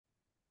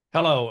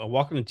Hello, and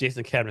welcome to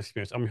Jason Cavness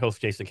Experience. I'm your host,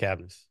 Jason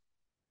Cavness.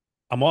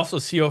 I'm also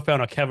CEO and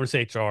founder of Cavness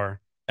HR.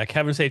 At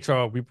Cavness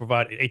HR, we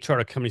provide HR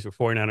to companies for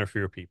 49 or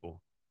fewer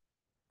people.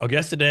 Our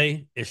guest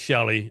today is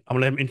Shelly. I'm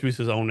going to let him introduce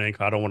his own name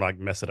because I don't want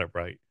to mess it up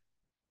right.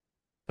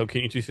 So can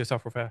you introduce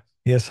yourself real fast?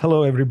 Yes,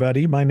 hello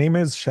everybody. My name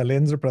is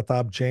Shailendra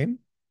Pratap Jain.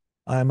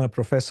 I'm a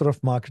professor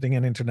of marketing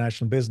and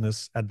international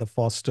business at the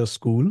Foster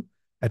School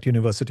at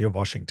University of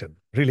Washington.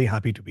 Really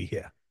happy to be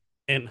here.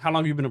 And how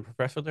long have you been a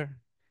professor there?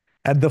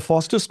 At the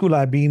Foster School,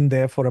 I've been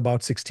there for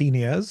about 16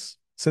 years.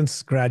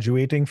 Since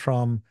graduating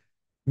from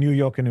New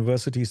York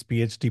University's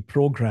PhD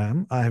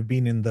program, I have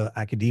been in the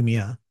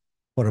academia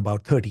for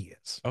about 30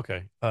 years.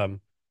 Okay.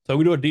 So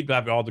we do a deep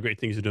dive of all the great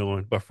things you're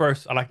doing. But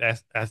first, I like to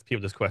ask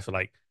people this question,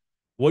 like,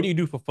 what do you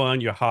do for fun,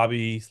 your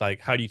hobbies?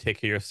 Like, how do you take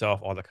care of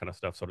yourself, all that kind of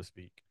stuff, so to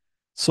speak?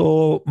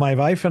 So my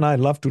wife and I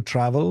love to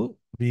travel.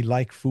 We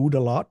like food a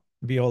lot.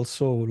 We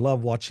also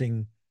love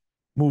watching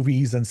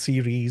movies and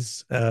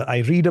series. I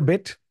read a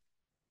bit,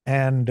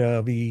 and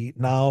we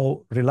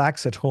now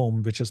relax at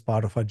home, which is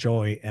part of our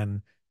joy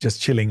and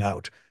just chilling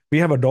out. We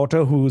have a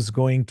daughter who's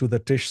going to the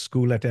Tisch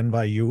School at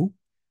NYU,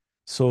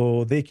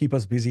 so they keep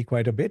us busy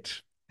quite a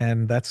bit,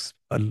 and that's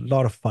a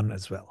lot of fun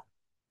as well.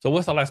 So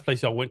what's the last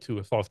place y'all went to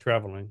as far as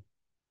traveling?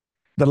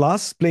 The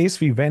last place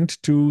we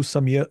went to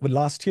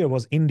last year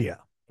was India.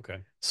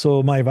 Okay.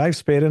 So my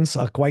wife's parents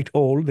are quite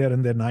old; they're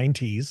in their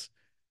 90s.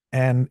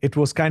 And it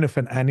was kind of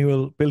an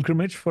annual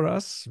pilgrimage for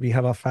us. We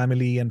have our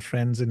family and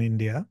friends in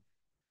India,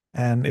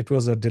 and it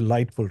was a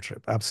delightful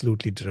trip,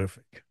 absolutely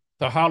terrific.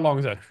 So how long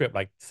is that trip?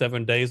 Like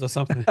 7 days or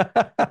something?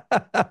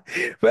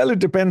 Well, it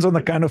depends on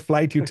the kind of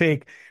flight you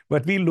take,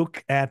 but we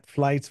look at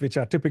flights which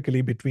are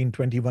typically between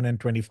 21 and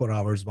 24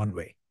 hours one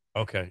way.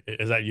 Okay.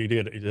 Is that you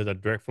did? Is it a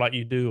direct flight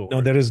you do No,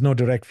 or there is no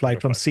direct no flight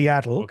direct from flight?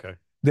 Seattle. Okay.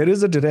 There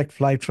is a direct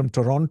flight from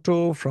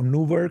Toronto, from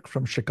Newark,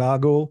 from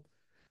Chicago.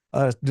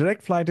 A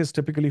direct flight is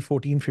typically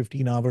 14,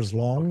 15 hours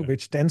long, Okay.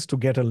 which tends to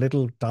get a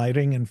little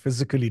tiring and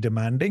physically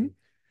demanding.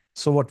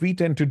 So what we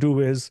tend to do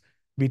is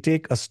we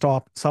take a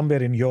stop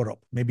somewhere in Europe,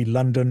 maybe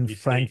London, You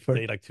stay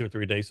Frankfurt. like 2 or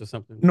 3 days or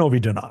something? No,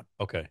 we do not.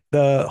 Okay.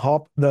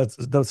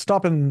 The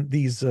stop in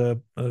these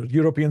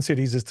European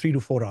cities is 3 to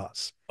 4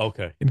 hours.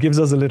 Okay. It gives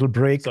us a little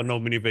break. So no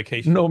mini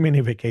vacation? No mini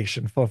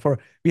vacation for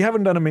we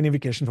haven't done a mini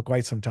vacation for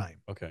quite some time.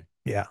 Okay.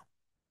 Yeah.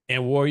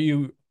 And were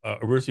you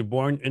originally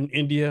born in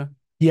India?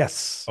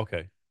 Yes.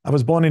 Okay. I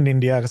was born in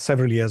India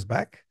several years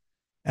back,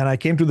 and I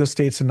came to the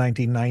States in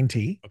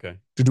 1990 Okay.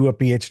 to do a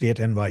PhD at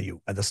NYU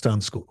at the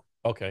Stern School.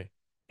 Okay.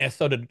 And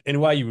so did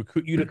NYU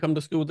recruit you to come to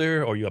school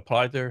there or you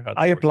applied there? How'd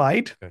I that work?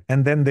 applied, Okay.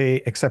 and then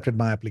they accepted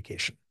my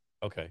application.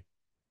 Okay.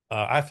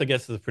 I have to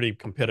guess it's a pretty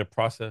competitive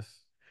process.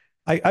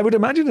 I would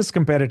imagine it's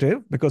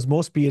competitive because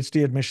most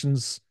PhD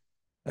admissions,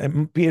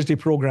 PhD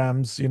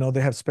programs,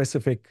 they have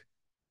specific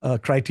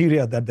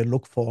criteria that they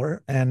look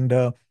for. And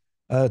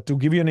to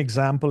give you an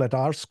example, at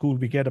our school,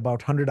 we get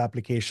about 100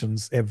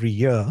 applications every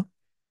year,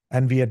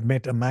 and we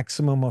admit a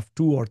maximum of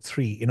two or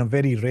three. In a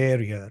very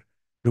rare year,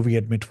 do we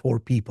admit four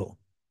people.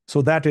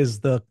 So that is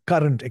the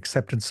current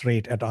acceptance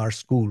rate at our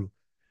school.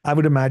 I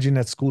would imagine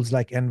at schools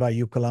like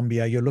NYU,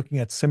 Columbia, you're looking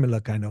at similar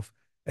kind of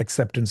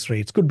acceptance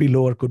rates. Could be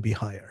lower, could be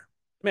higher.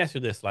 Let me ask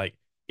you this: like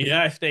in the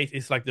United States,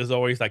 it's like there's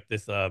always like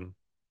this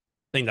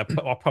thing that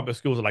all public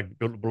schools are like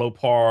below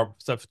par,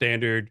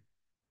 substandard.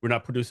 We're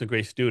not producing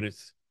great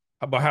students.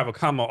 But have a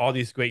comma, all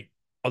this great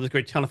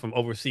talent from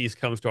overseas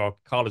comes to our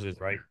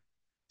colleges, right?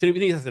 So you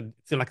think it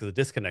seems like there's a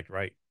disconnect,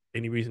 right?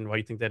 Any reason why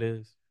you think that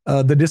is?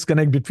 The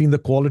disconnect between the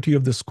quality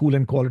of the school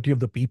and quality of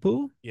the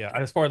people. Yeah,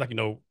 as far as like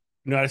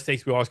United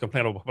States, we always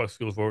complain about public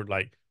schools.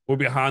 We're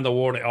behind the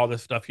world and all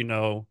this stuff. We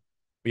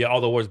have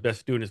all the world's best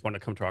students want to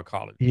come to our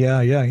college.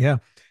 Yeah, yeah, yeah.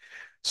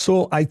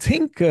 So I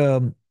think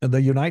the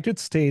United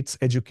States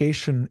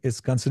education is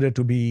considered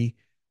to be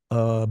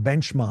a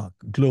benchmark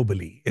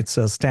globally. It's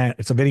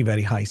a very,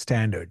 very high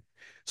standard.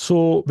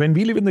 So when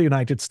we live in the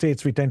United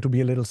States, we tend to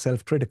be a little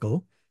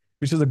self-critical,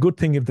 which is a good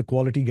thing if the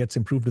quality gets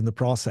improved in the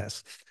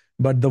process.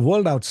 But the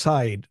world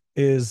outside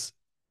is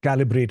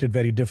calibrated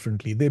very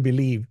differently. They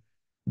believe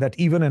that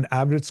even an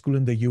average school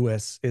in the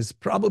US is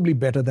probably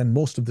better than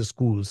most of the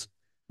schools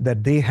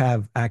that they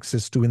have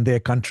access to in their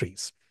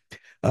countries.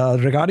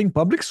 Regarding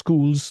public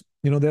schools,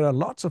 there are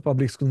lots of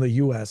public schools in the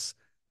US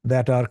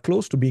that are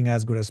close to being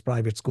as good as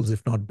private schools,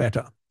 if not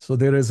better. So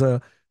there is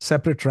a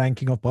separate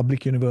ranking of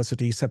public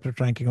universities, separate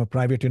ranking of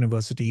private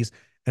universities,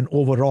 and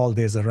overall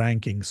there's a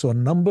ranking. So a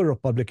number of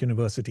public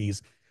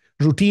universities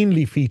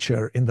routinely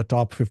feature in the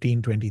top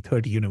 15, 20,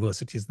 30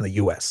 universities in the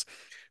US.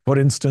 For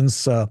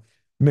instance,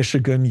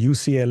 Michigan,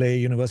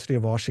 UCLA, University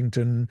of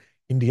Washington,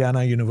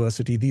 Indiana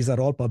University, these are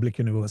all public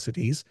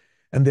universities,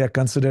 and they are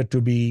considered to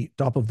be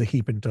top of the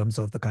heap in terms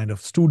of the kind of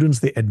students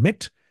they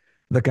admit,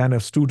 the kind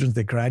of students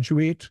they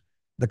graduate,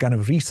 the kind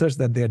of research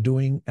that they're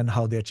doing, and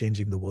how they're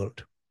changing the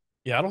world.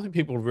 Yeah, I don't think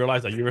people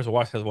realize that University of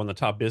Washington has one of the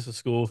top business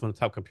schools, one of the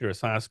top computer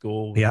science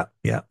schools, Yeah,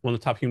 yeah, one of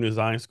the top human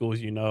design schools,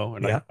 and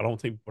yeah, I don't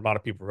think a lot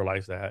of people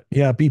realize that.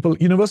 yeah.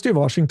 University of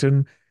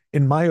Washington,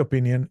 in my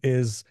opinion,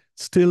 is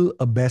still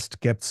a best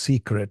kept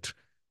secret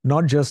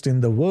not just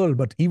in the world,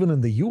 but even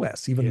in the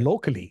US, even Yeah.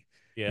 locally.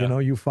 Yeah.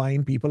 You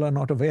find people are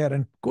not aware,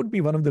 and could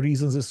be one of the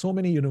reasons is so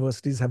many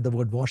universities have the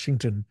word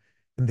Washington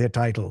in their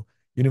title.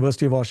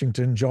 University of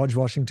Washington, George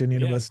Washington Yeah.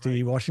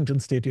 University, Right. Washington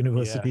State Yeah.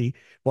 University,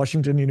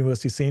 Washington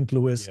University, St.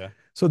 Louis. Yeah.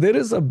 So there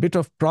is a bit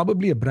of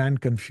probably a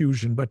brand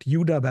confusion, but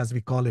UW, as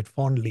we call it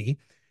fondly,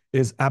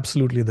 is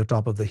absolutely the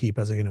top of the heap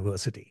as a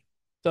university.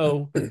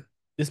 So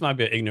this might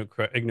be an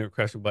ignorant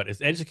question, but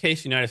is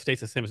education in the United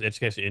States the same as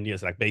education in India?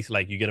 It's like basically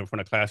like you get in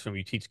front of classroom,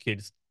 you teach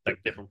kids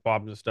like different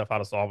problems and stuff, how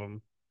to solve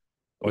them,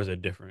 or is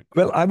it different?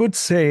 Well, I would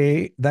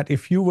say that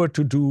if you were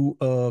to do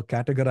a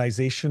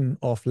categorization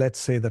of, let's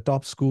say, the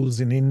top schools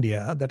in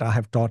India that I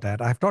have taught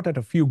at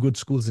a few good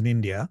schools in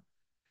India.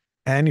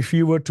 And if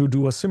you were to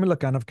do a similar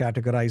kind of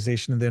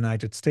categorization in the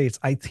United States,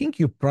 I think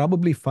you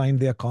probably find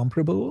they're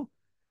comparable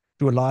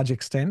to a large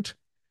extent,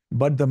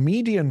 but the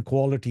median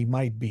quality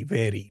might be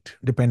varied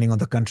depending on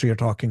the country you're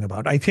talking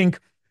about. I think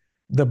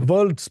the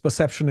world's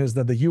perception is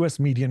that the US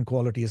median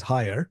quality is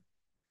higher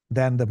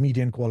than the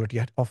median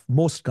quality of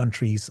most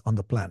countries on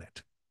the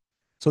planet.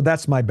 So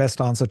that's my best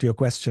answer to your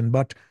question.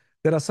 But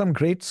there are some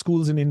great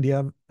schools in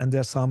India, and there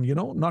are some,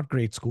 not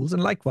great schools.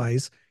 And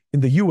likewise, in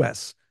the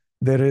US,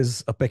 there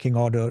is a pecking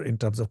order in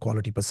terms of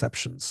quality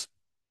perceptions.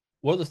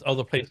 What is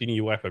other place in the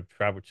US have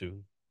traveled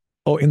to?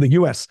 Oh, in the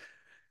US.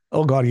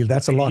 Oh, God,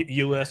 that's a lot.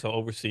 US or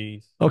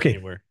overseas, Okay.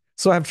 anywhere?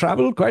 So I've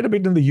traveled quite a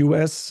bit in the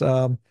US,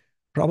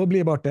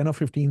 probably about 10 or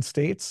 15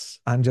 states.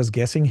 I'm just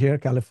guessing here: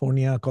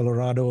 California,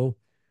 Colorado,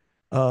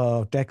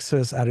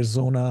 Texas,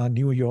 Arizona,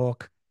 New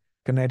York,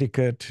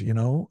 Connecticut,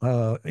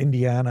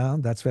 Indiana.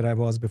 That's where I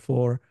was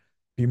before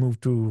we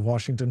moved to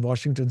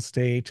Washington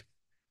State,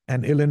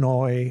 and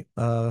Illinois,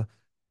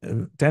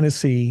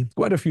 Tennessee,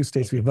 quite a few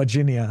states. We Okay. have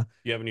Virginia.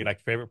 You have any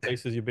like favorite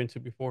places you've been to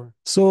before?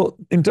 So,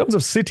 in terms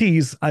of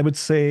cities, I would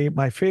say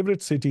my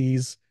favorite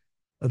cities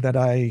that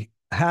I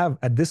have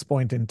at this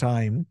point in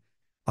time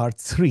are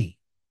three.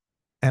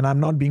 And I'm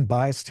not being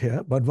biased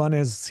here, but one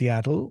is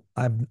Seattle.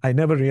 I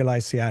never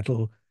realized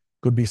Seattle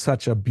could be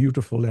such a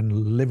beautiful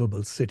and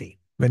livable city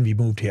when we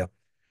moved here.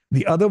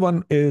 The other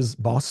one is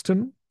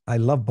Boston. I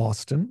love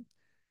Boston.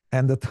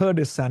 And the third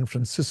is San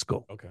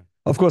Francisco. Okay.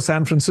 Of course,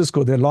 San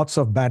Francisco, there are lots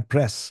of bad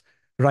press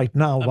right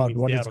now I about mean,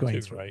 what it's Seattle going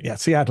too, through. right? Yeah,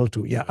 Seattle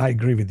too. Yeah, Yeah. I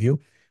agree with you.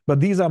 But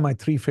these are my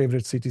three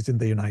favorite cities in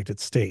the United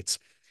States.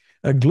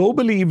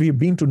 Globally, we've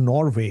been to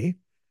Norway.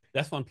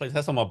 That's one place.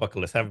 That's on my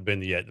bucket list. Haven't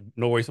been yet.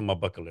 Norway's on my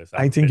bucket list. I I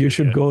haven't think been you there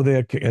should yet. go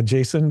there,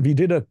 Jason. We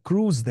did a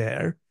cruise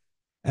there,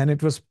 and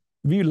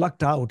we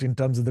lucked out in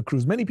terms of the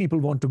cruise. Many people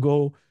want to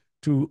go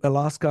to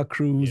Alaska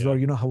cruise or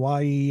Yeah.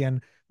 Hawaii,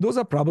 and those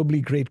are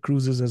probably great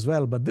cruises as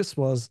well. But this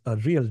was a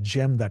real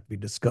gem that we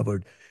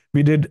discovered.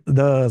 We did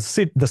the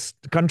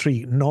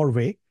country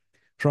Norway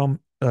from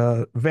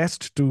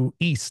west to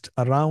east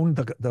around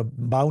the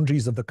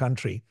boundaries of the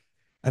country,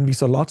 and we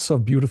saw lots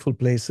of beautiful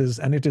places,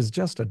 and it is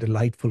just a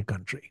delightful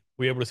country.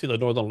 Were you able to see the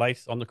Northern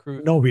Lights on the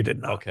cruise? No, we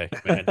did not. Okay,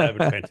 man, that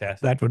would be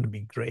fantastic. That would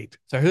be great.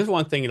 So here's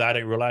one thing that I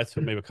didn't realize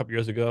till maybe a couple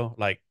years ago.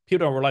 Like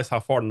people don't realize how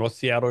far North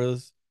Seattle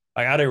is.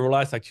 Like I didn't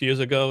realize like 2 years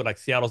ago, like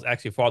Seattle's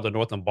actually farther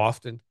north than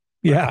Boston.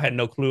 Like Yeah. I had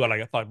no clue.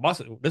 Like I thought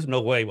Boston, there's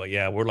no way, but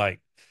yeah, we're like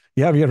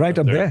Yeah, we are right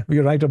up up there. there. We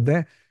are right up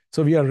there.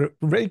 So we are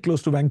very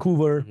close to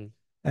Vancouver, Hmm.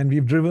 and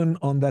we've driven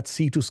on that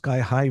sea to sky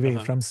highway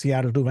Uh-huh. from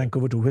Seattle to Yeah.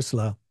 Vancouver to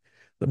Whistler.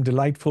 Some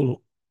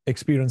delightful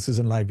experiences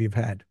in life we've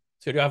had.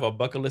 So do you have a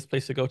bucket list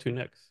place to go to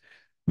next?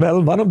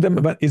 Well, one of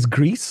them is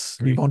Greece.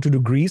 We Greece. want to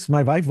do Greece.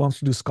 My wife wants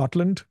to do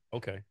Scotland.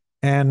 Okay.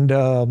 And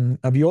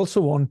we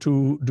also want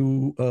to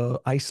do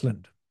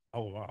Iceland.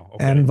 Oh wow.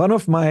 And Okay. one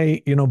of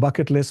my,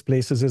 bucket list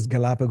places is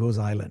Galapagos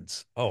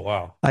Islands. Oh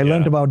wow. I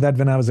learned Yeah. about that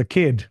when I was a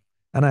kid,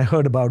 and I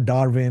heard about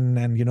Darwin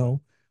and,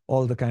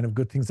 all the kind of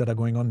good things that are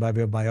going on by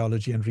way of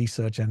biology and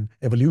research and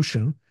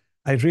evolution.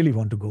 I really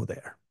want to go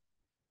there.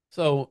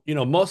 So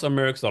most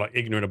Americans are like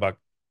ignorant about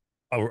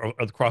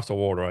across the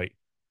world, right?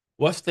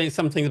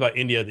 Some things about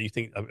India that you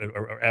think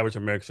average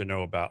Americans should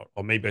know about,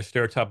 or maybe a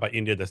stereotype about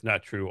India that's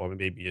not true, or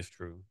maybe is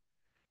true?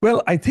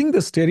 Well, I think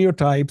the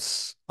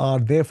stereotypes are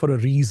there for a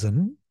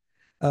reason.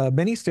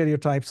 Many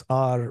stereotypes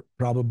are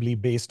probably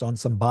based on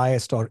some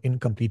biased or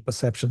incomplete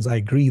perceptions. I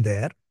agree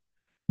there.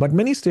 But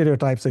many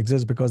stereotypes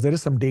exist because there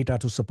is some data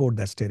to support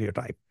that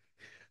stereotype.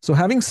 So,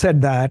 having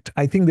said that,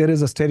 I think there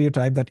is a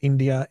stereotype that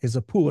India is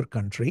a poor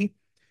country.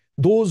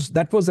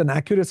 That was an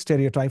accurate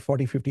stereotype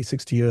 40, 50,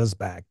 60 years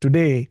back.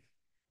 Today,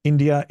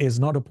 India is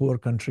not a poor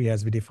country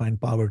as we define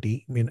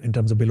poverty in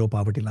terms of below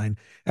poverty line.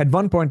 At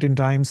one point in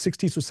time,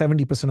 60 to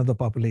 70% of the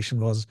population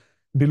was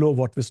below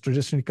what was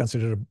traditionally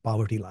considered a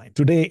poverty line.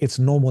 Today, it's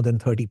no more than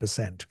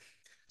 30%.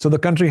 So the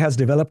country has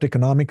developed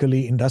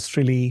economically,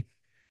 industrially.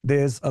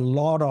 There's a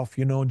lot of,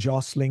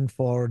 jostling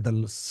for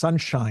the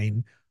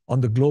sunshine on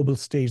the global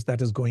stage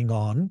that is going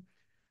on.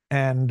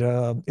 And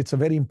it's a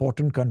very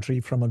important country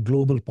from a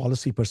global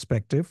policy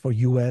perspective for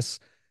US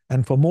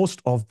and for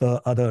most of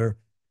the other,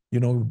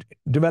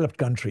 developed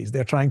countries.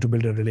 They're trying to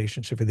build a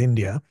relationship with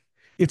India.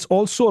 It's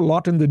also a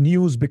lot in the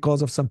news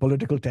because of some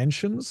political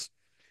tensions.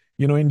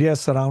 India is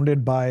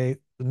surrounded by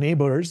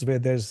neighbors where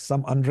there's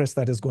some unrest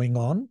that is going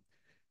on,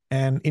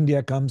 and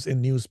India comes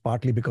in news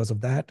partly because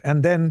of that.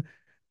 And then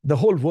the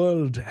whole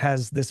world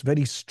has this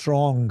very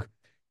strong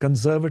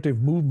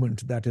conservative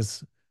movement that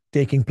is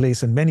taking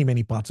place in many,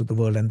 many parts of the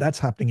world, and that's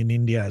happening in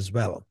India as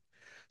well.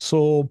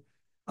 So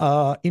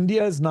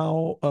India is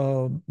now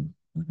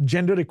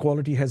gender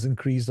equality has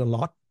increased a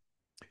lot.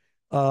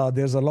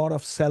 There's a lot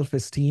of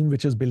self-esteem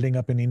which is building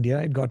up in India.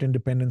 It got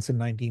independence in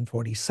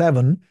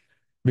 1947,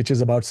 which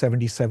is about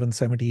 77,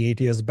 78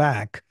 years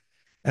back.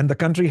 And the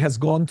country has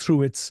gone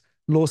through its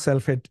low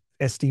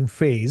self-esteem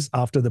phase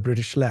after the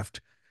British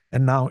left.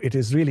 And now it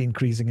is really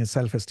increasing in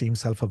self-esteem,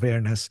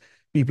 self-awareness.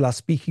 People are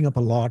speaking up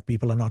a lot.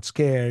 People are not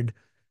scared.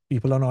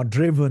 People are not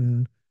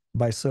driven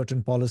by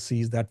certain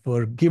policies that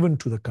were given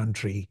to the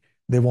country.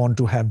 They want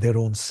to have their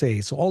own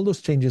say. So all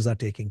those changes are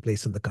taking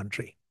place in the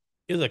country.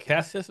 Is a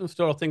caste system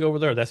still a thing over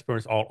there? That's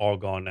pretty much all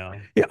gone now.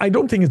 Yeah, I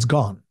don't think it's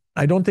gone.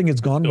 I don't think it's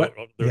It's gone, still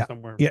but there yeah,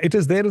 somewhere. yeah, it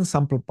is there in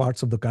some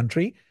parts of the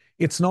country.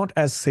 It's not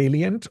as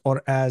salient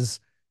or as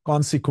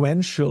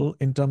consequential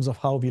in terms of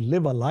how we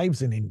live our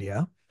lives in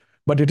India,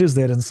 but it is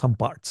there in some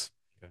parts.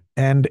 Okay.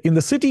 And in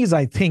the cities,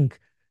 I think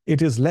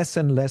it is less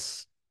and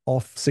less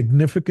of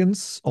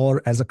significance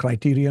or as a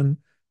criterion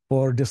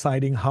for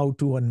deciding how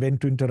to and when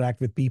to interact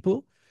with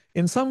people.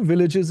 In some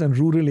villages and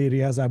rural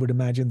areas, I would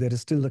imagine there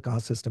is still the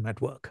caste system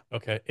at work.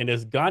 Okay. And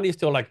is Gandhi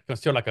still like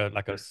considered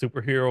like a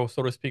superhero,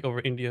 so to speak,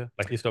 over India?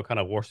 Like he's still kind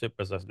of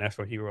worshipped as a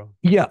national hero?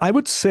 Yeah, I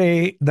would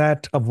say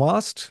that a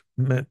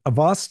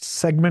vast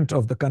segment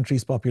of the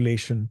country's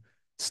population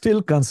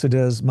still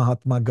considers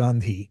Mahatma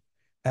Gandhi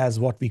as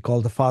what we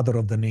call the father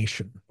of the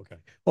nation. Okay.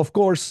 Of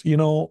course,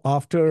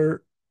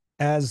 after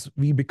as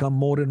we become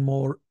more and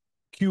more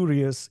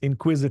curious,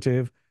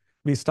 inquisitive,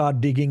 we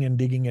start digging and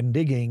digging and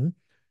digging,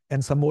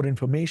 and some more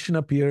information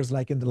appears,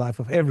 like in the life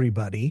of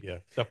everybody. Yeah.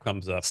 Stuff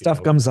comes up,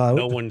 Stuff comes No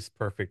out. one's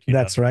perfect,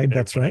 That's right.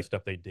 That's Everyone has right.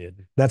 stuff they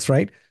did. That's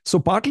right. So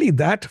partly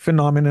that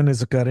phenomenon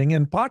is occurring,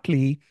 and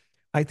partly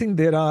I think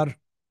there are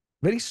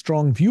very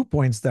strong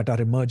viewpoints that are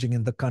emerging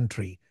in the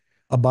country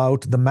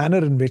about the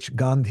manner in which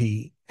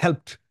Gandhi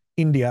helped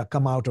India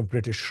come out of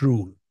British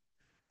rule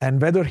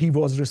and whether he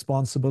was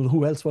responsible,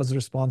 who else was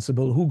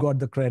responsible, who got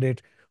the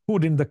credit, who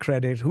didn't the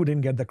credit, who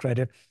didn't get the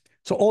credit.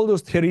 So all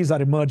those theories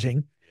are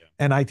emerging, Yeah.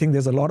 and I think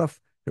there's a lot of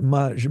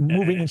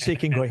moving and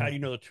shaking And going how on. you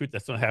know the truth?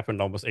 That's what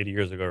happened almost 80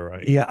 years ago,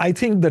 right? Yeah, I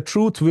think the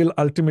truth will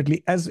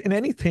ultimately, as in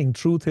anything,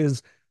 truth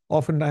is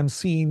oftentimes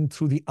seen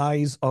through the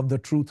eyes of the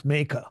truth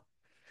maker,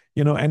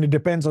 and it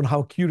depends on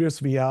how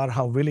curious we are,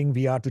 how willing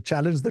we are to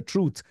challenge the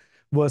truth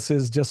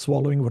versus just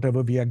swallowing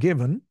whatever we are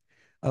given.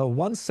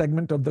 One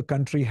segment of the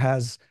country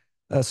has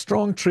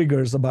strong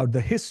triggers about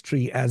the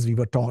history as we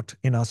were taught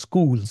in our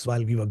schools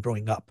while we were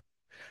growing up.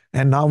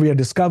 And now we are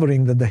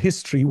discovering that the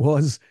history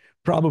was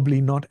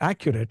probably not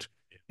accurate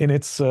in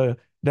its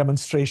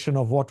demonstration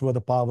of what were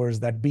the powers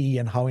that be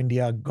and how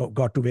India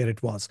got to where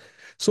it was.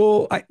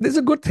 So this is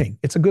a good thing.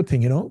 It's a good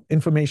thing,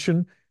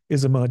 Information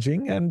is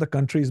emerging and the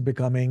country is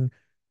becoming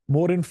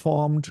more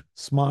informed,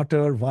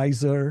 smarter,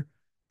 wiser,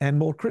 and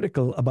more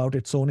critical about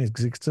its own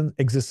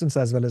existence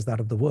as well as that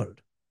of the world.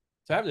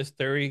 So I have this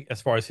theory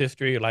as far as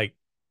history, like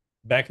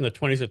back in the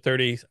 20s or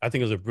 30s, I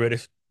think it was the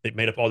British that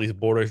made up all these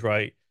borders,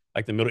 right?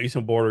 Like the Middle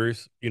Eastern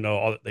borders,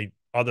 all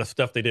the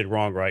stuff they did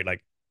wrong, right?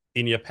 Like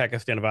India,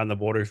 Pakistan around the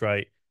borders,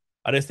 right?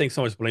 I just think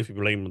so much blame should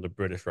be blamed on the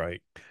British,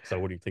 right? So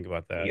what do you think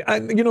about that? Yeah,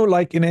 and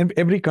like in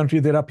every country,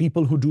 there are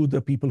people who do,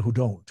 the people who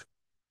don't.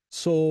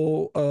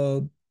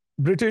 So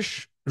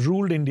British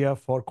ruled India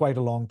for quite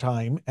a long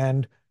time,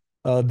 and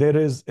there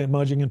is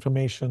emerging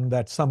information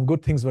that some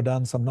good things were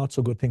done, some not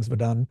so good things were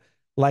done.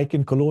 Like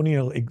in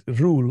colonial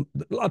rule,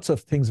 lots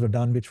of things were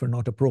done which were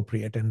not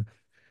appropriate, and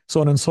so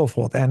on and so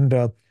forth.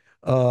 And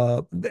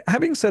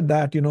having said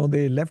that,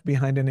 they left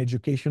behind an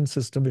education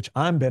system which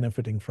I'm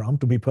benefiting from,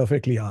 to be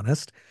perfectly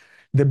honest.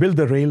 They built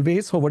the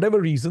railways for whatever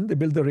reason. They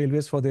built the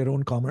railways for their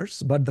own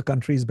commerce, but the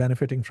country is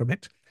benefiting from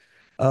it.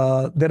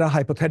 There are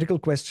hypothetical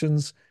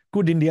questions.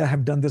 Could India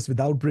have done this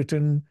without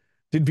Britain?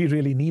 Did we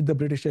really need the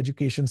British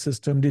education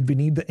system? Did we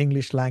need the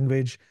English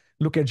language?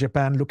 Look at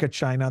Japan, look at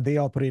China. They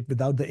operate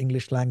without the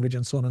English language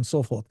and so on and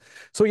so forth.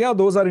 So, yeah,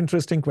 those are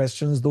interesting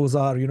questions. Those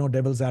are,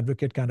 devil's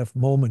advocate kind of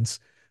moments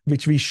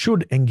which we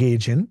should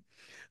engage in.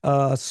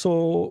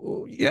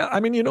 So, yeah, I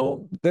mean,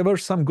 there were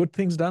some good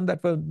things done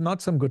that were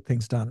not some good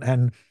things done.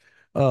 And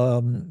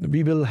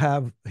we will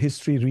have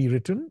history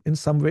rewritten in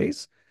some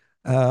ways.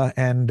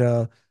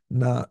 And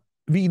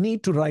we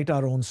need to write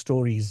our own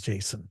stories,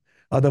 Jason.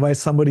 Otherwise,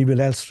 somebody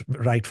will else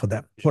write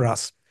for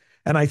us.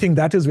 And I think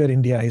that is where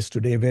India is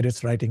today, where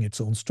it's writing its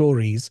own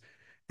stories.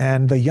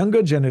 And the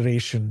younger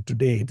generation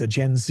today, the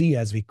Gen Z,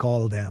 as we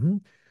call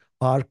them,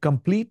 are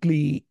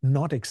completely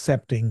not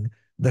accepting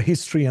the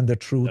history and the They're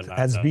truth not,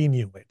 as no, we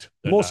knew it.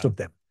 they're Most not. of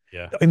them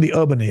Yeah. in the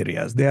urban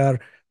areas. They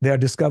are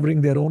discovering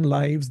their own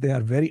lives. They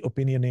are very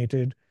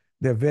opinionated.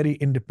 They're very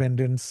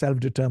independent,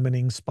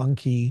 self-determining,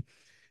 spunky,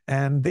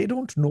 and they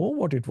don't know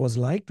what it was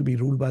like to be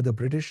ruled by the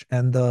British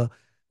and the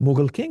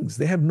Mughal kings.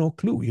 They have no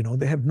clue,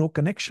 they have no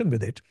connection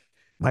with it.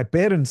 My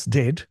parents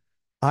did,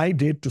 I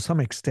did to some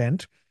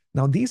extent.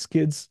 Now, these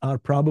kids are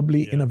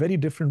probably in Yeah. a very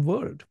different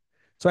world.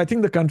 So I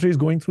think the country is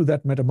going through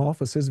that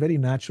metamorphosis very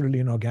naturally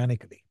and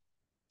organically.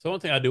 So one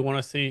thing I do want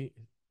to see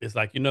is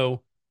like,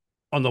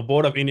 on the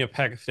border of India and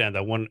Pakistan,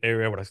 that one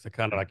area where it's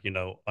kind of like,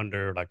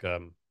 under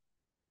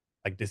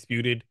like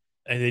disputed,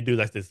 and they do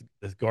like this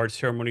guard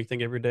ceremony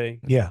thing every day.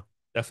 Yeah,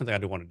 That's something I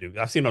do want to do.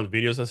 I've seen those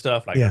videos and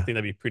stuff. Like I yeah, think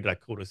that'd be pretty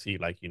like cool to see,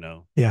 like,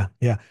 yeah,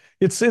 yeah.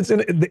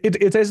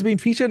 It has been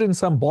featured in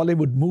some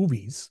Bollywood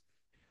movies.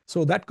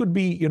 So that could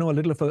be, a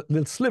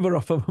little sliver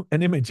of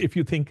an image if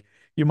you think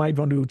you might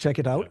want to check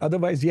it out. yeah,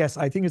 Otherwise, yes,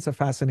 I think it's a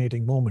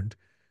fascinating moment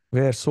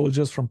where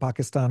soldiers from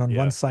Pakistan on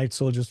one yeah, side,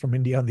 soldiers from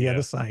India on the other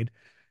yeah, side,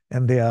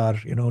 and they are,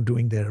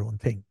 doing their own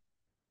thing.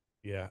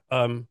 yeah.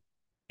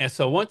 And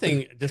so one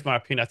thing, just my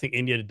opinion, I think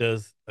India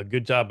does a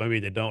good job. Maybe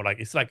they don't. Like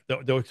it's like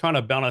they're trying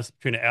to balance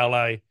between the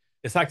ally.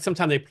 It's like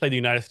sometimes they play the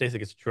United States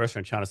against Russia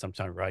and China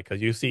sometimes, right?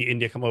 Because you see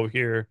India come over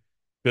here,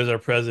 visit our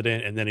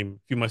president, and then a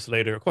few months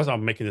later, of course,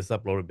 I'm making this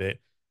up a little bit.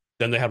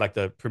 Then they have like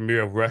the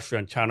premier of Russia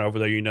and China over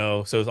there,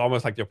 So it's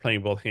almost like they're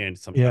playing both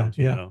hands Yeah, sometimes.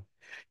 yeah.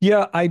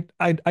 Yeah,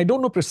 I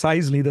don't know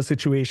precisely the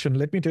situation.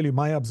 Let me tell you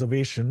my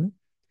observation.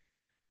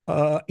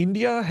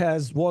 India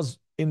has was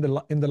in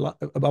the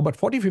about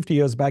 40, 50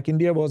 years back,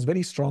 India was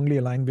very strongly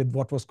aligned with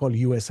what was called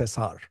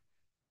USSR,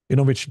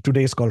 which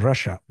today is called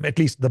Russia. At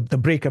least the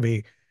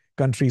breakaway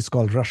country is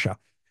called Russia.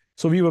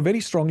 So we were very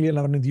strongly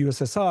aligned with the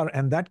USSR,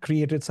 and that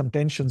created some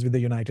tensions with the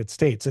United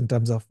States in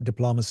terms of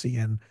diplomacy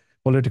and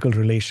political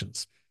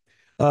relations.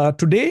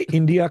 Today,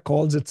 India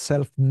calls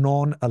itself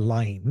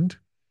non-aligned,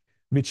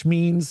 which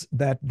means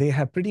that they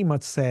have pretty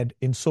much said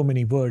in so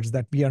many words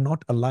that we are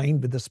not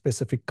aligned with a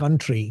specific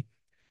country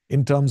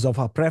in terms of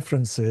our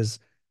preferences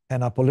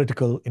and our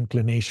political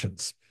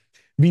inclinations.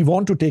 We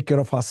want to take care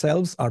of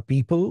ourselves, our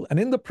people, and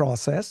in the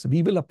process,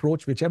 we will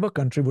approach whichever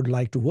country would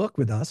like to work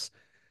with us,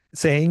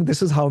 saying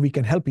this is how we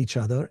can help each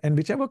other, and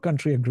whichever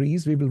country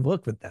agrees, we will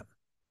work with them.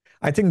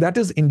 I think that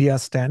is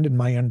India's stand, in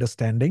my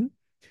understanding.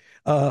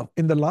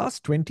 In the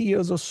last 20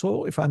 years or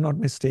so, if I'm not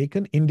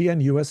mistaken, India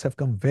and US have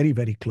come very,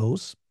 very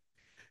close,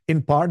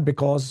 in part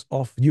because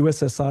of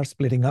USSR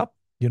splitting up.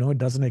 It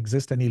doesn't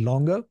exist any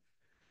longer.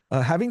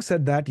 Having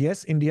said that,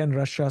 yes, India and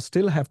Russia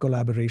still have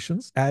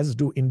collaborations, as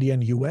do India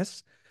and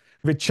US.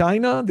 With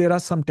China, there are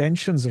some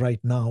tensions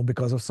right now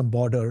because of some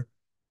border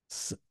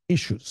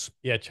issues.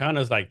 Yeah,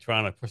 China's like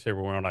trying to push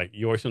everyone. Like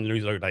you always in the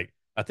news, like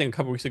I think a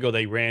couple weeks ago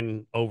they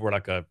ran over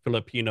like a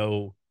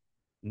Filipino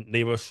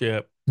naval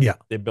ship. Yeah.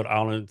 They built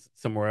islands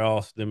somewhere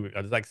else. Then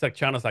it's like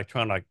China's like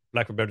trying to, like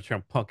lack of a better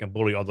term, punk and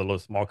bully all the little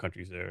small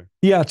countries there.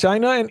 Yeah,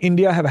 China and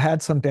India have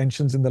had some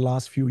tensions in the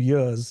last few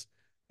years.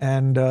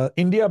 And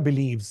India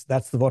believes,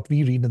 what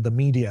we read in the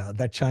media,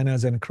 that China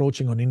is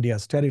encroaching on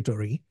India's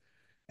territory.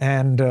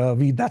 And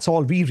that's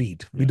all we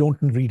read. We Yeah, don't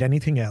read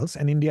anything else.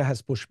 And India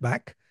has pushed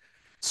back.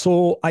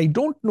 So I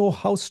don't know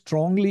how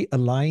strongly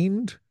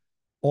aligned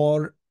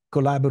or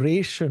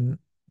collaboration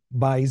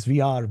wise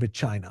we are with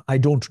China. I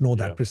don't know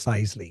that yeah,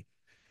 precisely.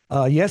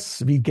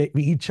 Yes, we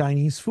eat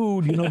Chinese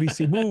food, we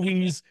see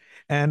movies,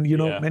 and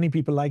yeah, many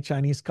people like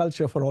Chinese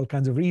culture for all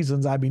kinds of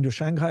reasons. I've been to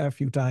Shanghai a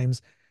few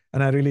times,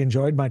 and I really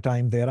enjoyed my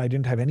time there. I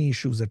didn't have any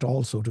issues at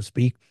all, so to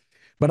speak.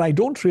 But I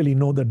don't really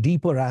know the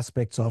deeper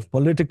aspects of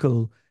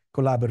political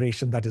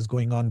collaboration that is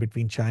going on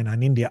between China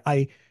and India.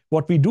 I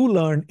What we do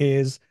learn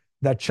is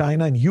that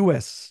China and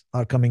US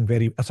are coming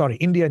very, sorry,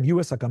 India and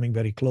US are coming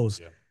very close.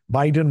 yeah,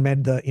 Biden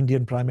met the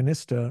Indian Prime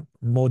Minister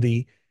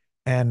Modi,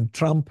 and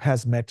Trump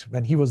has met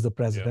when he was the yeah,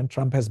 president.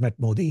 Trump has met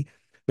Modi.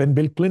 When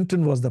Bill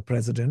Clinton was the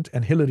president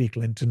and Hillary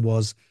Clinton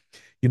was,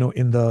 in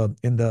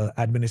the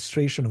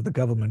administration of the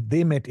government,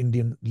 they met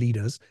Indian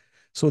leaders.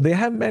 So they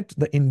have met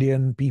the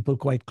Indian people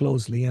quite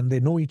closely, and they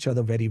know each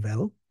other very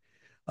well.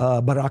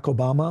 Barack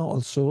Obama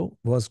also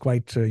was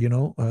quite,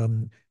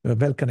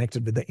 well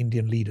connected with the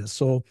Indian leaders.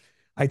 So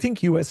I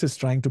think US is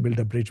trying to build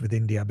a bridge with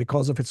India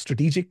because of its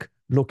strategic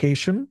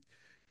location,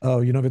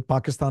 with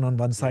Pakistan on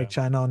one side, yeah.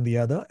 China on the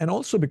other, and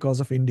also because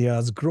of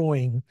India's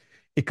growing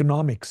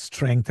economic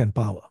strength and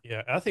power.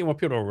 Yeah, I think when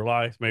people don't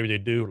realize, maybe they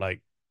do.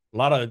 Like a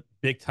lot of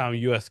big time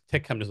U.S.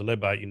 tech companies are led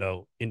by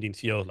Indian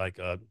CEOs, like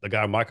the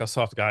guy at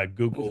Microsoft, the guy at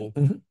Google.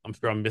 Mhm. I'm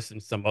sure I'm missing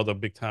some other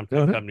big time No,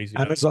 tech no. companies.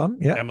 Amazon,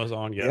 yeah,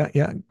 Amazon. Yeah, yeah,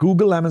 yeah.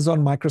 Google,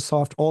 Amazon,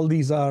 Microsoft, all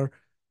these are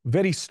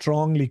very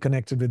strongly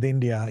connected with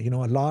India. A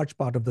large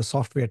part of the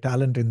software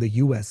talent in the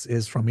US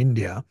is from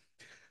India.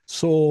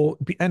 So,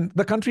 and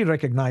the country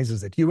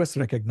recognizes it. US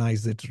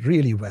recognizes it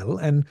really well.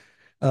 And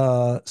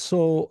well,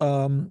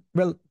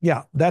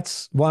 yeah,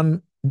 that's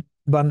one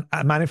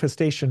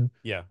manifestation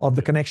yeah, of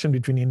the yeah, connection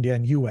between India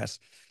and US.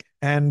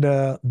 And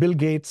Bill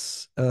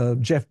Gates,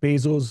 Jeff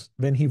Bezos,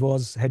 when he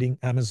was heading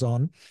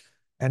Amazon,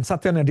 and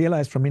Satya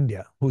Nadella is from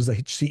India, who's the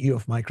CEO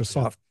of yeah.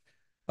 Microsoft.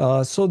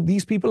 So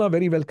these people are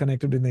very well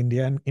connected in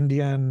India, and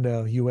India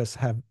and US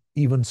have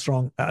even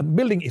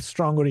building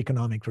stronger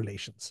economic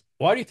relations.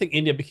 Why do you think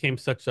India became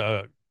such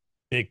a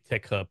big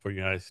tech hub for the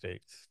United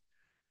States?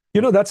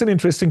 That's an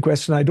interesting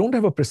question. I don't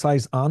have a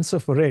precise answer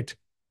for it.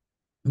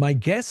 My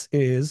guess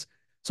is,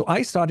 so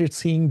I started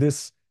seeing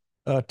this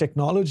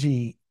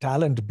technology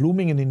talent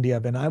blooming in India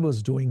when I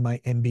was doing my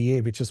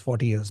MBA, which is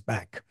 40 years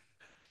back.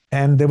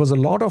 And there was a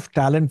lot of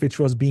talent which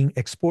was being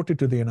exported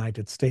to the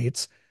United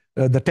States,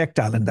 the tech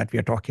talent that we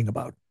are talking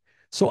about.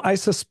 So I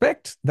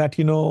suspect that,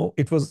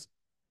 it was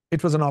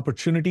an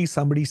opportunity.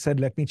 Somebody said,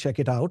 let me check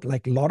it out,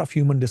 like a lot of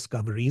human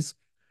discoveries.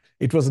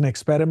 It was an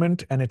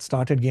experiment and it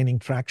started gaining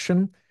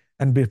traction.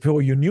 And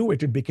before you knew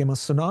it, it became a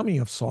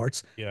tsunami of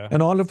sorts. Yeah.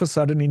 And all of a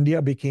sudden,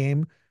 India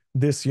became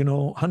this,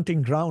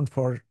 hunting ground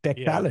for tech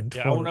Yeah. talent.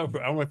 Yeah. I don't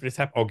know if this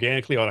happened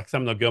organically or like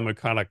some of the government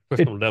kind of like push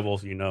It some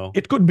levels.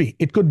 it could be.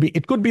 It could be.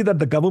 It could be that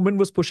the government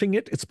was pushing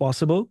it. It's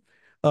possible.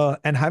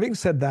 And having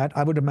said that,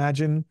 I would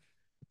imagine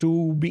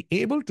to be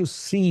able to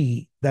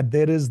see that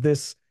there is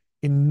this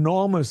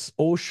enormous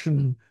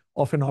ocean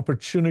of an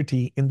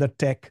opportunity in the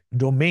tech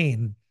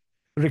domain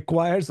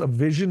requires a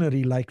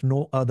visionary like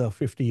no other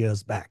 50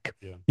 years back.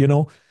 Yeah. You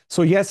know,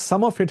 so yes,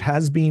 some of it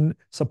has been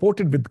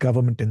supported with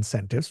government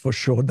incentives for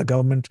sure. The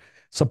government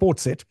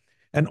supports it.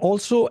 And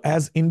also,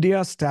 as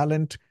India's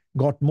talent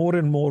got more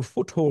and more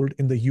foothold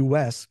in the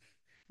US,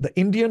 the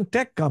Indian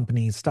tech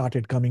companies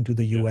started coming to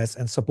the Yeah. US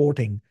and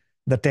supporting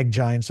the tech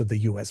giants of the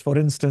US. For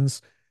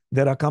instance,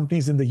 there are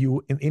companies in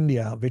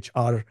India which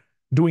are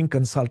doing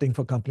consulting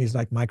for companies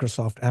like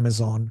Microsoft,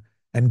 Amazon,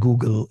 and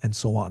Google, and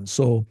so on.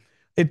 So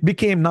it's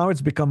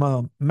become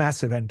a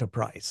massive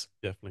enterprise.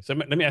 Definitely. So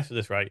let me ask you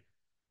this, right?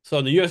 So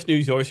in the U.S.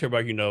 news, you always hear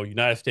about,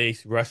 United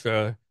States,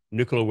 Russia,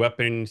 nuclear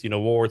weapons,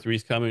 World War III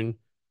is coming.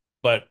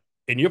 But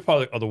in your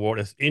part of the world,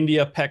 it's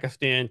India,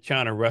 Pakistan,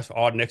 China, Russia,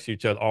 all next to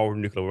each other, all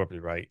nuclear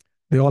weapons, right?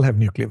 They all have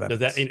nuclear Does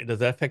that weapons. does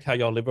that affect how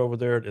y'all live over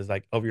there? Is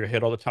like over your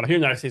head all the time? Here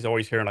in the United States,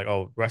 always hearing like,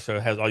 oh, Russia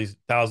has all these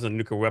thousand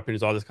nuclear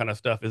weapons, all this kind of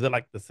stuff. Is it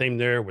like the same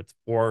there with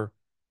four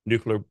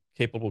nuclear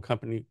capable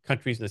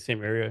countries in the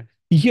same area?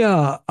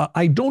 Yeah,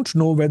 I don't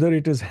know whether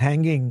it is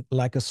hanging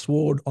like a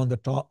sword on the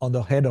top on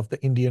the head of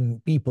the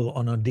Indian people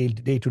on a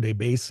day-to-day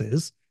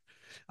basis.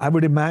 I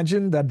would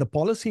imagine that the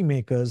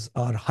policymakers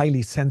are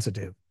highly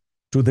sensitive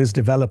to this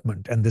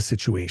development and this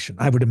situation.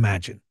 I would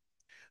imagine.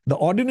 The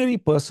ordinary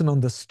person on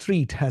the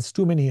street has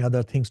too many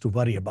other things to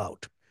worry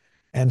about.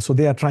 And so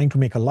they are trying to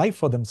make a life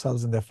for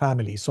themselves and their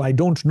family. So I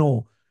don't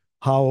know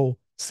how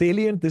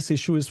salient this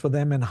issue is for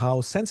them and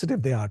how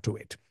sensitive they are to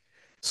it.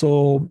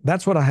 So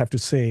that's what I have to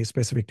say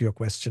specific to your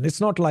question.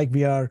 It's not like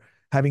we are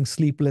having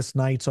sleepless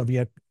nights or we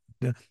are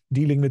uh,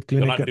 dealing with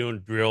You're not clinical. doing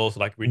drills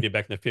like we did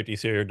back in the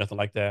 50s here, nothing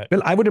like that.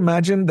 Well, I would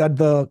imagine that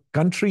the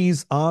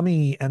country's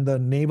army and the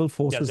naval Yeah,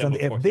 forces and devil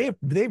the air, force, yeah.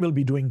 they will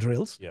be doing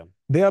drills. Yeah.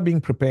 They are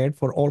being prepared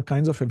for all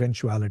kinds of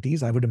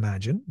eventualities, I would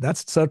imagine.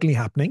 That's certainly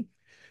happening.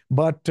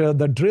 But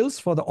the drills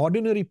for the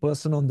ordinary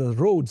person on the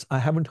roads, I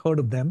haven't heard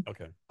of them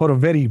Okay. for a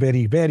very,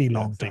 very, very Yeah,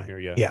 long same time. here,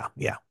 yeah. Yeah,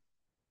 yeah.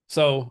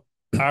 So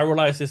I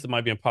realize this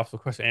might be an impossible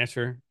question to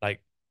answer.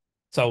 Like,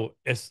 so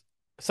if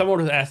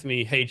someone was asking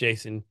me, hey,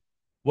 Jason,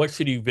 what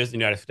should you visit in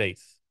the United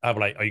States? I'd be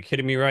like, are you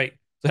kidding me, right?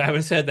 So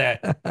having said that,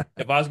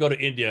 if I was to go to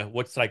India,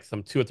 what's like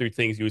some two or three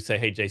things you would say,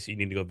 hey, Jason, you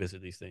need to go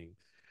visit these things?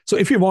 So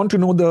if you want to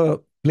know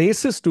the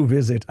places to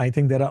visit, I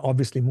think there are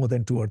obviously more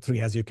than two or three,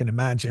 as you can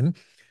imagine.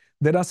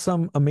 There are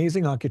some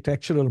amazing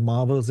architectural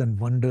marvels and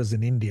wonders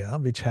in India,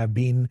 which have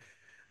been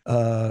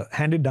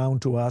handed down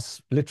to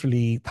us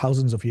literally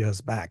thousands of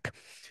years back.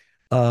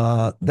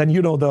 Then,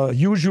 the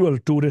usual Yeah.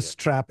 tourist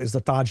trap is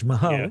the Taj Yeah.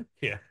 Mahal.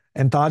 Yeah.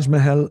 And Taj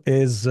Mahal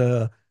is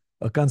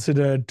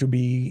considered to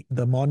be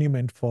the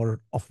monument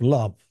of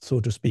love, so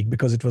to speak,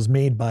 because it was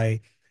made by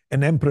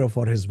an emperor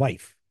for his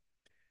wife.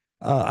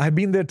 I've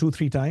been there two,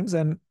 three times,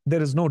 and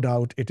there is no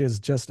doubt it is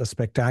just a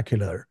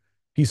spectacular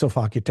piece of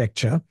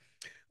architecture.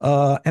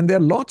 And there are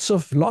lots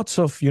of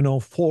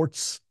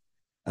forts.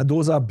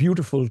 Those are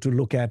beautiful to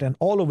look at, and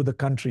all over the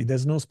country.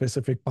 There's no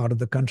specific part of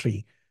the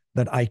country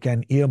that I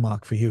can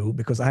earmark for you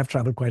because I have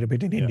traveled quite a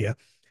bit in Yeah. India.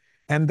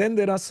 And then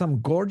there are some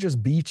gorgeous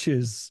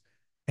beaches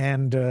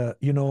and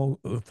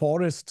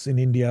forests in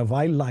India.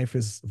 Wildlife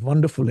is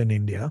wonderful in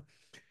India.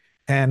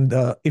 And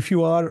if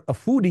you are a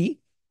foodie,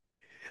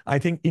 I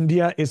think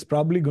India is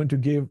probably going to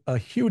give a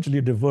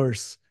hugely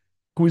diverse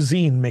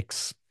cuisine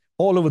mix.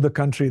 All over the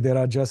country, there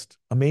are just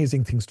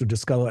amazing things to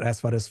discover as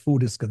far as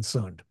food is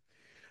concerned.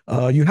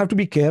 You have to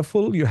be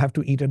careful. You have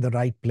to eat at the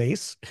right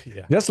place.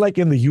 Yeah. Just like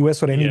in the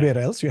US or Yeah. anywhere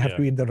else, you have Yeah.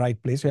 to eat the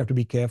right place. You have to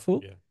be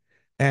careful. Yeah.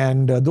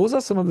 And those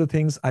are some of the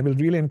things I will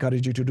really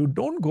encourage you to do.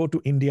 Don't go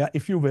to India,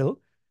 if you will,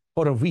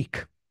 for a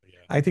week. Yeah.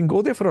 I think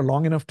go there for a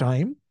long enough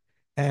time.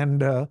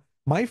 And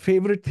my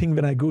favorite thing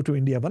when I go to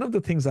India, one of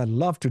the things I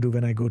love to do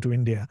when I go to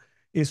India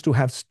is to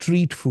have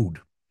street food.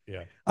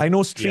 Yeah. I know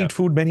Yeah. street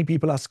food many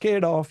people are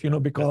scared of, Yeah. That's the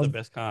because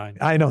best kind.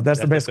 I know that's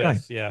the That's the best kind,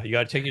 best. Yeah. You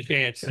got to take your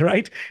chance.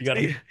 right? You got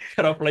to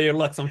cut off play your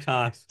luck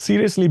sometimes.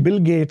 Seriously, Bill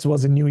Gates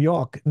was in New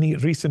York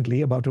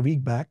recently, about a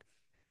week back,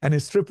 and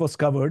his trip was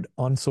covered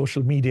on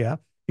social media.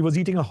 He was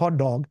eating a hot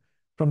dog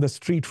from the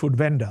street food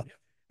vendor. Yeah.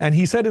 And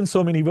he said in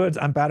so many words,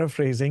 I'm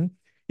paraphrasing,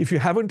 if you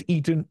haven't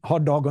eaten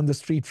hot dog on the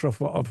streets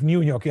of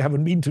New York, you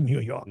haven't been to New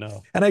York.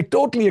 No. And I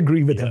totally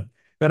agree with Yeah. him.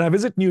 When I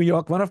visit New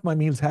York, one of my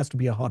meals has to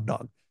be a hot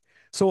dog.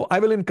 So I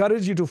will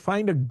encourage you to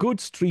find a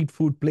good street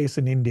food place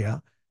in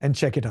India and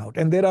check it out.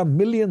 And there are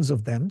millions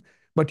of them,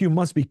 but you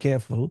must be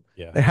careful.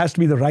 Yeah. It has to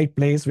be the right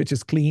place, which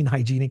is clean,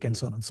 hygienic, and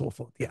so on and so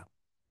forth. Yeah.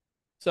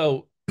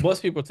 So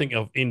most people think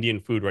of Indian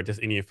food, right?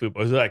 Just Indian food.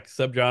 But is it like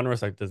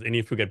subgenres? Like, does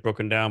Indian food get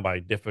broken down by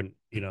different,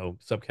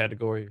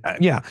 subcategories?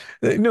 Yeah,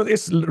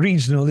 it's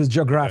regional, it's Okay.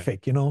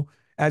 geographic.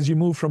 As you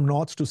move from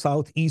north to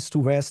south, east to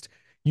west,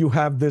 you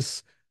have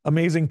this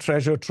amazing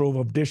treasure trove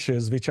of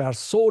dishes which are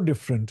so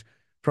different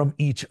from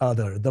each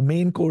other. The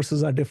main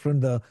courses are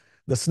different, the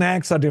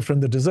snacks are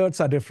different, the desserts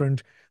are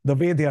different, the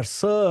way they are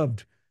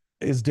served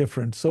is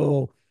different.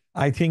 So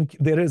I think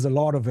there is a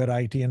lot of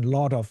variety and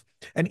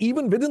and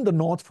even within the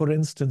north, for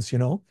instance,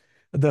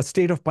 the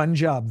state of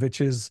Punjab,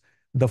 which is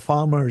the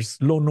farmers,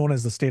 known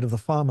as the state of the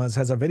farmers,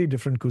 has a very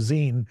different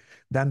cuisine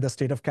than the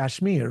state of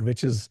Kashmir,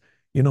 which is,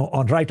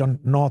 on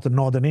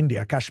northern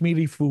India.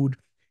 Kashmiri food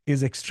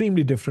is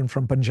extremely different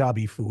from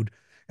Punjabi food.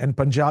 And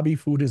Punjabi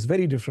food is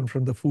very different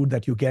from the food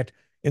that you get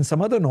in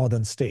some other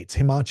northern states.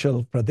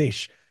 Himachal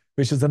Pradesh,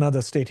 which is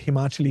another state,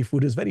 Himachali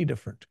food is very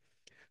different.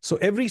 So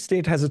every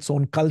state has its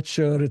own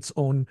culture, its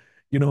own,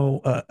 you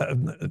know, uh, uh,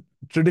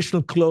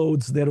 traditional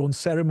clothes, their own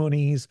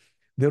ceremonies,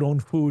 their own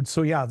food.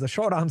 So yeah, the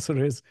short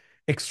answer is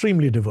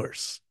extremely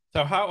diverse.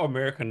 So how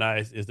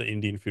Americanized is the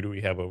Indian food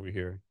we have over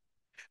here?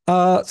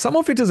 Some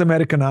of it is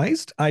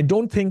Americanized. I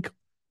don't think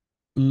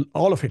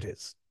all of it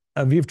is.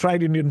 We've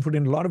tried Indian food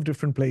in a lot of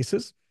different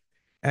places,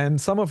 and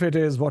some of it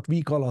is what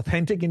we call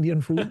authentic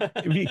Indian food.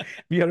 We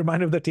we are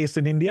reminded of the taste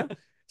in India.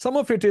 Some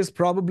of it is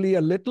probably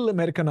a little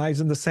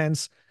Americanized in the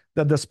sense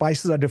that the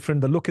spices are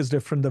different, the look is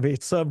different, the way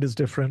it's served is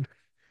different.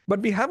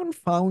 But we haven't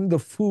found the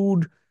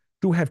food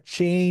to have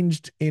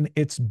changed in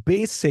its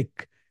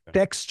basic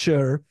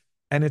texture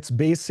and its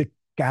basic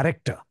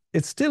character.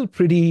 It's still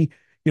pretty,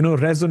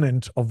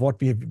 resonant of what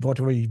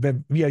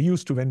we are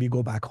used to when we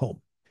go back home.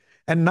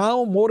 And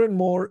now more and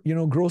more,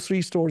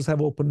 grocery stores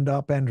have opened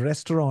up and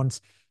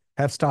restaurants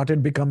have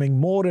started becoming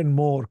more and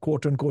more,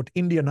 quote unquote,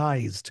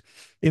 Indianized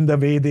in the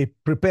way they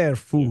prepare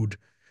food.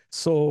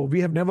 So we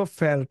have never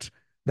felt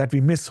that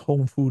we miss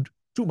home food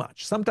too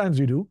much. Sometimes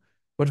we do,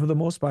 but for the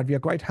most part, we are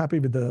quite happy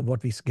with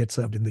what we get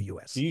served in the Do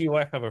US. you and your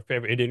wife have a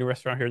favorite Indian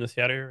restaurant here in the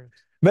Seattle area?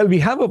 Well, we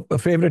have a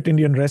favorite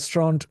Indian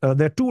restaurant.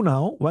 There are two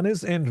now. One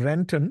is in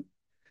Renton.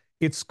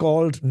 It's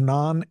called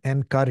Naan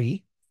and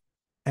Curry.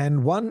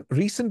 And one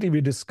recently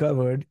we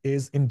discovered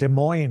is in Des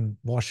Moines,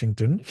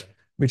 Washington, Okay.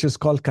 which is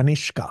called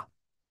Kanishka.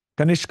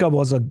 Kanishka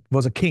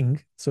was a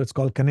king, so it's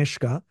called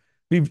Kanishka.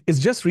 It's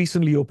just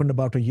recently opened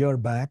about a year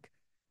back,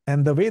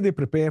 and the way they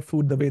prepare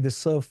food, the way they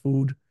serve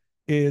food,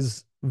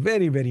 is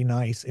very very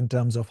nice in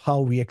terms of how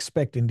we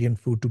expect Indian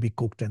food to be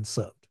cooked and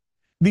served.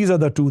 These are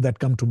the two that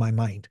come to my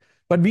mind.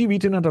 But we've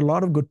eaten at a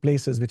lot of good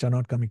places which are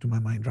not coming to my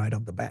mind right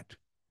off the bat.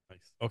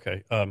 Nice.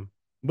 Okay.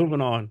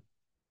 Moving on.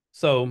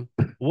 So,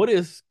 what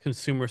is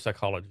consumer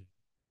psychology?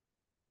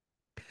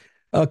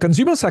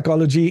 Consumer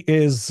psychology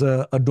is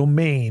a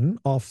domain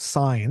of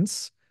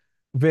science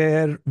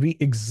where we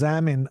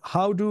examine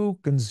how do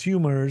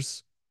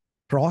consumers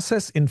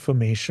process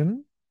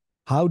information,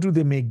 how do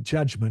they make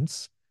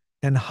judgments,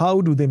 and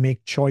how do they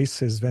make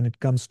choices when it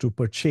comes to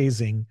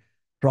purchasing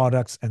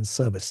products and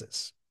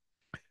services.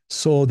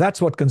 So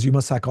that's what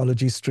consumer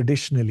psychology is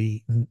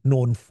traditionally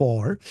known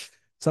for.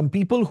 Some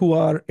people who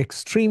are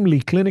extremely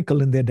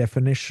clinical in their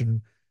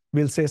definition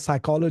will say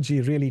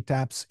psychology really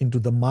taps into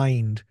the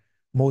mind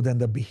more than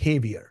the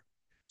behavior.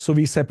 So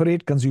we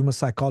separate consumer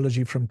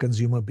psychology from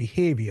consumer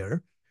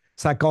behavior.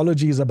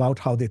 Psychology is about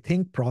how they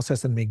think,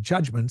 process, and make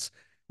judgments.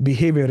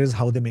 Behavior is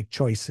how they make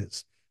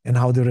choices and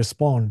how they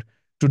respond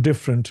to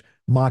different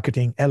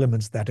marketing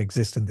elements that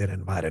exist in their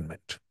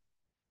environment.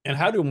 And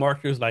how do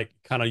marketers like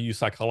kind of use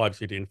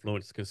psychology to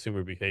influence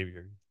consumer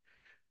behavior?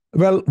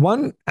 Well,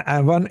 one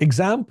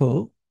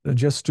example,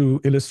 just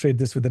to illustrate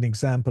this with an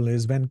example,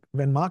 is when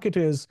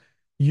marketers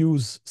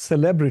use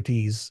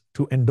celebrities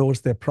to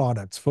endorse their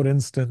products. For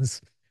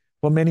instance,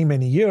 for many,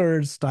 many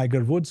years,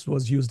 Tiger Woods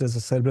was used as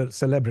a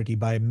celebrity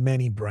by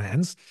many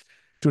brands.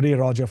 Today,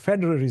 Roger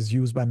Federer is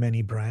used by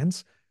many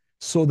brands.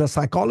 So the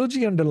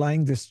psychology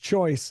underlying this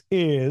choice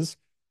is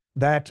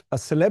that a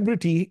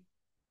celebrity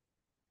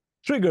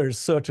triggers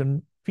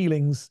certain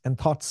feelings and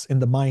thoughts in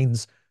the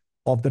minds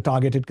of the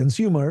targeted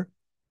consumer.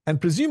 And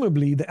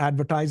presumably, the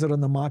advertiser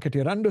and the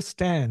marketer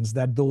understands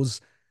that those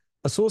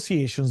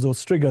associations,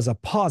 those triggers are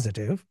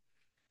positive.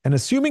 And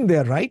assuming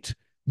they're right,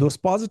 those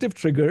positive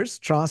triggers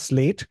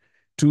translate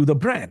to the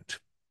brand.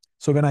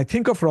 So when I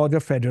think of Roger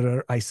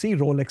Federer, I see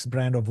Rolex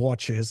brand of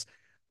watches.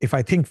 If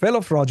I think well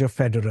of Roger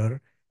Federer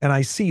and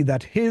I see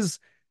that his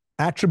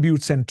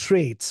attributes and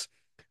traits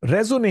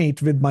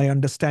resonate with my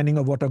understanding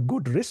of what a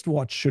good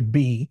wristwatch should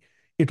be,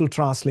 it'll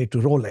translate to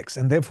Rolex.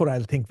 And therefore,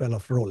 I'll think well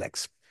of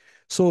Rolex.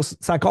 So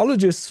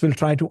psychologists will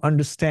try to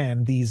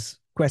understand these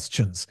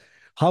questions.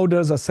 How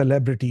does a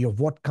celebrity of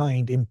what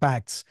kind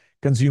impacts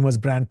consumers'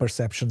 brand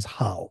perceptions?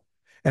 How?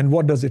 And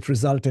what does it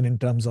result in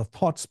terms of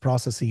thoughts,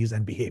 processes,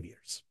 and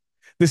behaviors?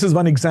 This is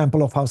one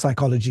example of how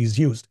psychology is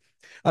used.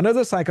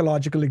 Another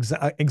psychological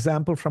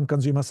example from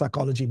consumer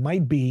psychology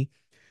might be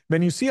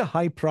when you see a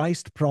high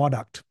priced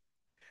product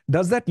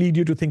Does that lead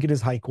you to think it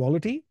is high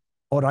quality,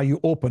 or are you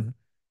open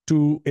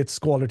to its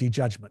quality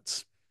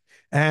judgments?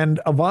 And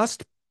a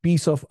vast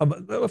piece of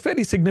a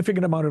fairly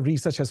significant amount of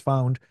research has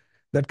found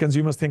that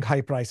consumers think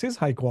high price is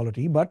high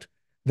quality, but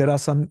there are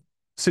some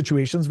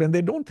situations when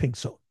they don't think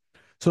so.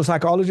 So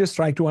psychologists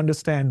try to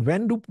understand,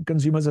 when do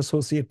consumers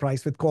associate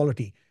price with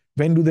quality?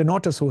 When do they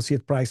not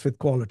associate price with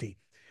quality?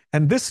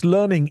 And this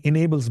learning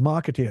enables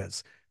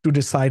marketers to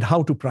decide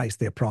how to price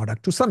their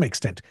product to some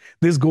extent.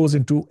 This goes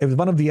into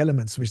one of the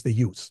elements which they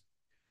use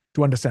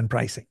to understand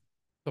pricing.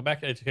 So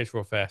back to education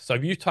real fast. So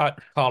have you taught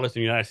college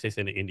in the United States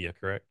and in India,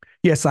 correct?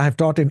 Yes, I have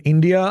taught in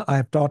India. I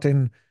have taught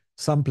in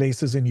some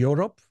places in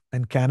Europe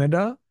and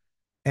Canada,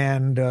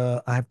 and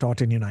I have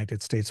taught in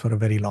United States for a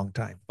very long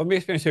time. From your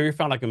experience here, you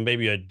found like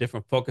maybe a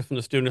different focus from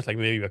the students, like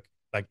maybe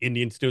like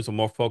Indian students are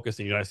more focused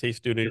than United States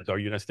students, or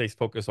United States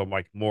focused on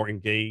like more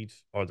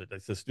engaged, or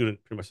it's a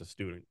student, pretty much a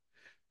student.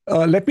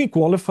 Let me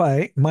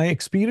qualify. My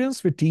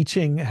experience with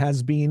teaching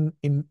has been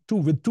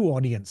with two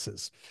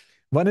audiences.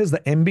 One is the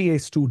MBA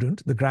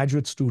student, the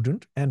graduate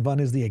student, and one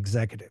is the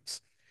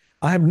executives.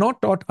 I have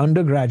not taught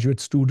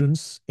undergraduate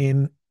students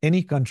in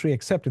any country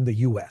except in the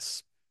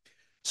US.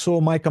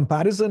 So my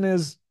comparison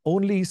is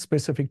only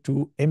specific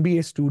to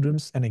MBA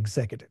students and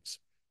executives.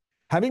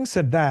 Having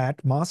said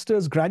that,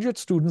 master's, graduate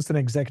students, and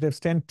executives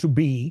tend to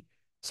be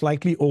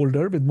slightly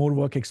older with more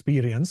work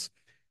experience,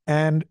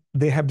 and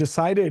they have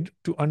decided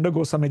to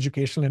undergo some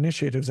educational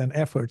initiatives and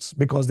efforts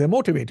because they're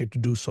motivated to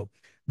do so.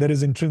 There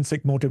is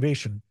intrinsic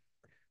motivation.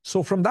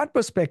 So from that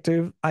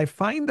perspective, I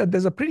find that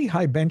there's a pretty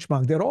high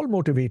benchmark. They're all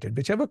motivated.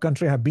 Whichever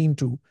country I've been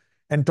to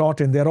and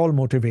taught in, they're all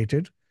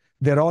motivated.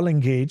 They're all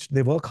engaged.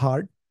 They work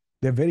hard.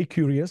 They're very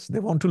curious.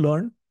 They want to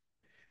learn.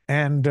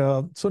 And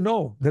so,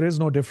 no, there is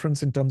no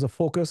difference in terms of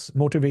focus,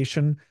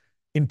 motivation,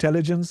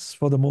 intelligence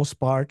for the most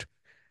part,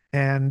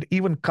 and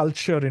even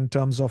culture in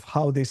terms of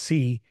how they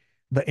see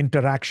the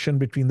interaction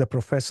between the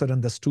professor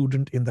and the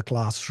student in the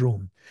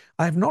classroom.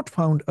 I have not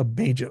found a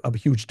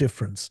huge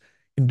difference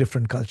in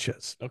different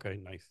cultures. Okay,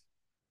 nice.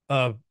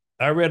 Uh,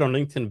 I read on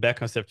LinkedIn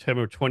back on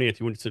September 20th,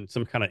 you went to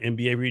some kind of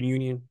NBA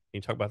reunion. Can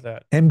you talk about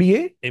that?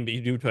 MBA? NBA,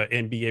 you do to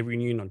an NBA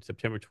reunion on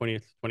September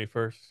 20th,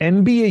 21st.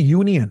 NBA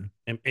Union.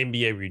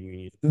 NBA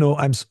reunion. No,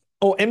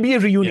 oh, MBA Yeah,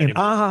 reunion.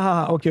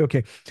 Okay,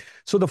 okay.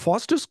 So the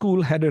Foster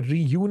School had a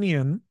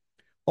reunion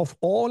of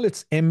all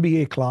its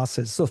MBA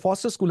classes. So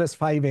Foster School has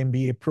 5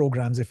 MBA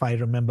programs, if I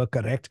remember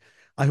correct.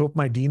 I hope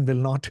my dean will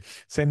not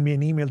send me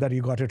an email that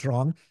you got it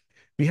wrong.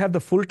 We have the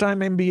full-time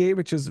MBA,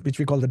 which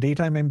we call the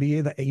daytime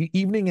MBA, the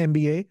evening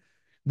MBA.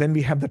 Then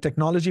we have the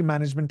technology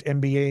management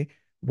MBA,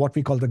 what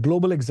we call the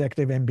global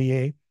executive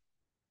MBA.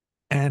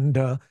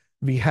 And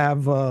we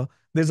have,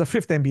 there's a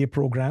 5th MBA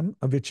program,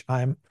 which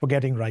I'm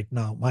forgetting right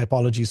now. My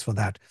apologies for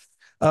that.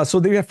 So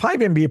we have 5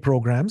 MBA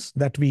programs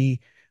that we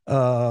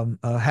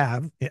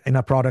have in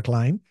our product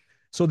line.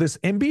 So this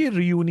MBA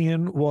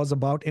reunion was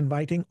about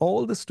inviting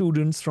all the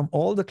students from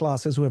all the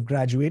classes who have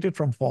graduated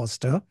from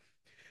Foster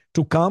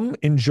to come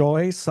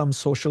enjoy some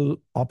social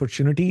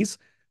opportunities,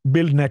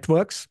 build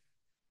networks,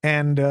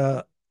 and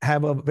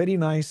have a very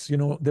nice,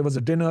 there was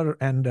a dinner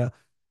and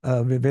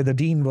where the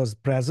dean was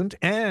present.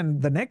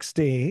 And the next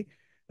day,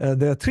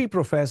 there are 3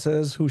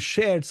 professors who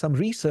shared some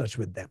research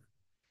with them.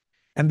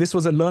 And this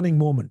was a learning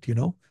moment,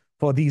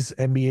 for these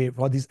MBA,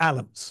 for these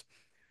alums.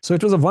 So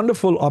it was a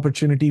wonderful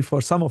opportunity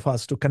for some of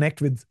us to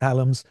connect with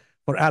alums,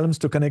 for alums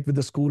to connect with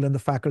the school and the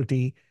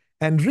faculty,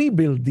 and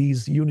rebuild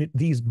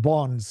these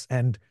bonds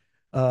and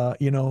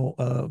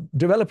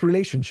develop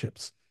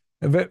relationships.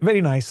 A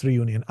very nice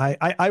reunion.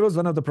 I was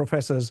one of the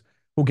professors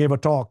who gave a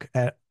talk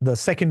at the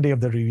second day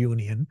of the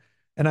reunion,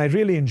 and I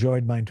really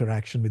enjoyed my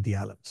interaction with the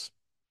alums.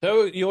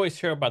 So you always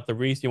hear about the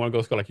reason you want to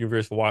go to school like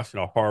University of Washington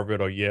or Harvard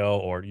or Yale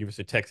or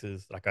University of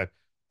Texas, like a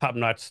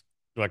top-notch,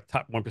 like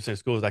top 1%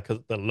 schools, like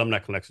the alumni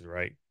collections,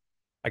 right?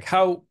 Like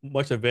how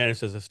much advantage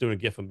does a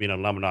student get from being an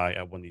alumni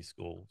at one of these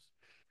schools?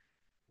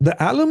 The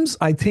alums,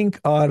 I think,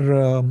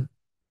 are,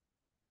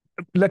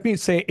 let me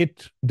say,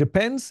 it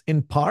depends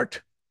in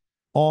part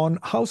on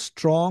how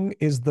strong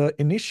is the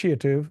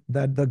initiative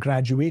that the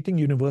graduating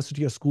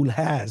university or school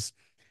has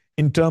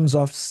in terms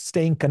of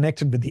staying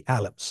connected with the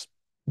alums.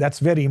 That's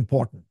very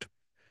important.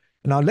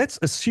 Now, let's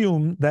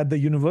assume that the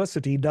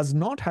university does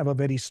not have a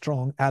very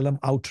strong alum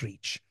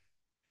outreach.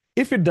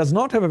 If it does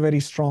not have a very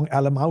strong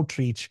alum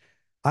outreach,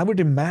 I would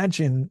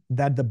imagine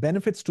that the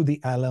benefits to the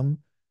alum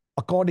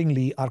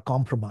accordingly are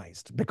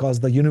compromised because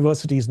the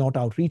university is not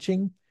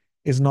outreaching,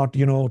 is not,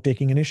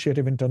 taking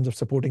initiative in terms of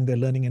supporting their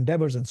learning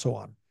endeavors and so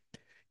on.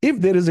 If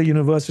there is a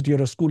university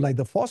or a school like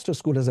the Foster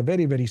School has a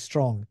very, very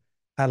strong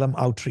alum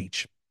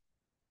outreach,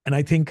 and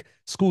I think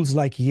schools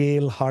like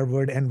Yale,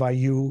 Harvard,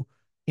 NYU,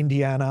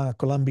 Indiana,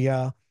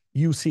 Columbia,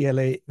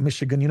 UCLA,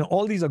 Michigan,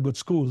 all these are good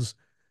schools,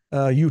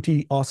 UT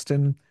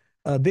Austin,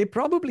 they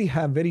probably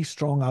have very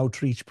strong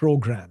outreach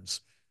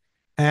programs.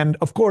 And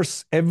of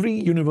course, every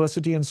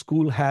university and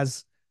school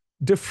has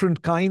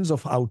different kinds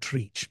of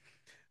outreach.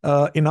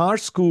 In our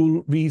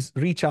school, we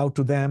reach out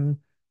to them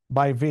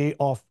by way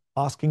of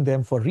asking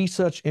them for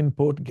research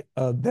input.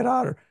 There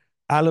are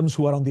alums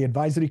who are on the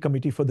advisory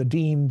committee for the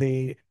dean,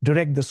 they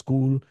direct the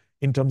school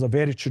in terms of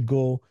where it should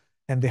go,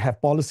 and they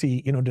have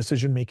policy,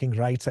 decision-making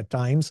rights at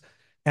times.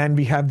 And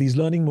we have these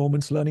learning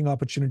moments, learning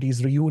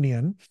opportunities,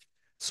 reunion.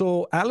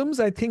 So alums,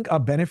 I think, are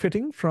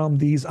benefiting from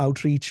these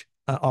outreach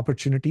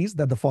opportunities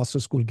that the Foster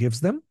School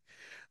gives them.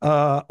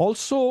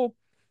 Also,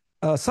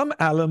 some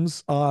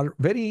alums are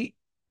very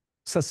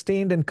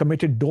sustained and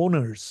committed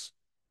donors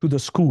to the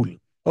school.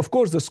 Of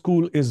course, the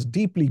school is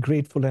deeply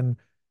grateful and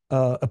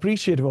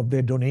appreciative of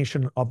their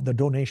donation, of the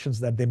donations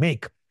that they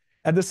make.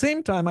 At the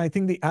same time, I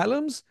think the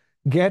alums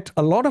get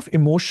a lot of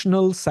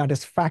emotional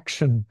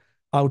satisfaction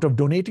out of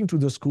donating to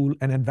the school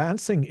and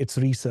advancing its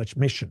research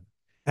mission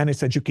and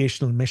its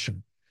educational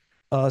mission.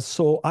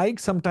 So I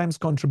sometimes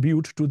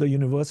contribute to the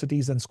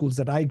universities and schools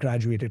that I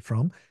graduated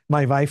from.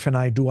 My wife and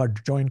I do our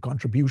joint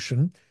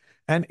contribution.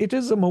 And it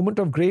is a moment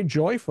of great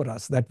joy for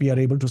us that we are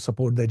able to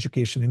support the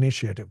education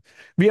initiative.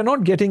 We are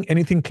not getting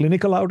anything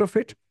clinical out of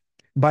it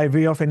by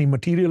way of any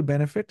material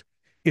benefit.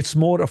 It's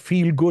more a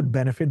feel-good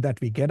benefit that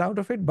we get out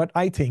of it. But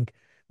I think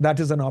that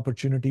is an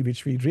opportunity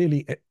which we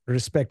really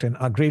respect and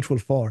are grateful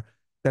for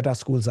that our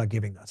schools are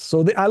giving us.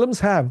 So the alums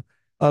have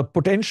a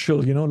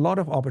potential, a lot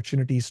of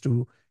opportunities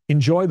to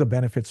enjoy the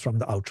benefits from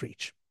the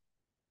outreach.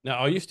 Now,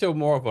 are you still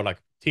more of a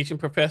like teaching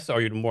professor, or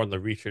are you more on the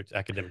research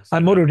academic side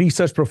I'm more now? a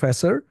research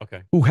professor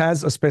Okay. who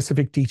has a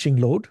specific teaching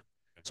load.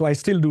 So I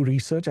still do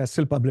research. I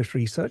still publish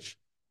research.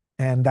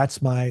 And that's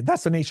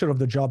the nature of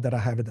the job that I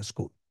have at the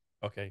school.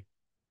 Okay.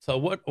 So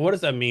what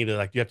does that mean?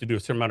 Like you have to do a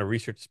certain amount of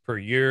research per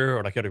year,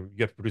 or like you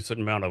have to produce a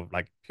certain amount of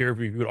like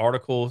peer-reviewed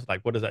articles?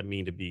 Like what does that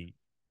mean to be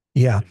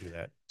Yeah. to do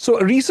that? So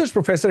a research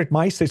professor at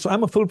my stage, so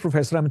I'm a full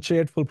professor, I'm a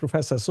chaired full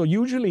professor. So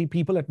usually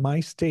people at my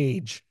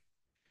stage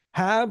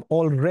have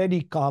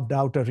already carved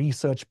out a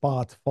research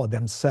path for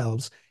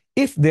themselves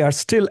if they are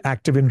still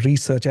active in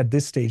research at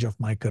this stage of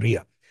my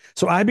career.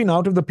 So I've been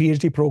out of the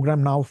PhD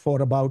program now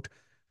for about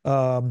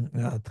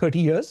 30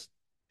 years.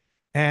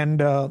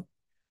 And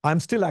I'm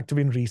still active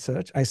in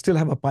research. I still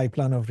have a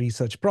pipeline of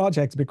research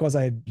projects because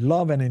I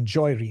love and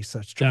enjoy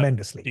research Now,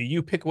 tremendously. do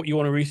you pick what you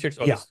want to research,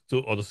 or Yeah.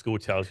 the school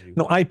tells you?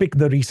 No, I pick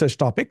the research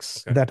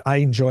topics Okay. that I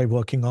enjoy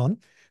working on.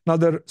 Now,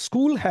 the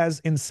school has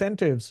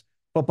incentives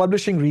for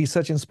publishing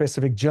research in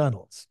specific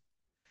journals.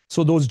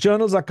 So those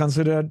journals are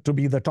considered to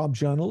be the top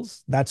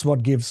journals. That's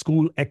what gives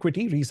school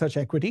equity, research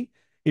equity.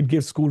 It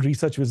gives school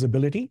research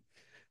visibility.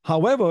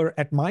 However,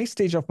 at my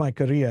stage of my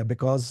career,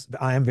 because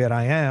I am where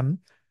I am,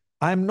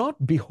 I'm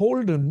not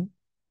beholden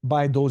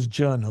by those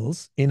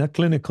journals in a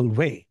clinical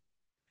way.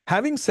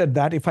 Having said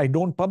that, if I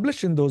don't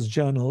publish in those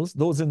journals,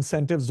 those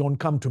incentives don't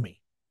come to me.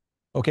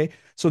 Okay.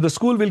 So the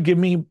school will give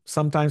me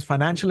sometimes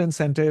financial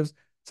incentives,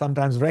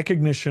 sometimes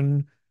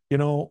recognition,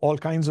 all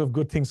kinds of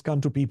good things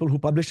come to people who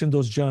publish in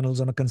those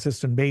journals on a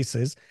consistent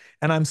basis.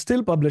 And I'm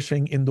still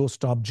publishing in those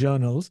top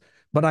journals,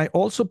 but I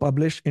also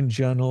publish in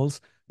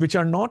journals which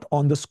are not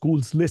on the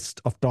school's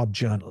list of top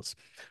journals.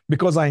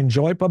 Because I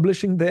enjoy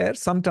publishing there,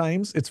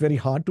 sometimes it's very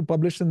hard to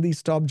publish in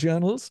these top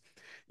journals.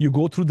 You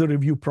go through the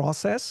review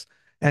process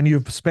and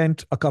you've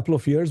spent a couple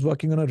of years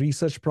working on a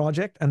research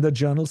project, and the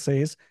journal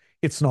says,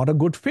 it's not a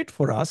good fit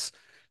for us.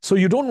 So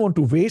you don't want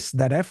to waste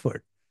that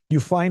effort. You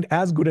find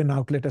as good an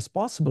outlet as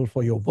possible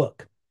for your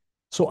work.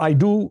 So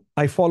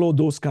I follow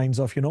those kinds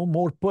of,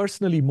 more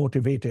personally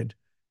motivated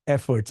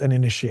efforts and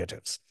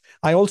initiatives.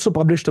 I also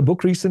published a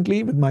book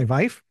recently with my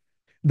wife.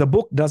 The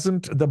book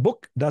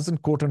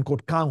doesn't quote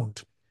unquote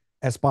count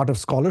as part of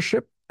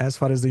scholarship as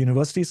far as the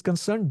university is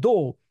concerned,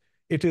 though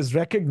it is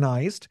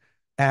recognized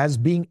as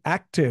being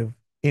active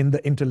in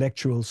the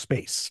intellectual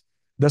space.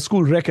 The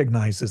school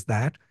recognizes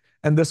that,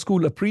 and the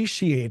school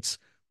appreciates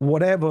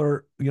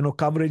whatever,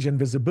 coverage and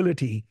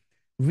visibility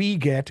we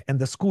get and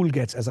the school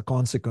gets as a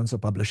consequence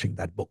of publishing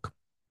that book.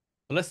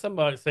 Let's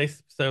somebody say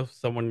so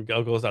someone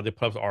goes out, they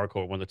publish an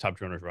article in one of the top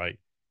journals, right?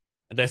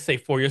 And let's say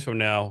 4 years from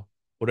now,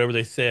 whatever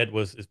they said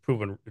is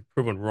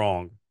proven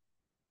wrong.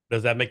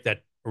 Does that make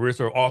that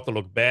original author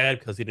look bad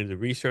because he did the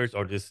research,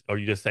 or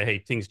you just say, hey,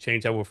 things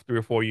change over 3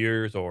 or 4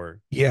 years, or?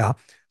 Yeah.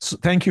 So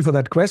thank you for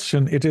that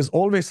question. It is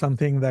always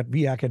something that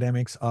we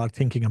academics are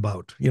thinking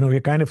about. We're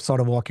kind of sort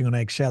of walking on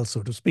eggshells,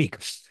 so to speak.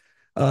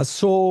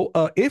 So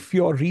if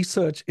your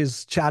research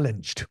is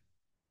challenged,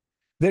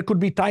 there could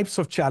be types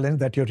of challenge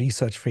that your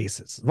research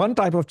faces. One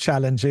type of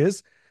challenge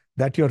is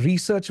that your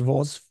research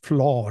was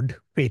flawed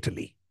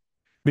fatally,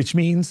 which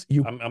means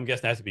I'm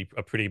guessing that has to be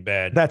a pretty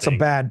bad that's thing.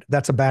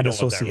 that's a bad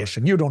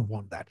association. You don't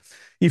want that.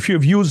 If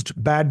you've used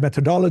bad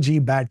methodology,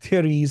 bad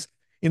theories,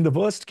 in the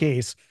worst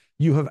case,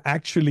 you have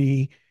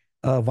actually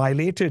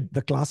violated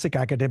the classic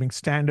academic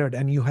standard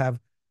and you have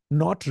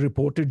not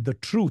reported the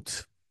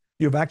truth.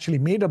 You've actually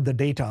made up the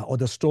data or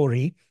the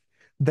story.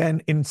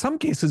 Then in some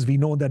cases, we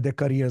know that their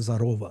careers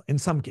are over. In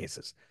some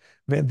cases,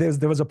 where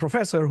there was a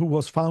professor who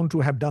was found to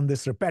have done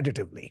this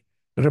repetitively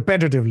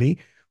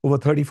over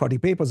 30, 40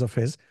 papers of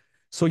his.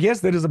 So yes,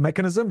 there is a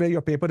mechanism where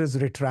your paper is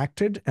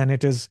retracted and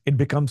it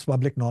becomes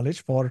public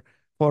knowledge for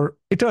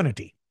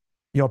eternity.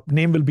 Your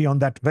name will be on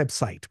that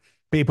website,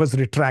 papers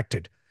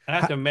retracted. I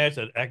have to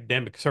imagine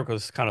academic circle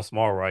is kind of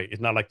small, right?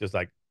 It's not like there's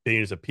like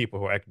billions of people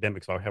who are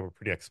academics, so I have a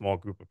pretty like small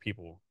group of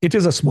people. It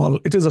is a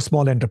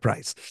small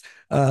enterprise.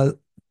 Uh,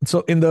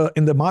 so in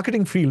the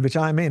marketing field, which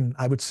I'm in,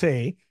 I would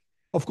say,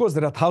 of course,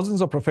 there are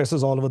thousands of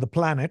professors all over the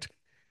planet.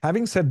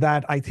 Having said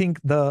that, I think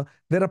there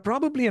are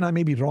probably, and I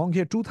may be wrong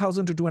here,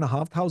 2,000 to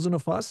 2,500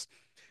 of us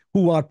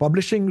who are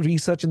publishing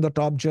research in the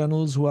top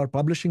journals, who are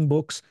publishing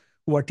books,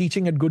 who are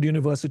teaching at good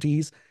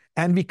universities,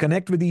 and we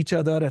connect with each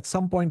other at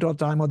some point or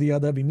time or the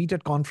other. We meet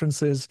at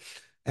conferences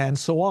and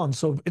so on.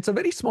 So it's a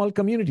very small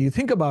community. You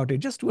think about it,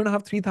 just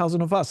 2,500,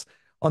 3,000 of us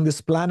on this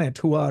planet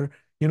who are,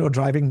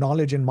 driving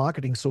knowledge in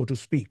marketing, so to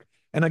speak.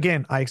 And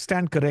again, I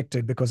stand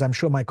corrected because I'm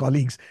sure my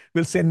colleagues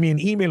will send me an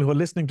email who are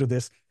listening to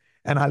this,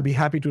 and I'll be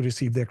happy to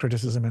receive their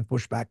criticism and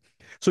pushback.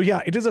 So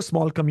yeah, it is a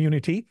small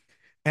community.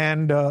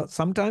 And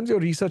sometimes your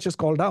research is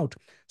called out.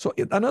 So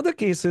another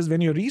case is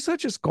when your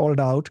research is called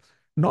out,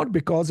 not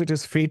because it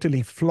is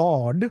fatally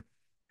flawed,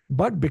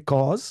 but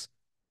because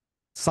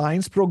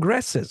science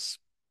progresses.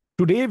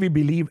 Today we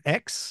believe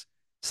X.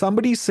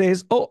 Somebody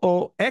says,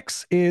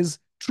 X is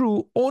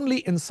true only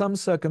in some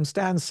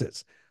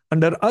circumstances.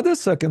 Under other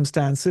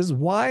circumstances,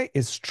 Y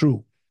is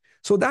true.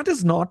 So that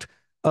is not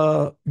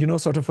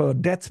sort of a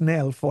death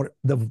knell for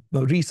the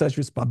research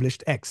which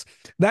published X.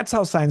 That's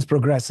how science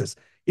progresses.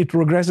 It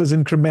progresses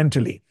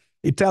incrementally.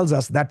 It tells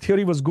us that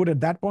theory was good at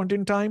that point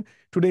in time.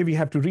 Today we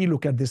have to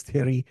relook at this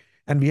theory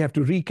and we have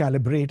to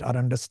recalibrate our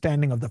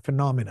understanding of the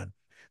phenomenon.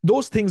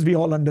 Those things we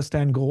all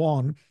understand go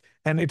on,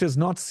 and it is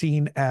not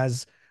seen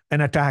as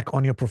an attack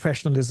on your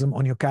professionalism,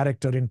 on your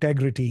character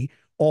integrity,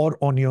 or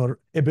on your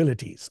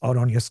abilities or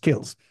on your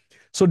skills.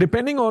 So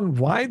depending on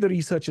why the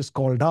research is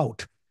called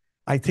out,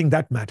 I think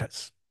that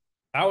matters.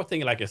 I would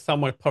think like if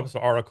someone published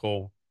an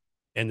article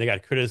and they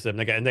got criticism,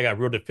 they got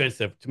real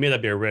defensive, to me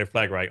that'd be a red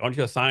flag, right? Aren't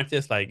you a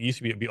scientist? Like you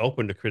should be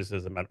open to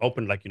criticism and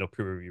open like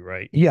peer review,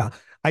 right? Yeah,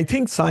 I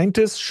think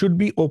scientists should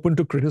be open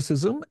to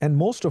criticism, and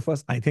most of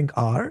us, I think,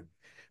 are.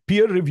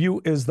 Peer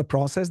review is the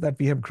process that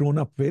we have grown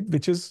up with,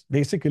 which is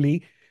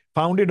basically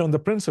founded on the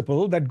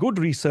principle that good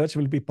research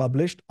will be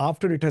published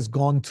after it has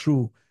gone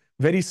through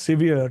very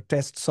severe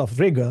tests of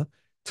rigor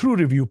through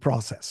review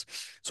process.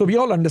 So we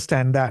all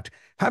understand that.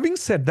 Having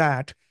said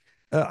that,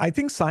 I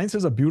think science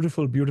is a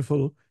beautiful,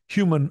 beautiful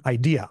human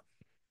idea.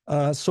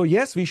 So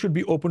yes, we should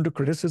be open to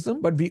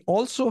criticism, but we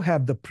also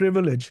have the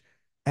privilege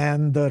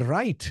and the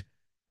right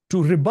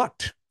to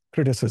rebut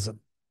criticism.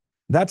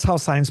 That's how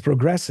science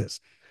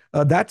progresses.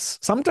 That's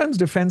sometimes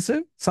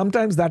defensive.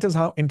 Sometimes that is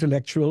how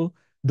intellectual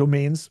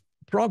domains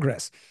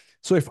progress.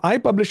 So if I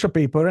publish a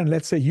paper and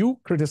let's say you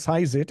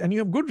criticize it and you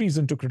have good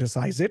reason to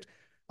criticize it,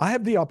 I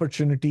have the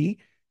opportunity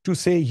to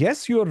say,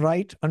 yes, you're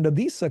right under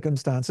these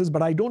circumstances,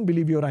 but I don't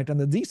believe you're right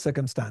under these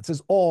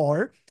circumstances.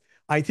 Or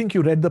I think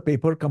you read the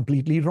paper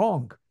completely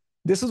wrong.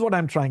 This is what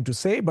I'm trying to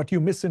say, but you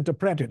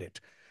misinterpreted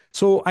it.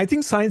 So I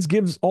think science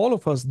gives all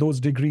of us those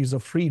degrees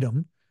of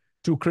freedom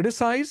to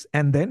criticize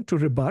and then to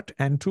rebut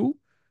and to,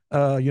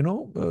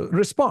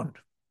 respond.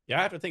 Yeah,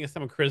 I have to think if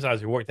someone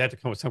criticizes your work, they have to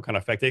come with some kind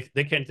of effect.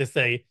 They can't just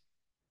say,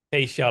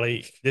 "Hey,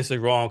 Shelly, this is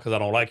wrong because I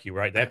don't like you,"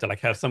 right? They have to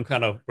like have some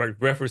kind of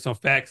reference, some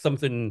facts,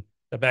 something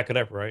to back it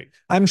up, right?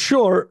 I'm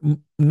sure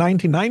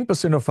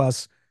 99% of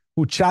us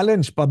who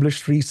challenge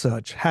published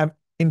research have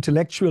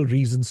intellectual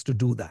reasons to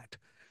do that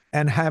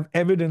and have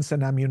evidence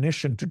and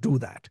ammunition to do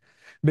that.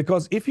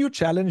 Because if you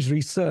challenge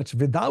research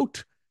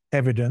without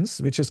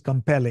evidence, which is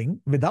compelling,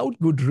 without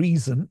good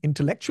reason,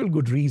 intellectual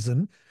good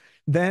reason,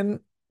 then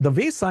the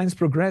way science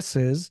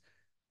progresses,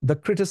 the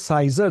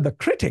criticizer, the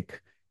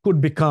critic, could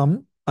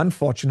become,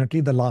 unfortunately,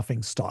 the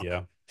laughing stock.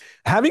 Yeah.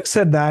 Having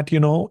said that,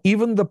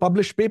 even the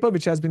published paper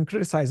which has been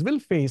criticized will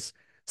face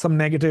some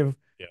negative,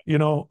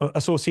 Yeah.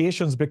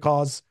 associations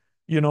because,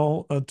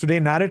 today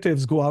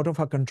narratives go out of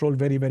our control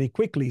very, very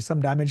quickly.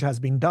 Some damage has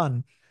been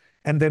done,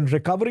 and then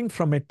recovering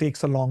from it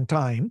takes a long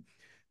time.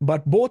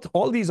 But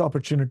all these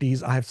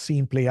opportunities I have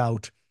seen play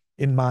out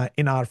in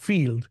our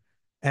field,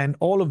 and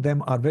all of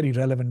them are very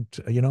relevant,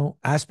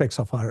 aspects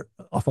of our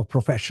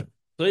profession.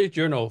 So these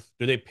journals,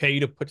 do they pay you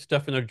to put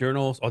stuff in their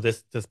journals, or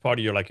this part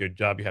of your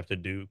job you have to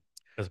do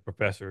as a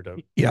professor to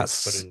put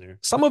Yes, in there?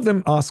 some of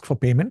them ask for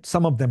payment,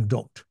 some of them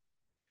don't.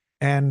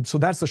 And so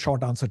that's the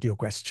short answer to your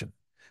question.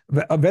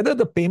 Whether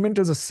the payment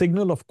is a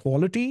signal of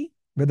quality,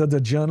 whether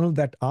the journal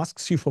that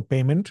asks you for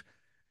payment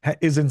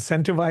is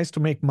incentivized to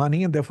make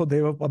money and therefore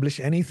they will publish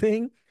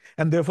anything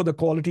and therefore the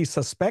quality is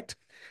suspect,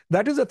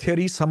 that is a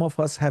theory some of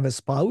us have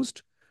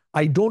espoused.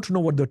 I don't know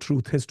what the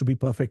truth is, to be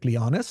perfectly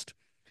honest.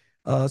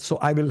 So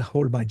I will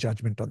hold my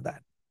judgment on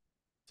that.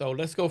 So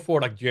let's go for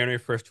like January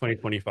 1st,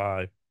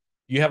 2025.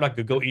 You have like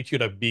a go each year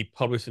to be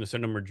published in a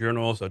certain number of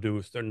journals or do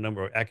a certain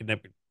number of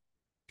academic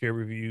peer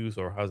reviews,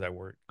 or how does that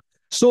work?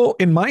 So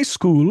in my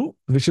school,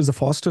 which is the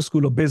Foster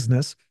School of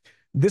Business,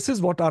 this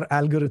is what our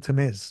algorithm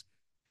is.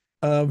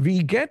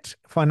 We get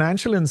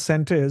financial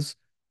incentives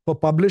for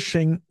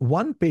publishing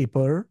one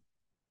paper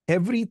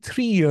every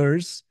 3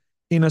 years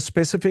in a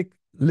specific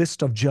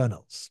list of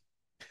journals.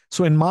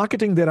 So in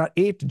marketing, there are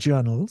 8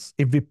 journals.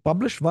 If we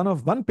publish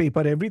one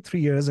paper every 3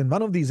 years in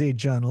one of these 8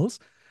 journals,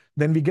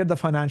 then we get the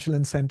financial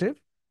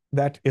incentive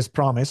that is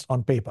promised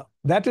on paper.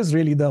 That is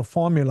really the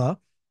formula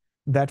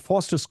that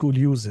Foster School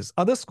uses.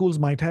 Other schools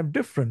might have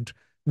different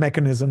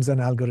mechanisms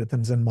and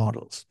algorithms and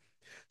models.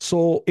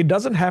 So it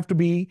doesn't have to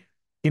be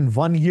in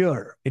 1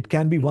 year. It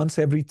can be once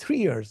every 3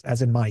 years,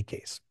 as in my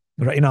case,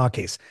 right? In our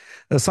case.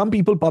 Some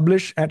people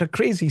publish at a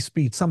crazy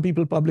speed. Some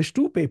people publish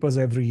 2 papers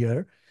every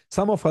year.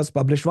 Some of us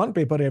publish 1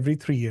 paper every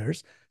 3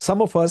 years.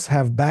 Some of us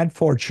have bad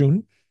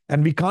fortune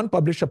and we can't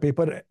publish a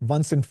paper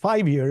once in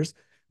 5 years,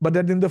 but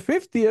then in the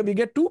 5th year, we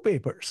get 2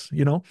 papers.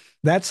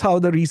 That's how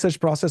the research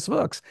process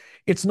works.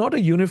 It's not a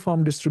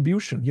uniform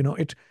distribution.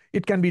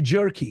 It can be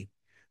jerky.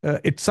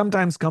 It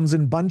sometimes comes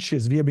in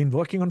bunches. We have been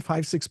working on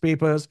 5, 6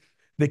 papers.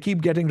 They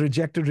keep getting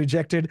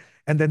rejected,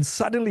 and then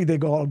suddenly they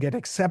all get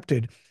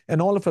accepted.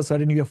 And all of a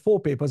sudden, you have 4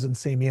 papers in the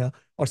same year,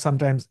 or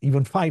sometimes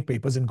even 5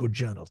 papers in good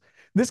journals.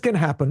 This can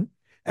happen,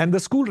 and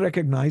the school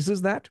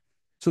recognizes that.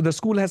 So the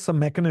school has some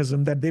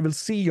mechanism that they will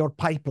see your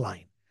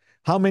pipeline.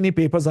 How many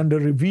papers under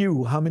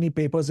review? How many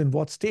papers in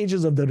what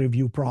stages of the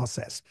review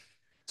process?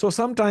 So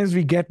sometimes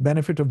we get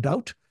benefit of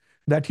doubt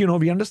that,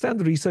 we understand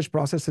the research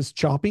process is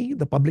choppy,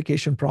 the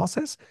publication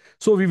process,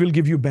 so we will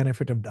give you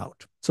benefit of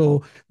doubt.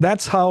 So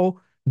that's how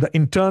the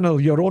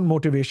internal, your own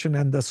motivation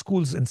and the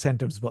school's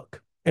incentives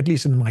work, at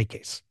least in my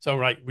case. So,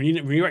 right, when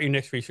you write your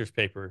next research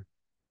paper,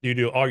 do you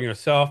do it all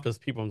yourself? Does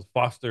people in the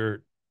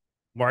Foster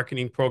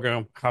marketing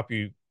program help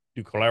you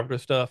do collaborative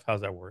stuff?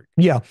 How's that work?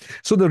 Yeah.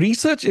 So the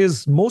research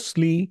is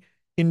mostly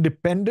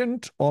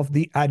independent of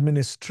the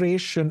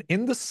administration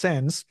in the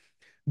sense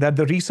that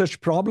the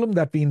research problem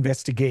that we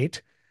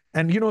investigate,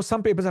 and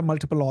some papers have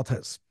multiple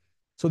authors.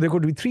 So there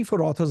could be 3,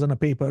 4 authors on a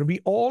paper. We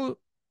all,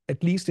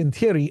 at least in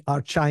theory,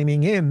 are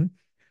chiming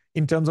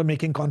in terms of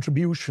making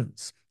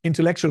contributions,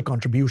 intellectual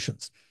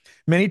contributions.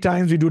 Many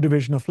times we do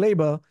division of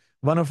labor.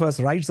 One of us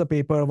writes the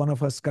paper, one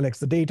of us collects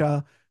the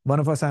data, one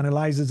of us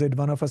analyzes it,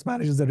 one of us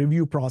manages the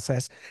review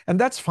process, and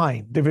that's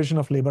fine. Division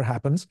of labor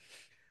happens.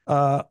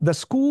 The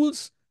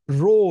school's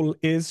role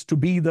is to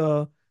be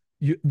the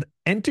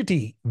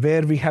entity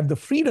where we have the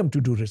freedom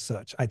to do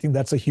research. I think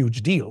that's a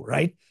huge deal,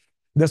 right?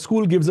 The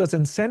school gives us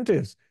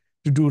incentives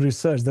to do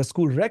research. The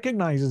school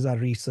recognizes our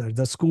research.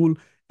 The school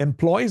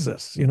employs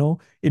us.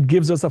 It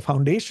gives us a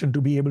foundation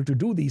to be able to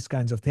do these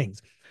kinds of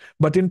things.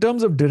 But in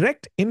terms of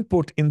direct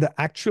input in the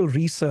actual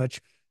research,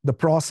 the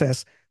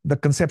process, the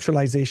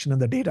conceptualization and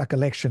the data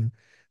collection,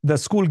 the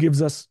school gives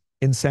us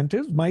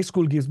incentives. My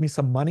school gives me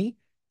some money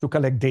to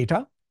collect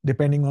data,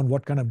 depending on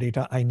what kind of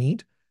data I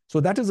need. So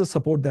that is the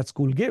support that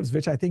school gives,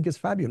 which I think is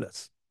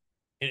fabulous.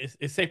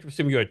 It's safe to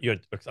assume I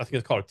think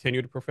it's called a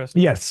tenured professor.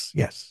 Yes,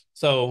 yes.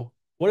 So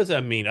what does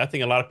that mean? I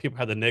think a lot of people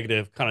have the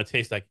negative kind of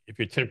taste, like if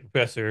you're a tenured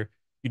professor,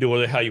 you do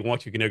whatever the hell you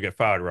want, you can never get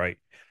fired, right?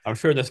 I'm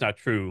sure that's not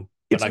true.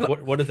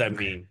 But what does that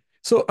mean?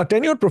 So a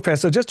tenured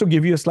professor, just to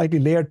give you a slightly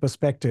layered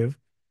perspective,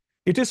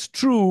 it is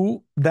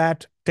true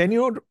that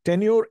tenure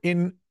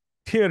in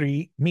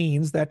theory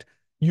means that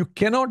you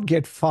cannot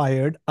get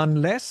fired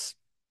unless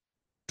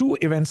 2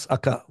 events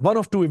occur. One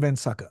of 2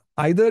 events occur.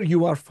 Either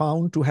you are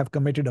found to have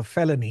committed a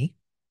felony.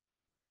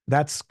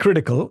 That's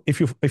critical. If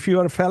you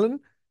are a felon,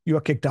 you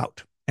are kicked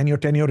out and your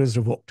tenure is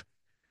revoked.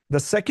 The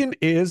second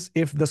is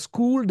if the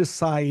school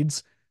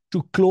decides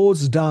to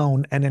close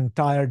down an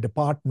entire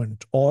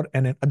department, or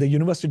the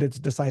university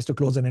decides to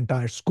close an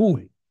entire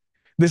school.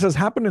 This has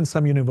happened in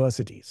some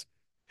universities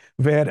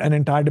where an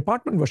entire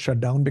department was shut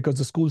down because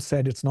the school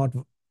said it's not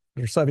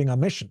serving our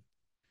mission.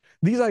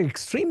 These are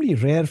extremely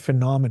rare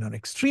phenomena,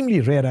 extremely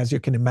rare as you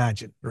can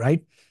imagine,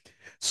 right?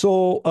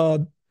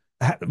 So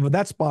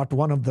that's part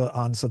one of the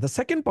answer. The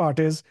second part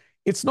is,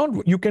 it's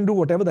not you can do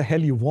whatever the hell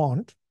you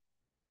want.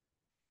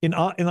 In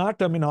our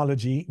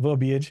terminology,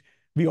 verbiage,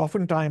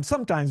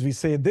 sometimes we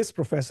say this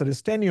professor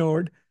is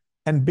tenured,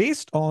 and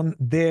based on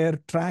their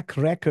track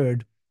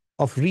record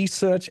of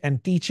research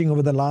and teaching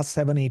over the last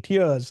 7, 8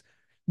 years,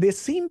 they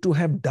seem to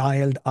have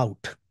dialed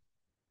out.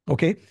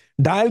 Okay?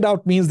 Dialed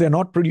out means they're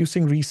not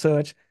producing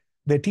research.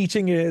 Their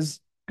teaching is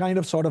kind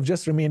of sort of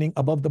just remaining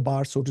above the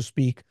bar, so to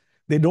speak.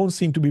 They don't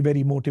seem to be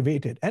very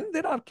motivated. And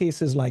there are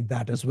cases like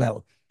that as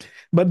well.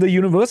 But the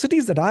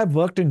universities that I've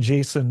worked in,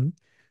 Jason,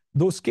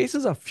 those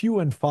cases are few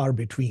and far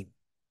between.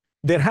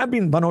 There have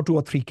been 1 or 2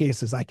 or 3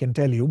 cases, I can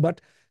tell you, but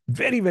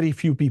very, very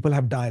few people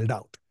have dialed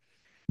out.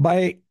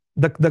 By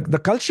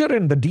the culture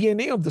and the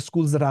DNA of the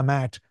schools that I'm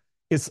at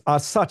are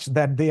such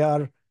that they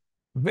are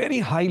very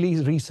highly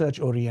research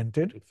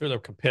oriented. I'm sure they're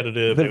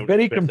competitive. They're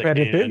very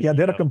competitive. Yeah,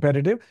 they're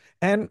competitive.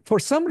 And for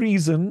some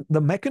reason,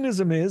 the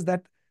mechanism is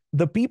that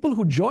the people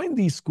who join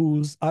these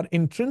schools are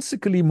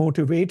intrinsically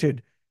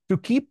motivated to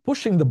keep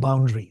pushing the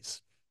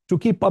boundaries, to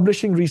keep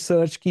publishing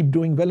research, keep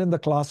doing well in the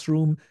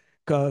classroom,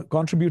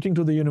 contributing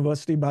to the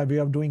university by way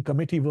of doing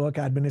committee work,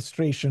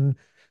 administration.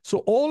 So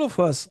all of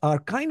us are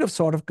kind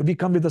of we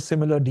come with a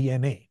similar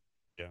DNA.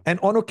 Yeah. And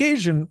on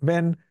occasion,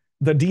 when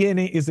the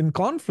DNA is in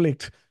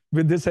conflict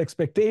with this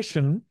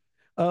expectation,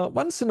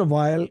 once in a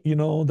while,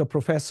 the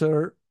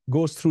professor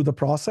goes through the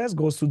process,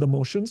 goes through the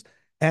motions,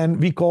 and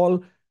we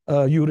call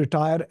you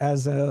retire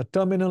as a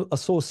terminal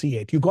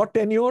associate. You got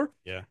tenure,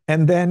 Yeah.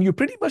 and then you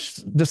pretty much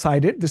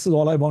decided this is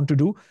all I want to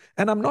do.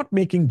 And I'm not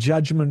making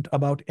judgment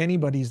about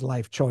anybody's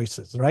life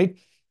choices, right?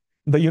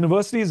 The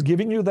university is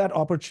giving you that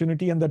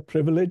opportunity and that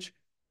privilege.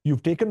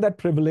 You've taken that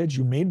privilege,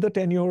 you made the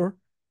tenure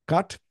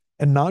cut,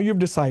 and now you've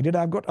decided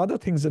I've got other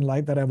things in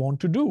life that I want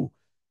to do.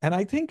 And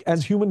I think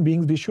as human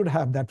beings, we should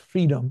have that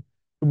freedom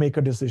to make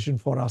a decision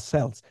for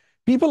ourselves.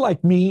 People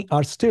like me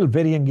are still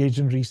very engaged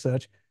in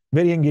research,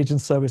 very engaged in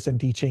service and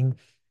teaching,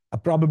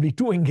 probably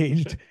too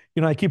engaged.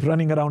 I keep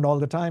running around all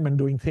the time and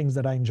doing things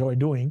that I enjoy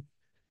doing.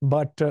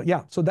 But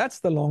yeah, so that's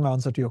the long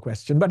answer to your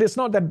question. But it's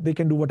not that they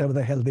can do whatever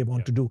the hell they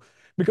want Yeah. to do.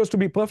 Because to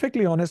be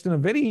perfectly honest, in a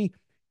very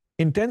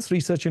intense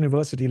research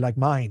university like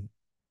mine,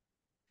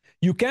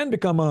 you can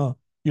become a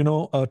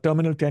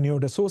terminal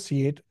tenured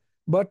associate,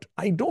 but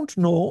I don't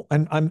know,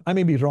 and I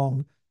may be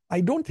wrong,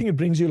 I don't think it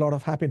brings you a lot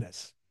of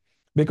happiness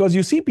because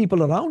you see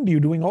people around you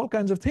doing all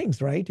kinds of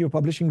things, right? You're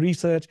publishing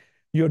research,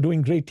 you're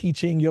doing great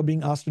teaching, you're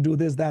being asked to do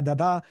this,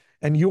 that,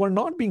 and you are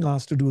not being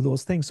asked to do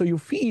those things. So you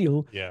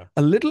feel Yeah.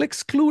 a little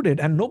excluded,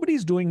 and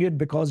nobody's doing it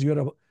because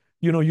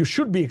you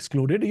should be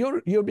excluded.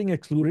 You're being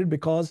excluded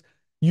because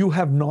you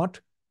have not,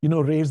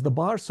 raised the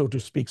bar, so to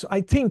speak. So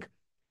I think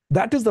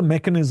that is the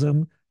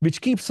mechanism which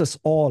keeps us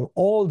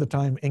all the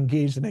time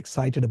engaged and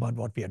excited about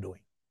what we are doing.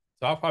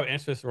 So I'll probably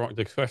answer this wrong,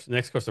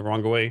 next question the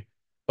wrong way.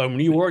 But when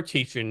you were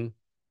teaching,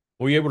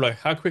 were you able to,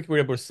 how quick were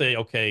you able to say,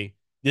 okay,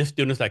 this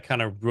student is like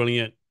kind of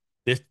brilliant.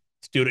 This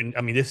student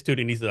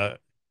needs a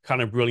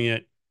kind of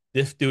brilliant.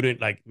 This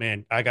student, like,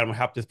 man, I got to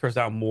help this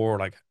person out more.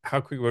 Like,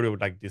 how quick were you able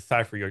to like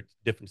decipher your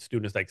different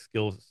students, like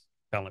skills,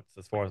 talents,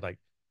 as far as like,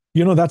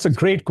 That's a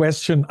great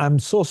question. I'm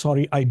so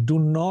sorry. I do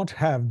not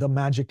have the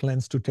magic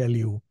lens to tell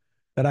you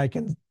that I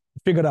can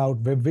figure out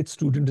which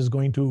student is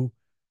going to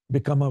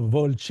become a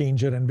world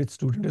changer and which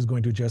student is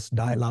going to just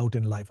dial out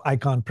in life. I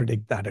can't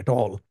predict that at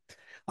all.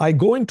 I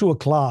go into a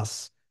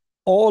class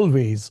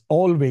always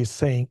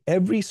saying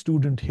every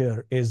student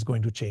here is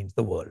going to change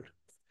the world.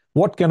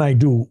 What can I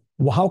do?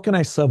 How can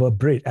I serve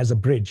as a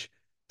bridge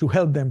to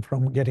help them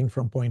from getting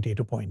from point A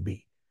to point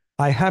B?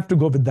 I have to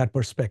go with that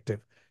perspective.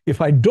 If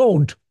I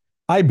don't,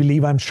 I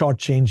believe I'm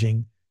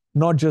shortchanging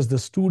not just the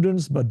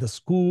students, but the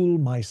school,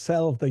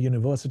 myself, the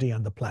university,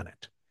 and the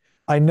planet.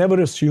 I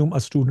never assume a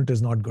student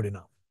is not good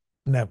enough.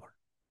 Never.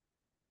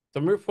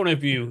 from your point of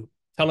view,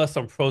 tell us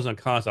some pros and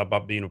cons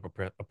about being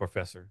a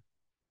professor.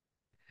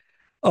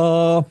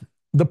 Uh,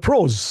 the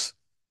pros,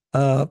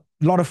 a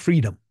lot of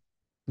freedom,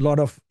 a lot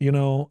of,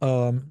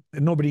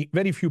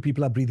 very few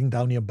people are breathing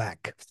down your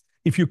back.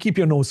 If you keep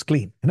your nose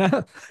clean,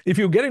 if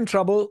you get in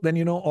trouble,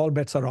 then, all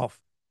bets are off.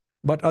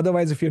 But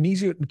otherwise, if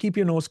you keep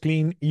your nose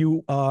clean,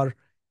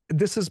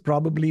 this is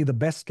probably the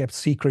best kept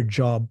secret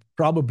job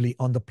probably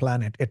on the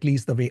planet, at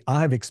least the way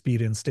I have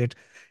experienced it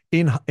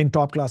in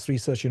top class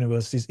research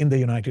universities in the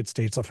United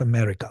States of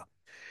America.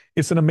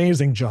 It's an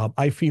amazing job.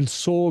 I feel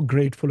so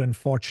grateful and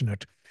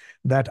fortunate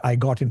that I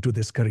got into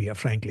this career,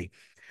 frankly.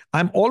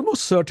 I'm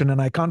almost certain,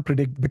 and I can't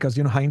predict because,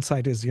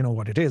 hindsight is,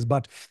 what it is,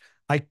 but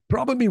I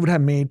probably would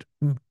have made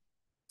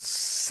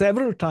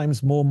several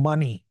times more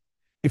money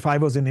if I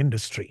was in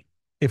industry,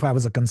 if I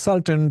was a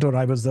consultant or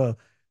I was a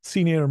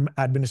senior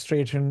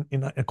administration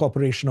in a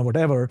corporation or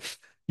whatever,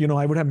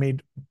 I would have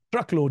made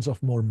truckloads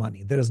of more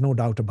money. There is no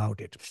doubt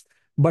about it.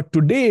 But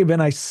today,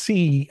 when I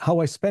see how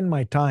I spend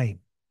my time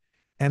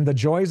and the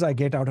joys I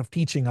get out of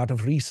teaching, out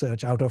of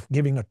research, out of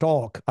giving a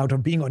talk, out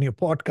of being on your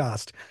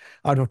podcast,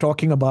 out of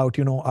talking about,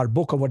 our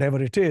book or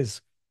whatever it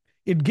is,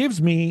 it gives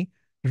me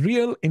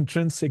real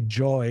intrinsic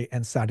joy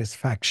and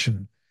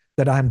satisfaction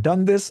that I have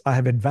done this, I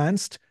have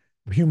advanced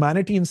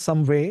humanity in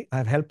some way,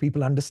 I've helped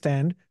people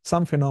understand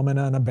some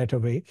phenomena in a better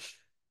way.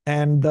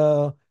 And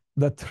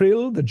the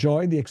thrill, the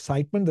joy, the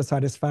excitement, the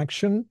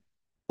satisfaction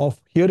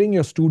of hearing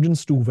your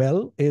students do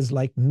well is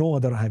like no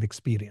other I have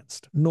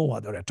experienced, no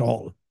other at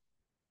all.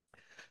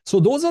 So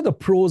those are the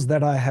pros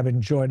that I have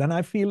enjoyed. And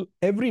I feel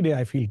every day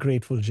I feel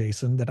grateful,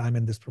 Jason, that I'm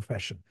in this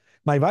profession.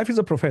 My wife is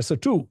a professor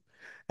too.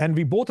 And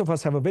we both of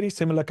us have a very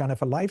similar kind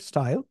of a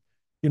lifestyle.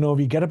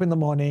 We get up in the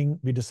morning,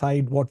 we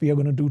decide what we are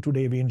going to do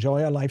today. We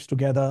enjoy our lives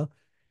together.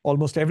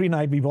 Almost every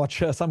night we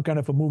watch some kind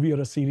of a movie or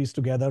a series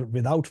together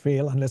without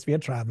fail, unless we are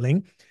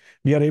traveling.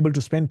 We are able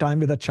to spend time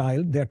with a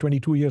child. They're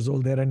 22 years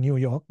old. They're in New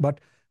York, but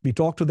we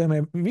talk to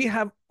them. We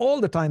have all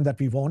the time that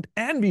we want,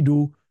 and we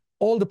do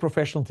all the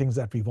professional things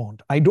that we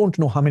want. I don't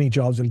know how many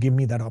jobs will give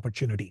me that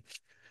opportunity.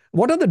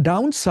 What are the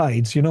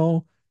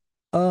downsides?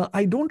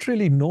 I don't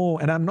really know,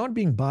 and I'm not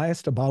being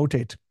biased about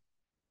it.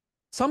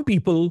 Some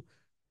people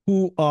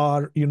who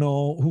are,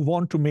 who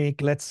want to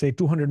make, let's say,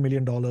 $200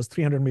 million,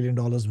 $300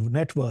 million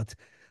net worth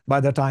by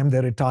the time they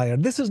retire,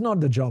 this is not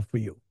the job for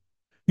you.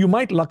 You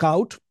might luck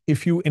out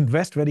if you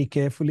invest very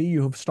carefully,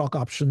 you have stock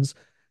options,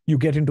 you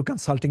get into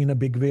consulting in a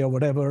big way or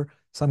whatever,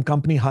 some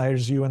company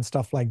hires you and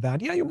stuff like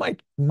that. Yeah, you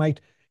might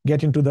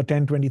get into the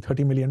 10, 20,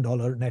 $30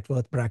 million net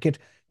worth bracket.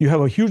 You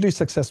have a hugely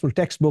successful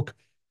textbook,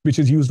 which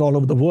is used all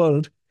over the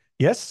world.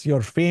 Yes,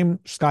 your fame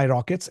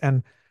skyrockets.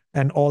 And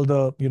and all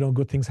the,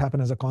 good things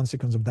happen as a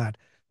consequence of that.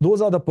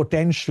 Those are the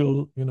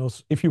potential,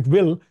 if you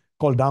will,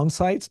 call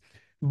downsides.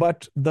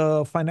 But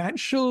the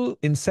financial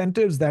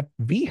incentives that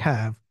we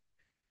have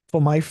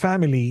for my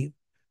family,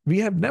 we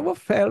have never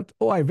felt,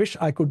 oh, I wish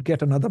I could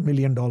get another $1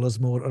 million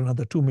more or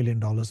another $2 million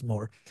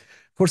more.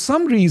 For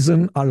some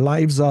reason, our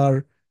lives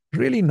are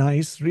really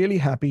nice, really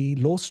happy,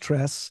 low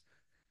stress.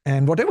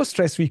 And whatever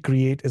stress we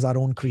create is our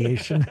own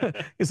creation,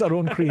 is our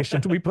own creation,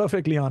 to be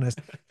perfectly honest.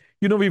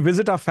 We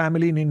visit our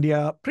family in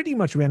India pretty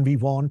much when we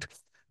want.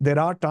 There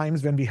are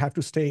times when we have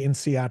to stay in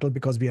Seattle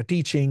because we are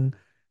teaching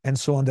and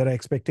so on. There are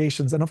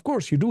expectations. And of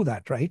course, you do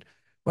that, right?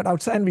 But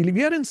outside,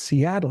 we are in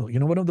Seattle,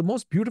 one of the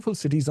most beautiful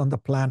cities on the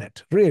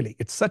planet. Really,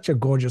 it's such a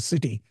gorgeous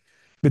city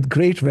with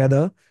great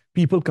weather.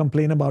 People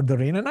complain about the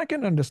rain, and I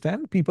can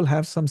understand people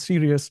have some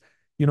serious,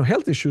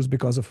 health issues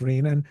because of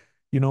rain. And,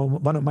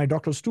 one of my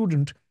doctoral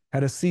student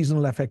had a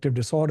seasonal affective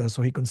disorder,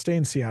 so he couldn't stay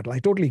in Seattle. I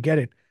totally get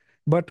it.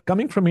 But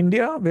coming from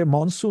India, where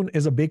monsoon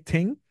is a big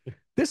thing,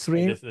 this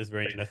rain, this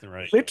rain, nothing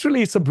right.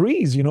 Literally, it's a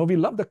breeze. We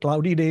love the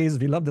cloudy days,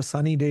 we love the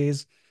sunny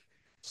days.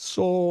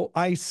 So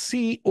I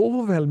see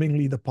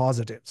overwhelmingly the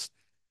positives,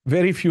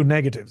 very few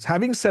negatives.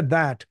 Having said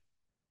that,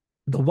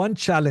 the one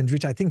challenge,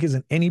 which I think is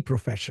in any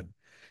profession,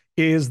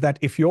 is that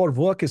if your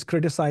work is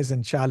criticized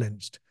and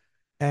challenged,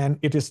 and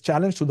it is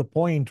challenged to the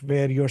point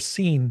where you're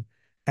seen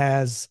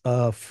as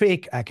a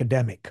fake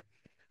academic,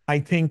 I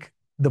think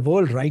the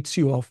world writes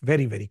you off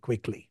very, very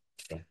quickly.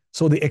 Okay.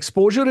 So the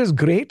exposure is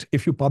great.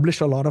 If you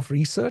publish a lot of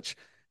research,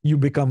 you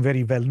become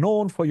very well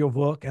known for your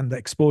work and the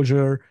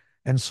exposure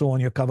and so on.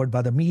 You're covered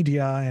by the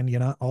media and,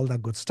 all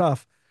that good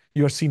stuff.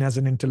 You're seen as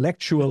an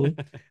intellectual,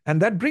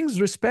 and that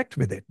brings respect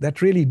with it.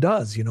 That really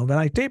does. When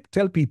I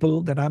tell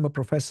people that I'm a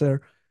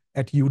professor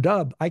at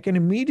UW, I can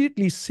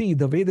immediately see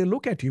the way they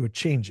look at you, it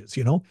changes,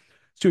 So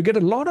you get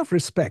a lot of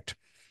respect.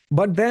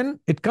 But then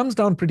it comes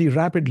down pretty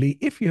rapidly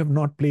if you have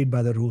not played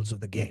by the rules of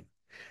the game.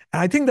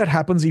 And I think that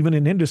happens even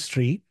in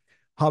industry.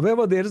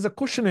 However, there is a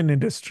cushion in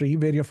industry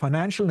where your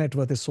financial net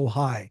worth is so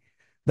high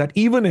that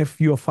even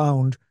if you're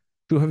found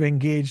to have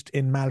engaged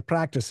in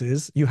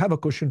malpractices, you have a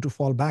cushion to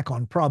fall back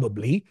on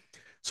probably.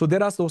 So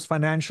there are those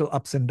financial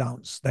ups and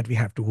downs that we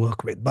have to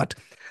work with. But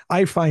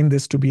I find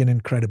this to be an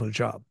incredible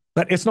job.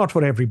 But it's not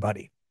for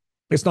everybody.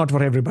 It's not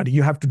for everybody.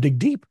 You have to dig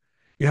deep.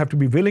 You have to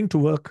be willing to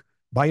work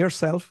by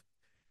yourself.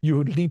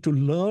 You need to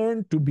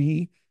learn to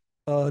be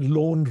a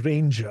lone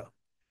ranger,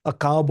 a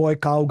cowboy,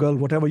 cowgirl,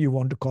 whatever you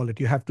want to call it.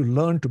 You have to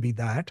learn to be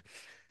that.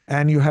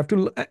 And you have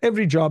to,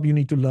 every job, you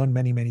need to learn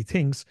many, many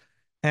things.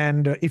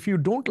 And if you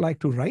don't like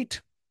to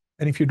write,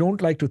 and if you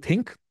don't like to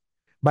think,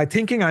 by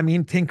thinking, I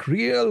mean think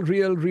real,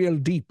 real, real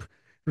deep,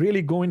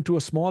 really go into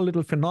a small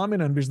little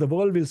phenomenon, which the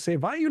world will say,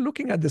 why are you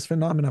looking at this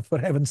phenomena, for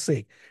heaven's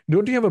sake?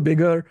 Don't you have a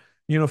bigger,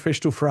 fish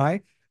to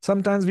fry?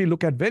 Sometimes we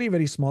look at very,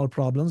 very small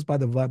problems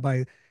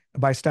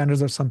by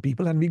standards of some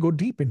people, and we go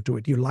deep into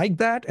it. You like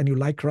that, and you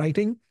like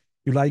writing,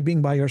 you like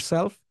being by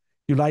yourself,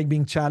 you like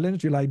being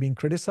challenged, you like being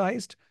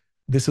criticized.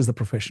 This is the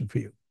profession for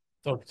you.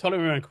 So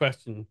totally random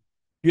question.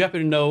 You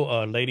happen to know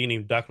a lady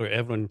named Dr.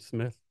 Evelyn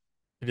Smith?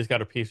 She just got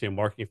her PhD in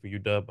marketing for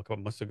UW a couple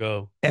months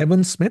ago.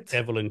 Evan Smith?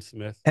 Evelyn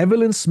Smith.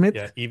 Evelyn Smith?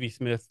 Yeah, Ivey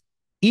Smith.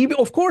 Ivey,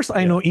 of course,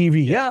 I know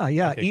Ivey. Yeah.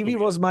 Okay, Ivey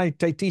cool. was my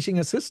teaching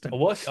assistant. Oh,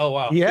 what? Oh,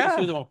 wow. Yeah.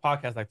 She was on my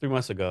podcast like 3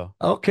 months ago.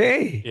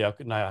 Okay. Yeah,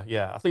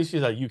 yeah. I think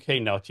she's at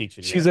UK now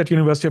teaching. She's at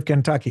University of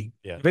Kentucky.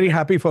 Yeah. Very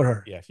happy for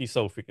her. Yeah, she's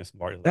so freaking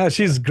smart. Yeah,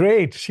 she's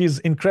great. She's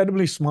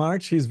incredibly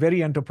smart. She's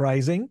very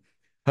enterprising.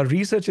 Her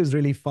research is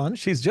really fun.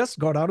 She's just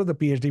got out of the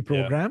PhD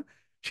program. Yeah.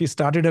 She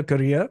started her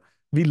career.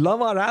 We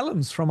love our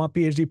alums from our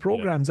PhD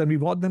programs, and we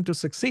want them to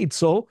succeed.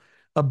 So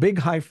a big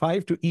high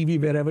five to Ivey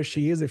wherever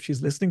she is, if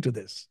she's listening to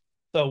this.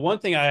 So one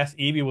thing I asked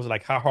Ivey was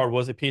like, how hard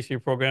was the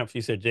PhD program?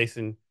 She said,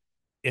 Jason,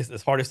 it's the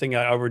hardest thing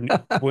I ever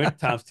went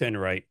times 10,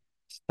 right?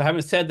 So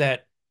having said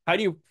that, how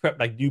do you prep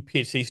like new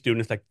PhD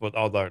students like with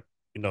all the,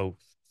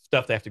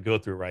 stuff they have to go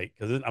through, right?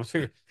 Because I'm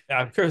sure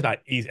it's not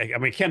easy. I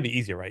mean, it can be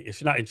easy, right?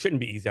 It shouldn't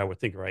be easy, I would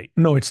think, right?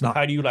 No, it's not.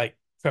 How do you like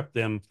prep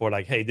them for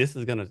like, hey, this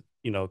is gonna,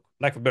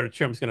 like for better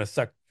term, it's gonna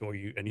suck for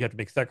you, and you have to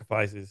make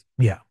sacrifices.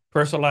 Yeah.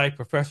 Personal life,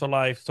 professional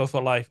life,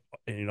 social life,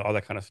 and all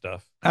that kind of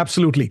stuff.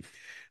 Absolutely.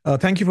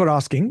 Thank you for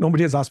asking.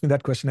 Nobody has asked me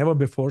that question ever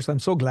before, so I'm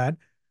so glad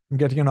I'm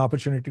getting an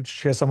opportunity to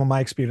share some of my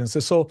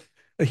experiences. So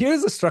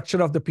here's the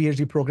structure of the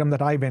PhD program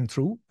that I went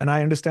through, and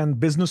I understand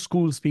business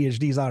schools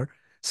PhDs are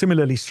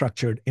similarly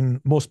structured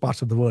in most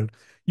parts of the world.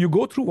 You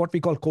go through what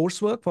we call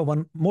coursework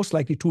for most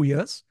likely 2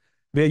 years,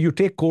 where you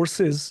take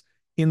courses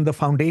in the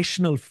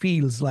foundational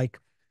fields like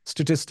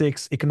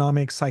statistics,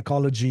 economics,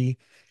 psychology,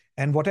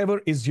 and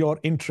whatever is your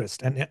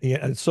interest.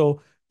 And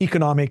so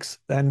economics,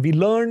 and we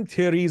learn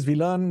theories, we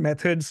learn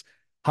methods,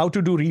 how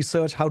to do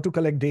research, how to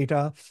collect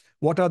data,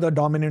 what are the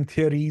dominant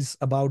theories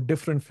about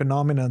different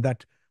phenomena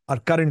that are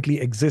currently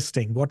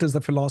existing, what is the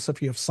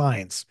philosophy of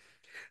science.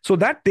 So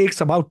that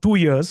takes about 2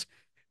 years.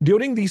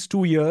 During these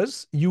 2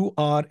 years, you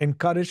are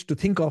encouraged to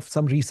think of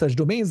some research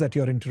domains that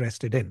you're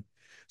interested in.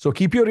 So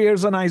keep your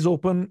ears and eyes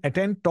open,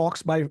 attend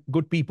talks by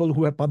good people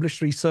who have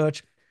published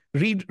research,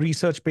 read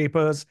research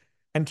papers,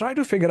 and try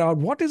to figure out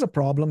what is a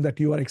problem that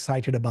you are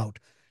excited about.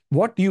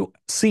 What you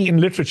see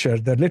in literature,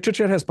 the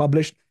literature has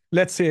published,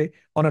 let's say,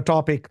 on a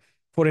topic,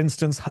 for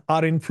instance,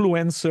 are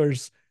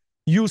influencers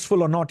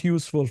useful or not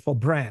useful for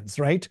brands,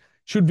 right?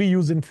 Should we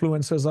use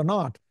influencers or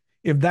not?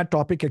 If that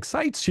topic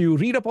excites you,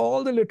 read up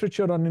all the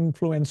literature on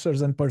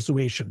influencers and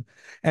persuasion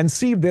and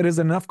see if there is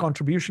enough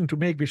contribution to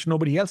make which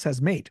nobody else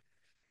has made.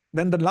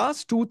 Then the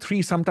last 2,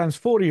 3, sometimes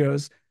 4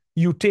 years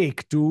you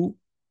take to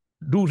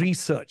do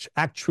research,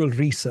 actual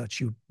research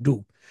you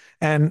do.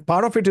 And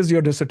part of it is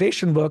your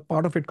dissertation work.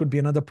 Part of it could be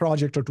another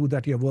project or two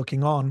that you're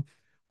working on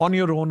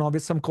your own or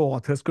with some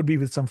co-authors, could be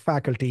with some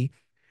faculty.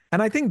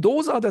 And I think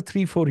those are the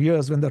 3, 4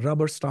 years when the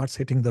rubber starts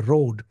hitting the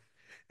road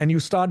and you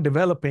start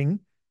developing,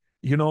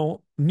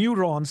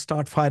 neurons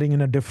start firing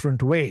in a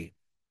different way.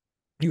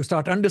 You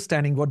start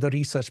understanding what the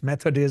research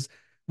method is,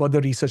 what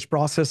the research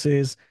process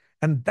is.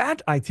 And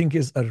that, I think,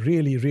 is a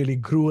really, really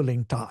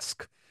grueling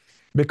task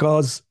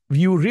because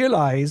you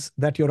realize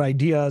that your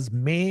ideas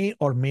may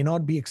or may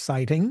not be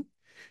exciting.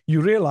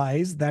 You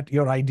realize that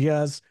your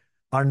ideas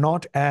are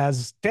not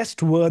as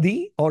test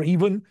worthy, or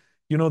even,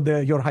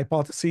 your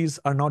hypotheses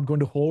are not going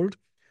to hold.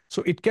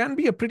 So it can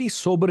be a pretty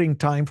sobering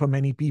time for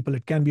many people.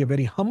 It can be a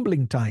very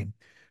humbling time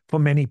for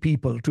many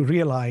people to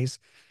realize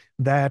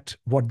that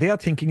what they are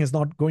thinking is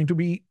not going to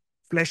be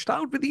fleshed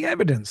out with the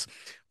evidence,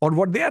 or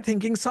what they are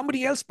thinking,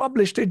 somebody else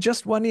published it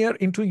just 1 year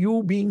into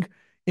you being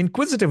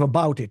inquisitive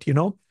about it.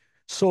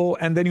 So,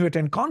 and then you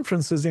attend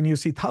conferences and you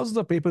see thousands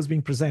of papers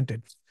being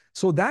presented.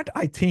 So that,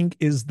 I think,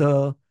 is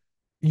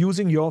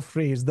using your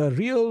phrase, the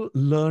real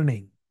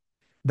learning.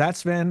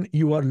 That's when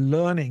you are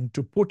learning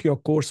to put your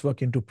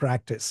coursework into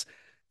practice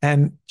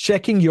and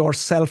checking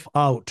yourself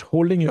out,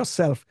 holding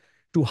yourself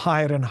to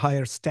higher and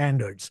higher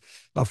standards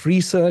of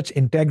research,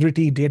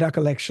 integrity, data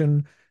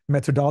collection,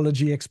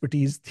 methodology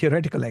expertise,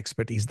 theoretical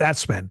expertise.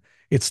 That's when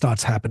it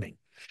starts happening.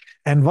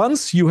 And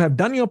once you have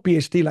done your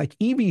PhD like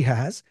Ivey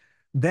has,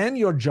 then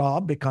your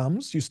job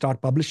becomes you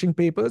start publishing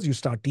papers, you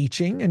start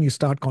teaching, and you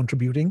start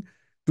contributing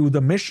to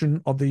the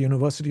mission of the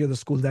university or the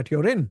school that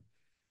you're in.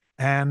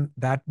 And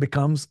that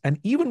becomes an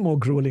even more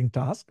grueling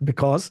task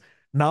because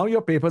now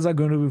your papers are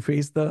going to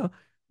face the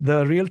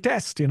real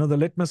test, the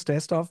litmus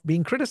test of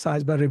being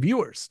criticized by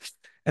reviewers.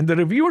 And the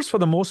reviewers, for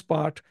the most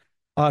part,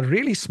 are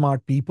really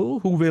smart people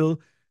who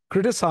will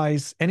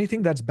criticize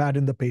anything that's bad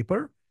in the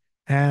paper.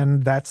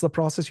 And that's the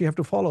process you have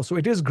to follow. So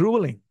it is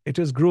grueling. It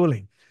is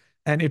grueling.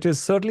 And it is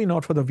certainly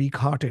not for the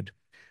weak-hearted.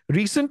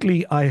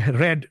 Recently, I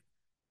read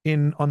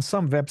on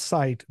some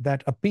website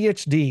that a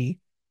PhD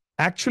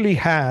actually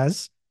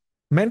has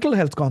mental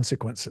health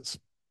consequences.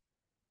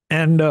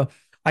 And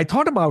I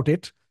thought about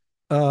it.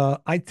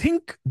 I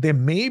think there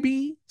may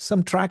be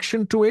some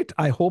traction to it.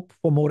 I hope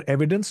for more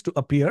evidence to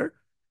appear,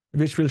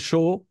 which will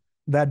show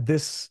that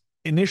this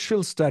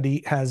initial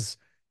study has,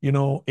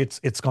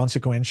 it's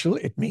consequential.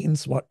 It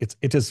means what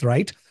it is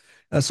right.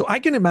 So I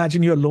can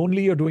imagine you're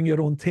lonely, you're doing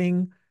your own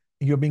thing,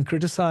 you're being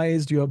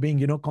criticized, you're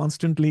being,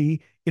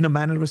 constantly, in a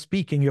manner of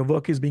speaking, your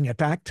work is being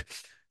attacked.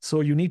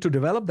 So you need to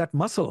develop that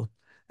muscle.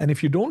 And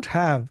if you don't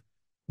have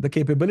the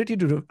capability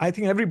to do, I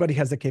think everybody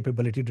has the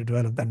capability to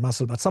develop that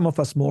muscle, but some of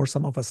us more,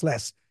 some of us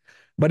less.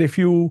 But if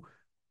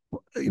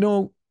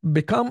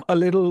become a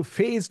little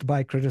phased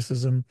by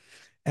criticism,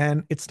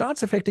 and it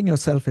starts affecting your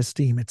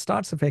self-esteem, it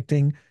starts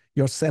affecting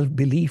your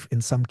self-belief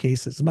in some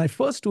cases. My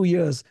first 2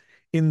 years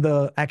in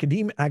the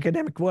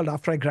academic world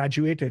after I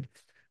graduated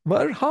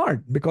were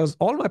hard because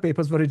all my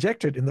papers were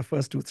rejected in the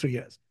first 2, 3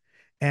 years.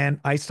 And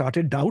I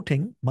started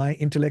doubting my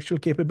intellectual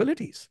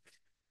capabilities.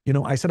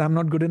 I said, I'm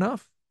not good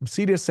enough.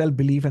 Serious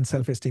self-belief and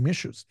self-esteem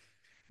issues.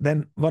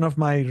 Then one of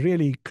my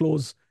really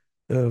close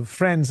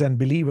friends and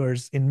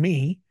believers in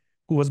me,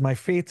 who was my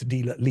faith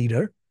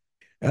leader,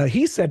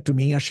 he said to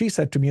me, or she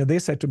said to me, or they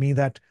said to me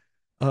that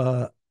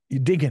you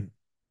dig in,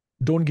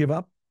 don't give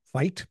up,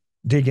 fight,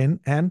 dig in.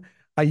 And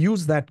I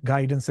used that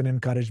guidance and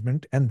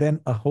encouragement, and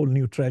then a whole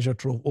new treasure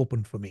trove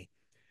opened for me.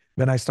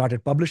 When I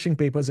started publishing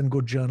papers in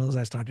good journals,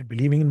 I started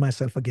believing in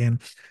myself again.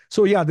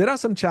 So yeah, there are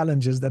some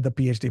challenges that the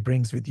PhD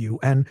brings with you,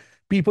 and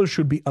people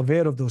should be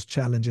aware of those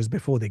challenges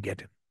before they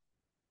get in.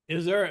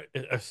 Is there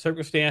a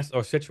circumstance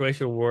or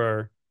situation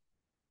where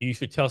you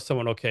should tell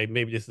someone, okay,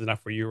 maybe this is not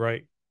for you,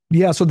 right?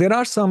 Yeah, so there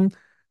are some,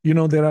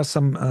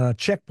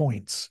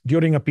 checkpoints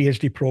during a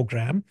PhD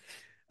program.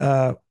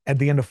 At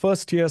the end of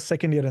first year,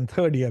 second year, and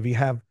third year, we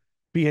have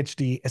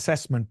PhD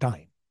assessment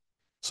time.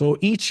 So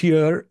each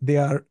year they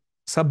are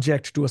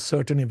subject to a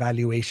certain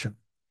evaluation.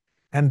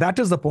 And that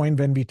is the point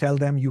when we tell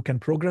them you can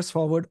progress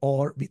forward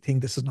or we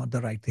think this is not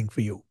the right thing for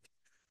you.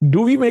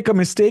 Do we make a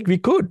mistake? We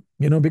could,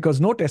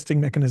 because no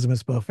testing mechanism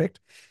is perfect.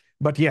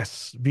 But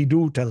yes, we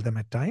do tell them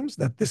at times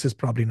that this is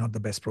probably not the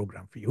best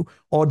program for you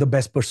or the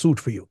best pursuit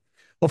for you.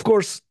 Of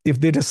course, if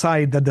they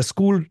decide that the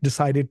school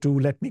decided to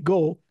let me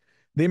go,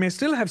 they may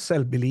still have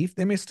self-belief.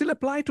 They may still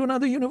apply to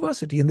another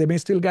university and they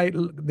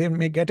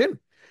may get in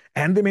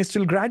and they may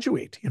still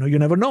graduate. You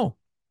never know.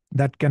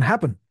 That can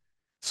happen.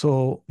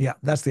 So yeah,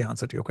 that's the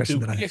answer to your question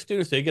Do that I PhD have.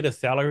 students, they get a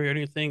salary or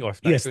anything or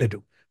Yes, they stipend?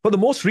 do. For the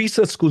most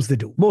research schools, they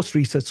do. Most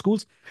research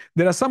schools.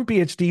 There are some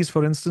PhDs,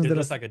 for instance, Is there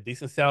are, this like a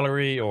decent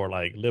salary or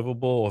like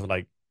livable or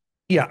like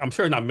yeah, I'm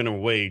sure not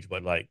minimum wage,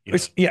 but like,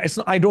 it's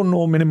not, I don't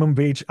know minimum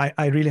wage.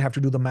 I really have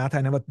to do the math. I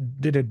never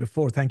did it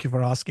before. Thank you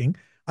for asking.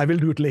 I will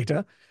do it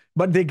later.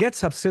 But they get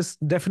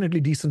subsist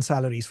definitely decent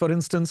salaries. For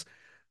instance,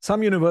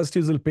 some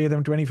universities will pay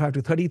them 25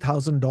 to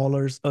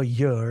 $30,000 a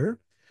year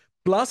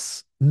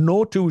plus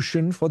no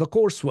tuition for the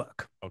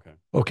coursework. okay.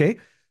 Okay.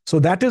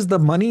 So that is the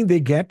money they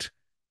get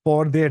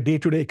for their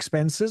day-to-day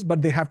expenses,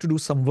 but they have to do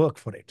some work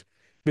for it,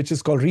 which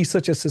is called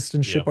research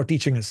assistantship Yeah. or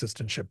teaching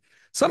assistantship.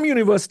 Some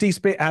universities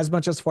pay as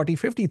much as $40,000,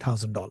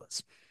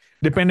 $50,000,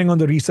 depending on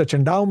the research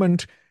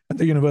endowment and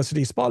the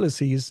university's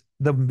policies.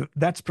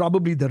 That's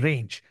probably the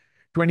range,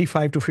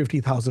 25 to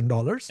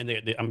 $50,000.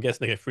 And I'm guessing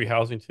they get free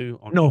housing too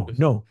on No, campus.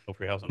 no, No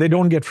free housing. they Okay.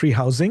 don't get free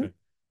housing. Okay.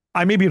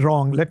 I may be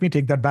wrong. Let me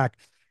take that back.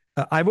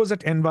 I was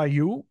at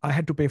NYU. I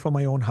had to pay for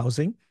my own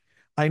housing.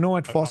 I know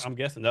at Foster. I'm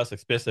guessing that's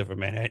expensive for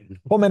Manhattan.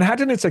 For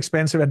Manhattan, it's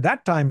expensive. At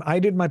that time, I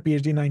did my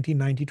PhD in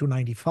 1990 to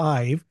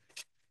 95.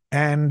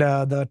 And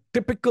the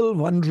typical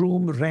one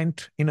room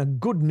rent in a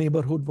good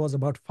neighborhood was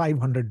about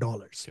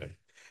 $500. Okay.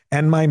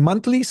 And my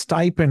monthly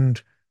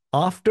stipend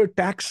after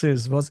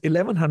taxes was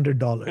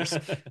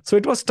 $1,100. So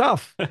it was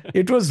tough.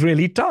 It was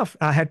really tough.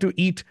 I had to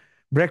eat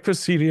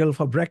breakfast cereal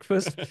for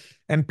breakfast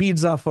and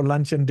pizza for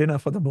lunch and dinner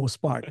for the most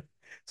part.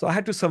 So I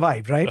had to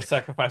survive, A right?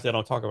 sacrifice they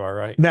don't talk about,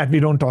 right? That we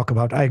don't talk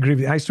about. I agree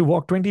with you. I used to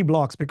walk 20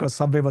 blocks because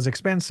subway was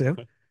expensive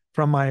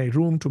from my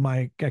room to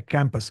my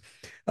campus.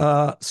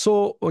 The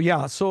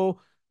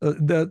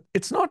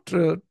it's not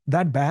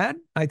that bad.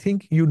 I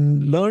think you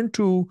learn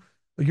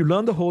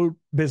the whole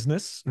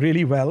business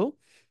really well,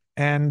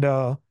 and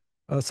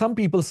some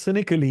people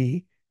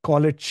cynically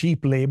call it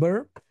cheap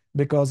labor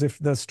because if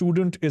the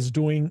student is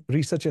doing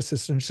research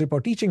assistantship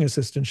or teaching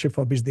assistantship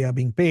for which they are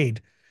being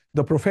paid,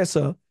 the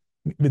professor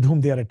with whom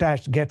they are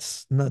attached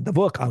gets the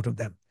work out of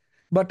them.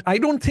 But I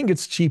don't think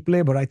it's cheap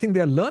labor. I think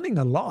they're learning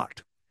a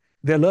lot.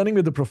 They're learning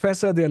with the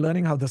professor, they're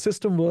learning how the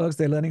system works,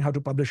 they're learning how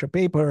to publish a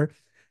paper.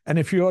 And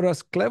if you're a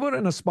clever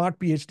and a smart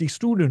PhD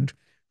student,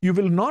 you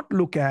will not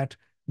look at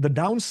the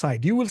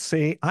downside. You will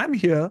say, I'm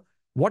here.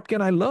 What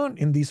can I learn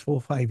in these 4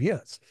 or 5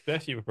 years?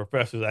 Especially with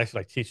professors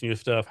actually like teaching you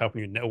stuff,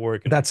 helping you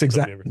network and like That's building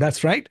exact. everything.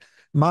 That's right.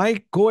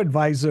 My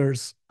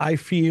co-advisors, I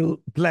feel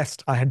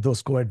blessed I had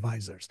those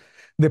co-advisors.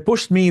 They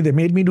pushed me, they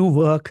made me do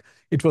work.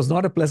 It was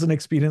not a pleasant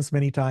experience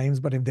many times,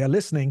 but if they're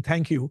listening,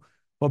 thank you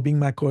for being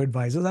my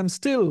co-advisors. I'm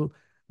still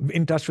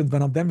in touch with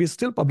one of them. We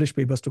still publish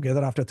papers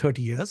together after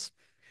 30 years.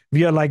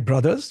 We are like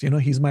brothers.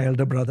 He's my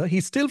elder brother.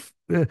 He still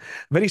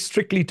very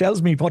strictly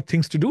tells me what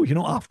things to do,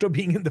 after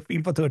being in the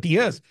field for 30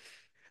 years.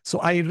 So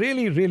I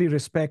really, really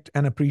respect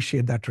and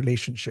appreciate that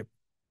relationship.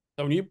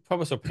 So when you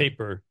publish a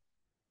paper,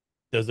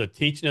 does a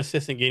teaching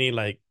assistant get any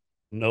like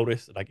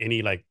notice, like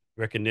any like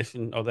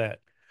recognition of that?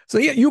 So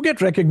yeah, you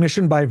get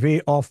recognition by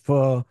way of,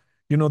 the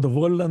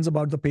world learns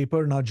about the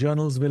paper. Now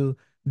journals will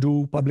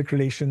do public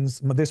relations.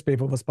 This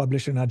paper was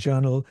published in our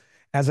journal.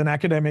 As an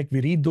academic, we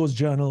read those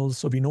journals,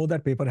 so we know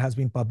that paper has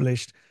been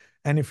published.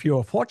 And if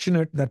you're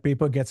fortunate, that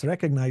paper gets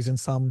recognized in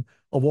some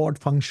award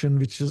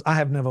function, I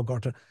have never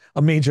got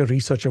a major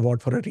research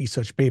award for a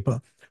research paper.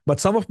 But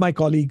some of my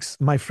colleagues,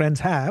 my friends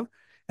have.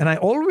 And I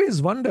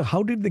always wonder,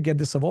 how did they get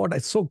this award?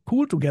 It's so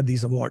cool to get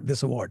this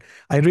award.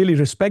 I really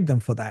respect them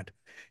for that.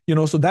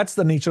 So that's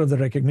the nature of the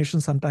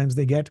recognition sometimes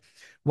they get.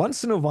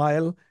 Once in a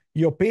while,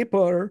 your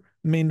paper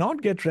may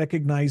not get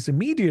recognized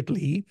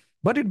immediately,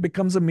 but it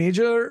becomes a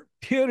major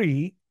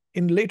theory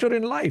later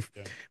in life.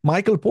 Yeah.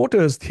 Michael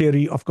Porter's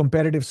theory of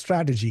comparative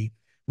strategy.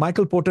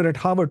 Michael Porter at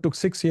Harvard took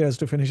 6 years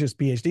to finish his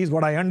PhD, is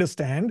what I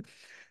understand.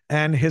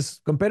 And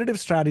his comparative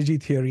strategy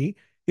theory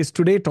is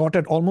today taught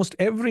at almost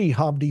every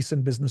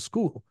half-decent business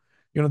school.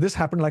 This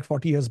happened like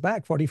 40 years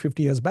back, 40,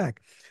 50 years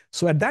back.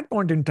 So at that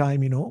point in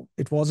time,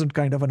 it wasn't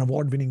kind of an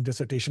award-winning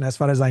dissertation as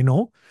far as I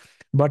know,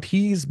 but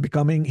he's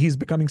become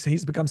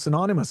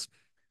synonymous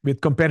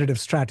with comparative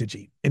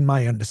strategy in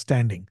my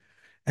understanding.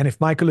 And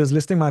if Michael is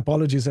listening, my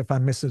apologies if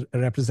I'm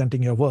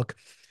misrepresenting your work.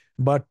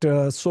 But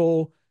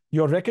so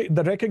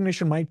the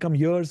recognition might come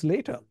years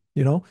later,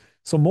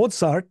 So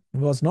Mozart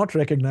was not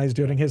recognized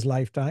during his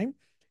lifetime.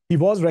 He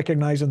was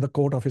recognized in the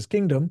court of his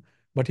kingdom,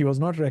 but he was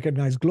not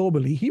recognized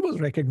globally. He was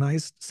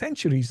recognized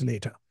centuries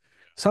later.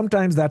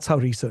 Sometimes that's how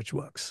research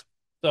works.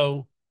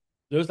 So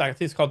there's like I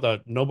think it's called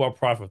the Nobel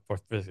Prize for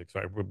Physics,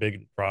 right? We're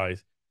big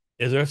prize.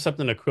 Is there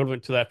something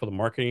equivalent to that for the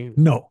marketing?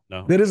 No.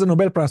 No. There is a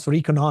Nobel Prize for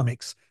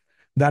economics.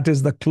 That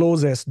is the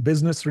closest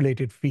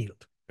business-related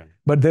field. Okay.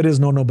 But there is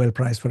no Nobel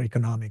Prize for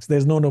economics.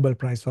 There's no Nobel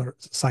Prize for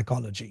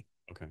psychology.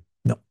 Okay.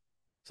 No.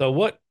 So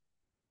what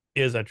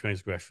is a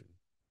transgression?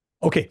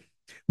 Okay.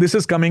 This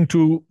is coming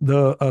to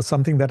the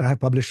something that I have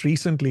published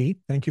recently.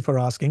 Thank you for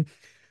asking.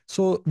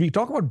 So we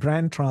talk about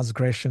brand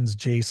transgressions,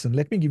 Jason.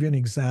 Let me give you an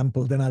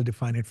example, then I'll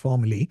define it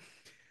formally.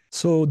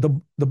 So the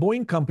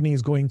Boeing company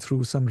is going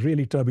through some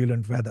really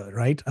turbulent weather,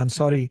 right? I'm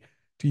sorry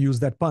to use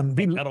that pun.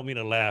 I don't mean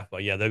to laugh,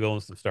 but yeah, they're going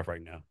some stuff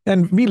right now.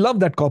 And we love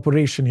that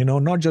corporation,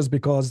 not just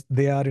because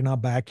they are in our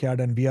backyard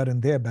and we are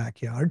in their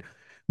backyard,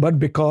 but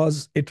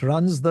because it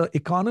runs the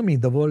economy,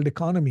 the world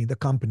economy, the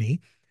company,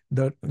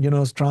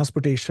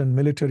 transportation,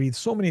 military,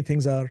 so many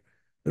things are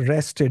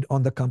rested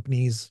on the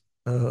company's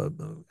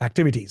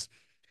activities.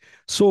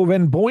 So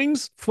when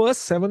Boeing's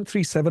first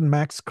 737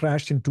 MAX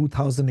crashed in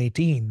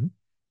 2018,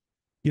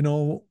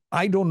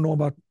 I don't know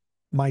about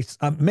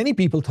many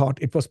people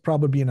thought it was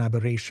probably an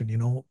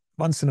aberration,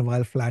 once in a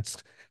while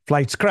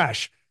flights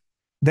crash.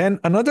 Then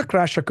another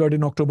crash occurred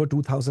in October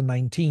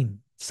 2019.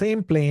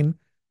 Same plane,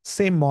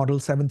 same model,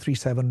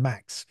 737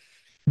 MAX.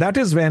 That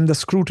is when the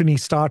scrutiny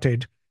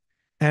started.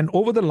 And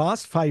over the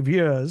last 5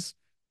 years,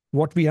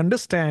 what we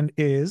understand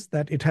is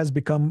that it has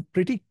become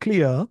pretty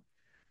clear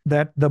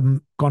that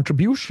the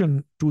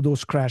contribution to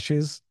those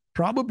crashes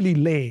probably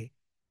lay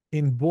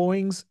in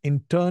Boeing's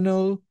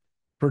internal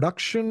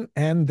production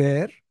and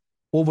their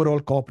overall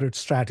corporate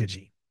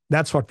strategy.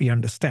 That's what we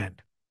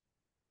understand.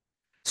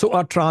 So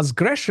a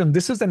transgression,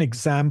 this is an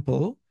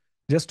example,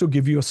 just to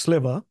give you a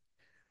sliver.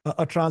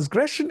 A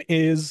transgression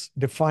is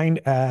defined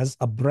as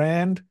a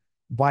brand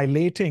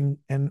violating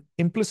an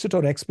implicit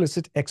or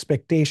explicit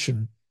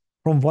expectation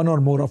from one or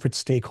more of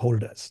its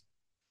stakeholders.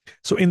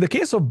 So in the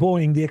case of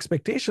Boeing, the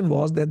expectation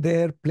was that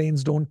their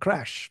planes don't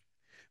crash.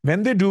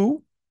 When they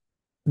do,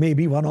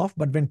 maybe one off,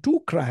 but when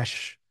two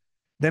crash,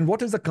 then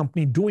what is the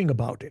company doing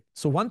about it?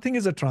 So one thing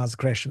is a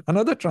transgression.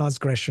 Another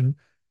transgression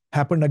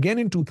happened again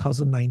in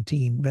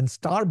 2019 when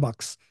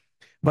Starbucks,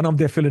 one of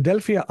their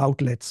Philadelphia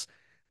outlets,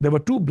 there were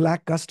two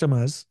black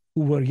customers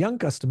who were young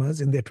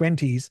customers in their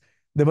 20s.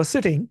 They were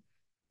sitting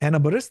and a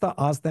barista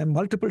asked them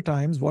multiple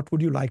times, what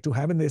would you like to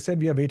have? And they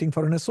said, we are waiting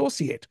for an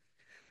associate.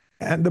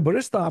 And the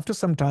barista, after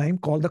some time,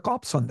 called the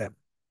cops on them.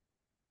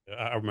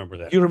 I remember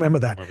that. You remember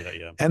that? I remember that,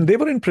 yeah. And they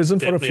were in prison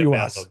for a Definitely few bad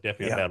hours. look.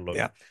 Definitely a Yeah, bad look.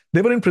 yeah.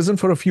 They were in prison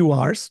for a few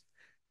hours.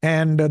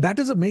 And that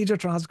is a major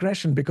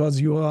transgression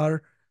because you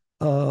are,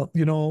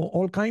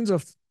 all kinds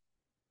of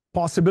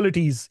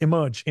possibilities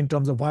emerge in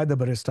terms of why the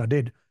barista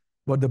did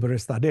what the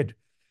barista did.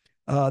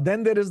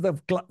 Then there is the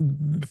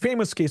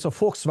famous case of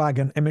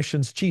Volkswagen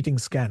emissions cheating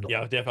scandal. Yeah,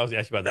 I was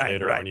asking about that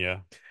later on, yeah.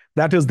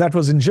 That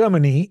was in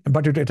Germany,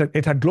 but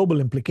it had global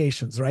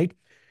implications, right?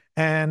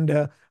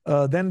 And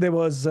then there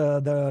was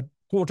the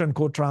quote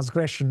unquote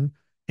transgression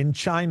in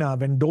China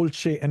when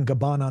Dolce and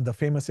Gabbana, the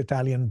famous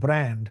Italian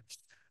brand,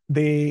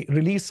 they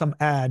released some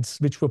ads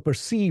which were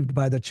perceived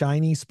by the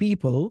Chinese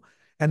people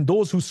and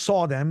those who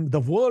saw them the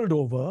world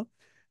over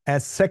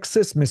as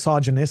sexist,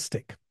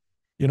 misogynistic.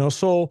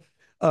 So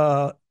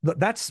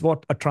that's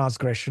what a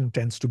transgression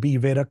tends to be,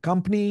 where a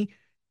company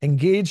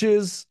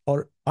engages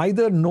or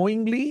either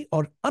knowingly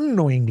or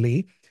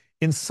unknowingly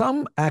in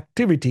some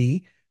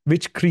activity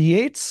which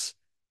creates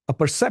a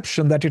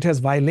perception that it has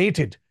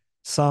violated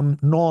some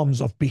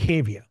norms of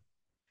behavior.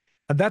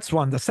 And that's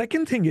one. The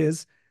second thing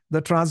is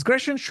the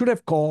transgression should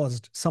have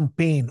caused some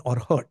pain or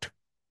hurt.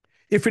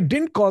 If it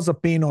didn't cause a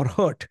pain or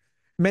hurt,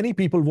 many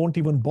people won't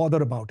even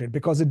bother about it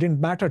because it didn't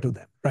matter to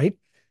them, right?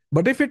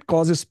 But if it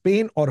causes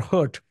pain or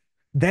hurt,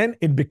 then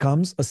it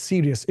becomes a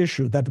serious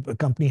issue that the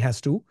company has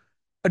to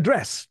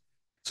address.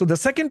 So the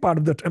second part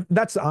of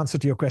that's the answer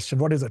to your question.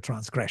 What is a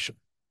transgression?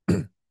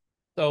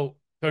 So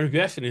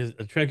transgression is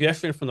a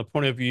transgression from the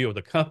point of view of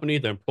the company,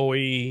 the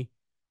employee,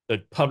 the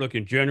public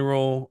in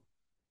general.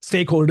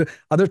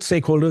 Other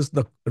stakeholders,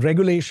 the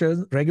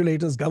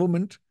regulators,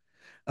 government,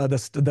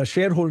 the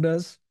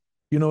shareholders,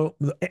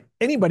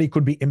 anybody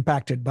could be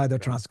impacted by the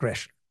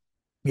transgression.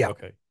 Yeah.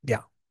 Okay.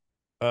 Yeah.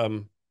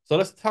 So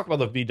let's talk about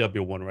the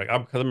VW one, right?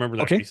 Because I remember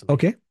that recently.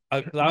 Okay.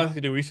 I was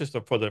doing research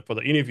for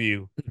the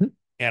interview,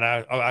 and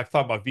I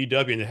thought about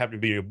VW, and it happened to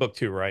be in your book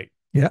too, right?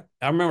 Yeah.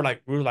 I remember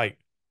we were like,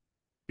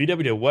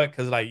 VW did what?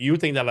 Because you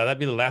would think that that'd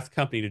be the last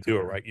company to do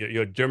it, right?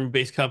 You're a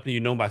German-based company,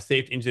 known by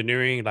safe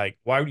engineering. Like,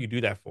 why would you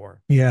do that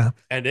for? Yeah.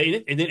 And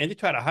they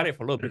tried to hide it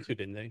for a little bit too,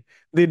 didn't they?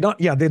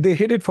 They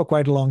hid it for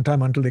quite a long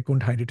time until they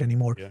couldn't hide it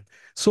anymore. Yeah.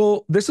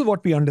 So this is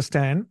what we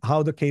understand,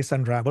 how the case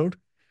unraveled.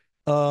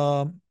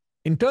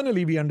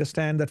 Internally, we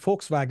understand that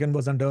Volkswagen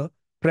was under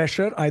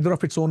pressure, either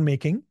of its own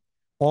making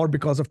or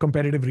because of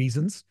competitive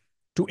reasons,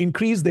 to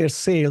increase their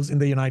sales in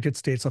the United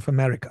States of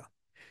America.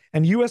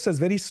 And US has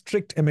very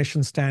strict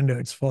emission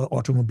standards for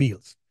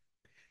automobiles.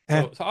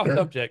 So off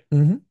subject,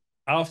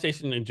 I was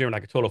stationed in Germany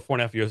like a total of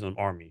 4.5 years in the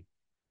Army.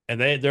 And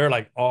they're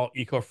like all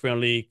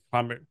eco-friendly,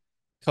 climate.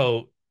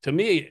 So to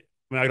me,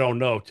 I don't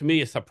know. To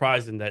me, it's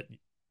surprising that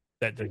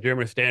the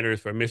German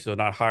standards for emissions are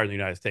not higher than the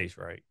United States,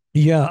 right?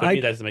 Yeah, to me,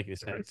 that doesn't make any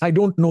sense. I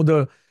don't know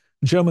the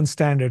German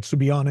standards, to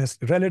be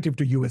honest, relative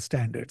to US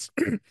standards.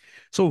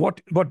 So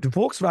what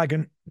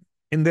Volkswagen,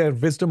 in their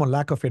wisdom or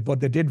lack of it, what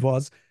they did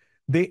was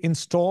they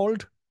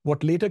installed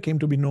what later came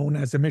to be known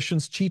as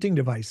emissions cheating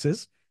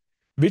devices,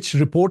 which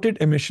reported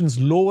emissions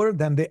lower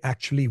than they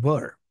actually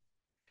were.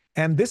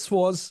 And this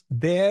was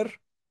their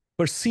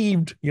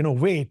perceived,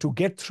 way to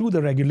get through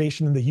the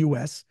regulation in the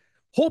US,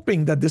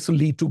 hoping that this will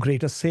lead to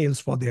greater sales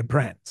for their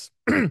brands.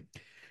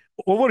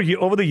 Over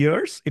the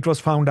years, it was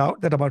found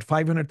out that about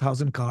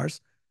 500,000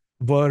 cars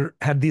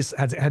had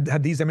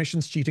these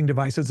emissions cheating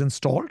devices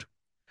installed.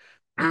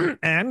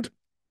 And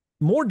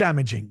more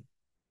damaging,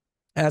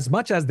 as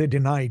much as they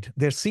denied,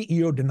 their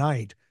CEO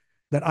denied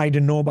that I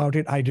didn't know about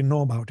it, I didn't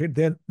know about it.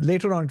 Then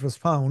later on, it was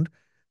found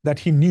that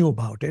he knew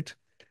about it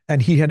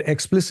and he had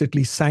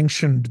explicitly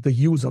sanctioned the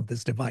use of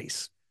this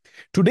device.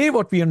 Today,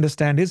 what we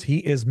understand is he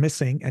is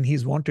missing and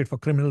he's wanted for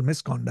criminal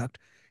misconduct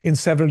in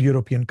several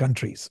European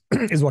countries,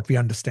 is what we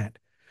understand.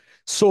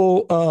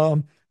 So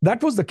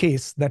that was the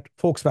case that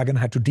Volkswagen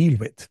had to deal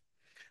with.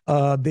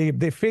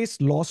 They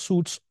faced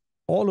lawsuits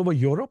all over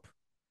Europe.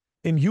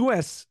 In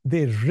US,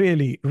 they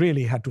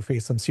really had to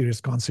face some serious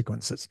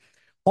consequences.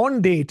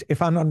 On date,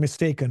 if I'm not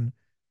mistaken,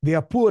 they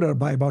are poorer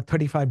by about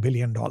 $35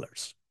 billion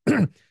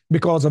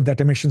because of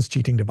that emissions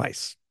cheating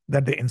device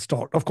that they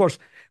installed. Of course,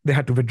 they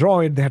had to withdraw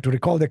it, they had to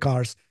recall their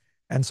cars,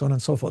 and so on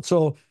and so forth.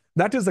 So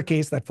that is the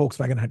case that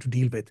Volkswagen had to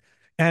deal with.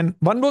 And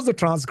one was the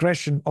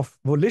transgression of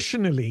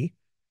volitionally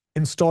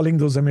installing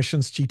those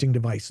emissions cheating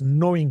device,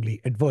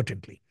 knowingly,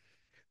 advertently.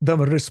 The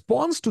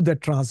response to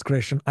that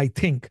transgression, I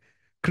think,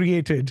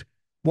 created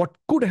what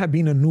could have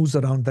been a noose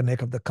around the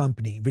neck of the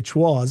company, which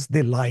was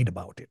they lied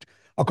about it,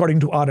 according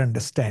to our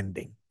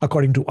understanding,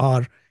 according to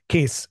our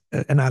case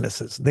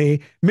analysis. They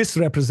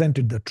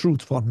misrepresented the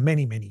truth for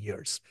many, many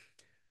years.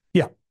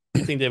 Yeah. Do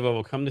you think they've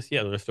overcome this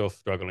yet? Or they're still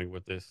struggling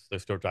with this? They're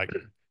still trying.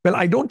 Well,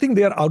 I don't think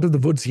they are out of the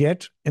woods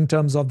yet in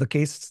terms of the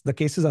case. The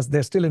cases, as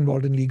they're still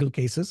involved in legal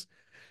cases.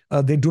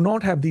 They do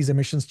not have these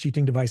emissions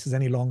cheating devices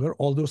any longer.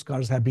 All those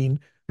cars have been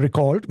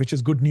recalled, which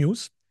is good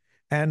news.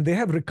 And they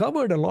have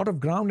recovered a lot of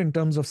ground in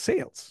terms of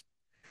sales.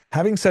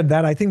 Having said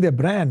that, I think their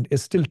brand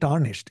is still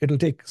tarnished. It'll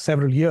take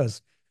several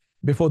years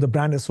before the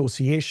brand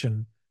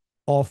association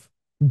of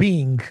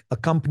being a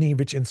company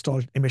which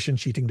installed emission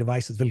cheating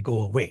devices will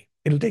go away.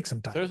 It'll take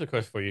some time. So there's a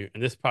question for you,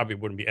 and this probably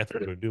wouldn't be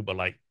ethical to do, but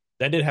like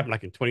that did happen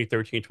like in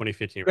 2013,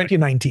 2015, right?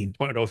 2019.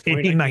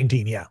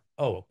 2019, yeah.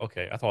 Oh,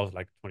 okay. I thought it was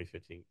like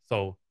 2015.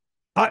 So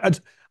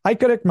I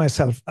correct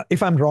myself.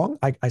 If I'm wrong,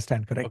 I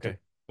stand corrected. Okay.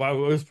 Well,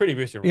 it was pretty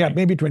recent, right? Yeah,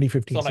 maybe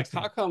 2015. So like,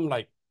 16. how come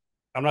like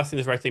I'm not saying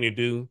this right thing to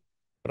do,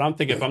 but I'm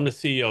thinking if I'm the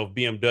CEO of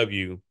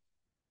BMW,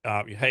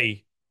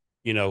 hey,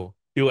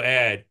 do an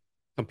ad,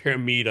 compare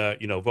me to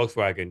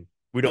Volkswagen.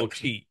 We don't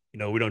cheat.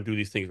 We don't do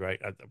these things, right?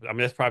 I mean,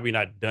 that's probably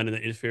not done in the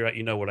industry, right?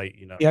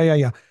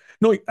 Yeah.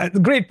 No,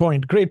 great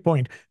point. Great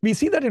point. We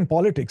see that in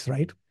politics,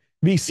 right?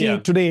 We see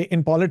today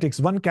in politics,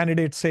 one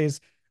candidate says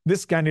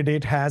this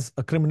candidate has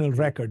a criminal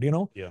record,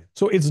 Yeah.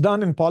 So it's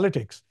done in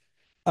politics.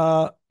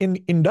 In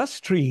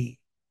industry,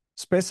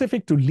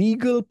 specific to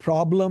legal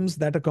problems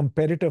that a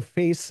competitor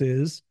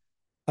faces,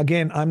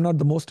 again, I'm not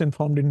the most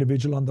informed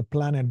individual on the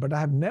planet, but I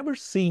have never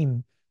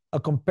seen a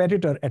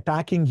competitor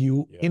attacking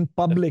you in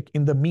public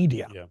in the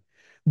media. Yeah.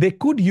 They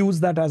could use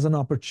that as an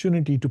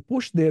opportunity to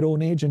push their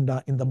own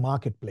agenda in the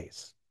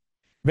marketplace.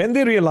 When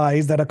they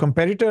realize that a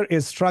competitor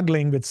is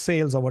struggling with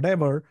sales or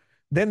whatever,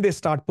 then they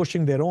start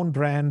pushing their own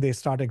brand, they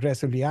start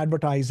aggressively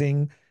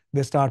advertising,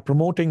 they start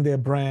promoting their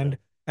brand,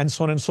 and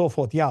so on and so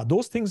forth. Yeah,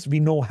 those things we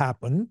know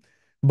happen,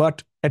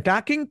 but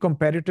attacking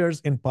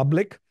competitors in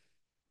public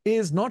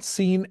is not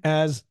seen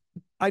as,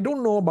 I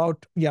don't know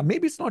about,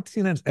 maybe it's not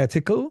seen as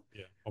ethical.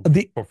 Yeah.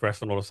 Or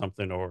professional or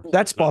something, or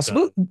that's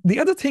possible. The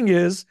other thing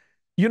is,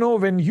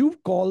 when you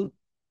call,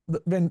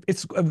 when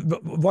it's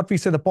what we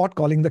say, the pot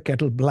calling the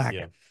kettle black,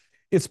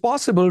 it's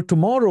possible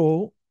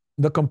tomorrow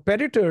the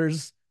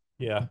competitors'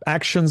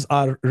 actions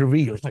are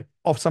revealed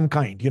of some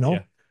kind,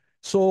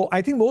 So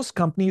I think most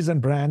companies and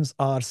brands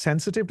are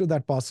sensitive to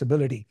that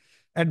possibility.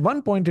 At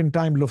one point in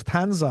time,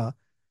 Lufthansa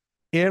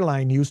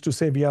airline used to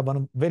say we are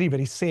one very,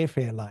 very safe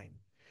airline.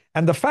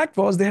 And the fact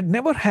was they had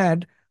never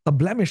had a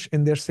blemish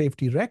in their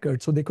safety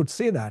record, so they could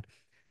say that.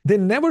 They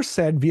never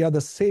said we are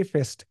the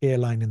safest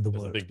airline in the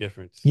world. A big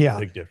difference. Yeah.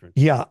 Big difference.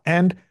 Yeah.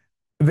 And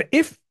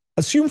if,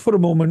 assume for a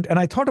moment, and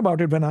I thought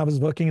about it when I was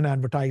working in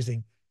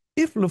advertising,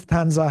 if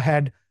Lufthansa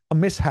had a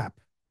mishap,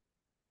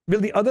 will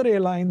the other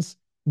airlines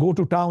go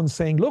to town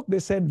saying, look, they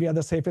said we are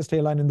the safest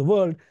airline in the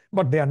world,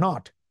 but they are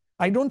not?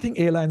 I don't think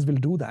airlines will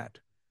do that,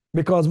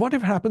 because what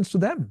if it happens to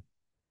them?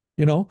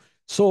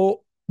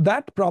 So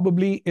that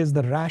probably is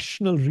the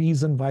rational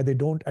reason why they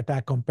don't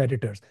attack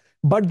competitors.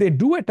 But they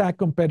do attack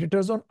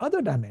competitors on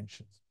other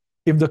dimensions.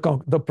 If the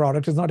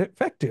product is not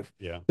effective,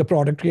 the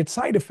product creates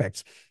side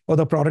effects, or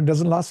the product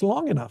doesn't last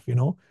long enough,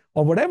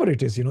 or whatever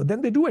it is,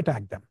 then they do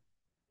attack them.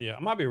 Yeah, I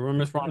might be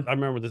rumors wrong. I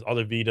remember this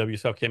other VW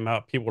stuff came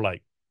out. People were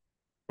like,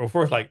 well,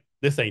 first, like,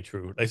 this ain't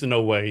true. There's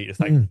no way. It's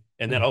like, and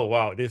then, oh,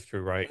 wow, it is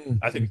true, right?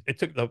 I think it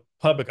took the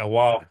public a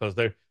while because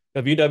the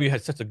VW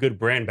had such a good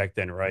brand back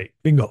then, right?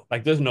 Bingo.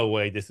 Like, there's no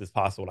way this is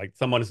possible. Like,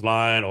 someone is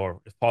lying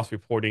or is false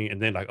reporting,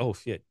 and then like, oh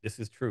shit, this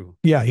is true.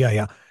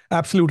 Yeah.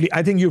 Absolutely.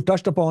 I think you've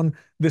touched upon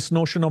this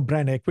notion of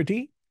brand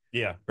equity.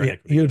 Yeah, brand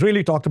equity. You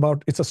really talked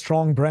about it's a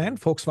strong brand.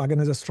 Volkswagen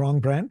is a strong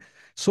brand.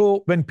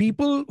 So when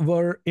people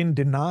were in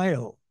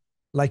denial,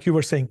 like you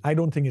were saying, I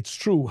don't think it's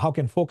true. How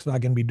can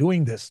Volkswagen be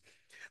doing this?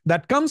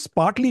 That comes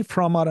partly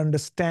from our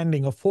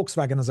understanding of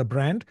Volkswagen as a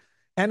brand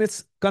and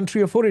its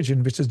country of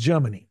origin, which is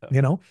Germany.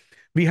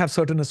 We have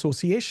certain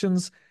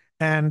associations,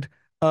 And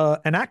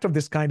an act of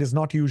this kind is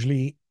not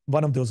usually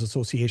one of those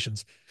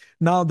associations.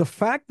 Now, the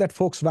fact that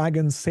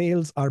Volkswagen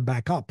sales are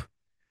back up,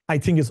 I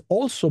think, is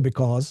also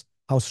because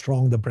how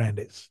strong the brand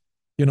is.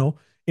 You know,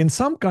 in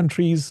some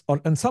countries or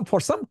for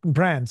some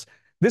brands,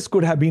 this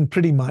could have been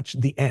pretty much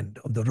the end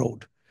of the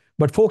road.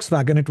 But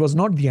Volkswagen, it was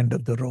not the end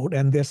of the road,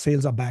 and their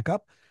sales are back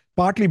up,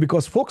 partly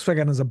because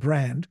Volkswagen as a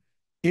brand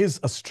is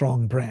a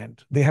strong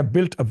brand. They have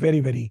built a very,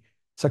 very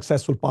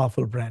successful,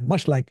 powerful brand,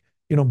 much like,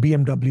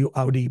 BMW,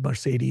 Audi,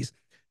 Mercedes,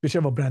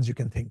 whichever brands you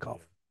can think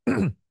of.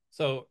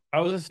 So I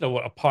was listening to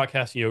a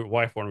podcast your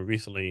wife on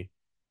recently,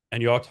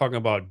 and you're all talking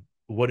about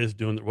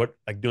doing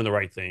the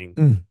right thing.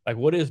 Mm. Like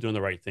what is doing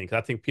the right thing? 'Cause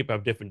I think people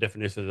have different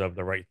definitions of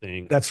the right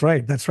thing. That's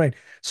right. That's right.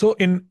 So,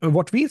 in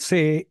what we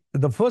say,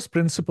 the first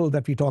principle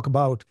that we talk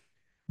about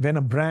when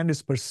a brand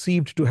is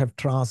perceived to have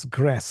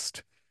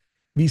transgressed,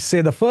 we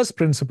say the first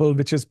principle,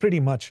 which is pretty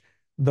much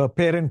the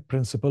parent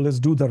principle, is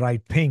do the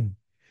right thing.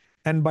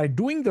 And by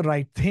doing the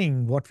right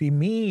thing, what we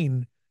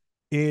mean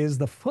is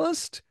the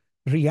first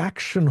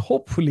reaction,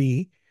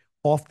 hopefully,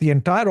 of the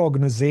entire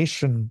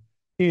organization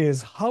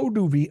is how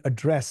do we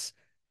address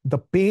the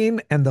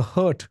pain and the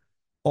hurt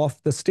of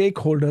the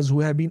stakeholders who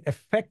have been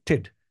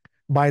affected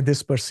by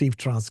this perceived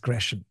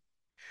transgression.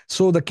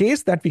 So the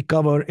case that we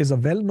cover is a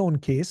well-known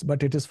case,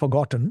 but it is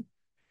forgotten,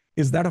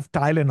 is that of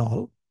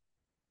Tylenol.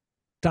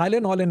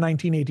 Tylenol in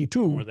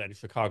 1982. Or that in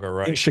Chicago,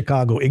 right? In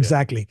Chicago,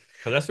 exactly.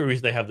 Because that's the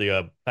reason they have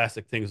the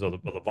plastic things of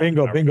the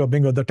Bingo, bingo,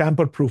 bingo, the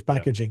tamper-proof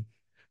packaging. Yeah.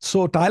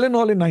 So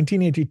Tylenol in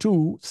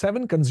 1982,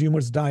 7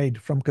 consumers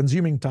died from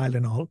consuming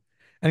Tylenol,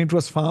 and it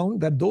was found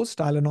that those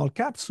Tylenol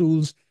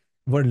capsules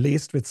were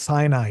laced with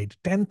cyanide,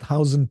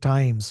 10,000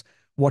 times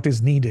what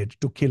is needed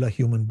to kill a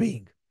human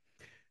being.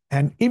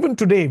 And even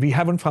today, we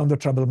haven't found the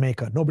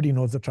troublemaker. Nobody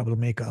knows the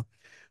troublemaker.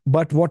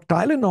 But what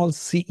Tylenol's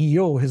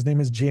CEO, his name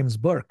is James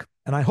Burke,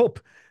 and I hope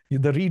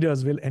the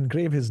readers will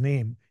engrave his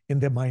name in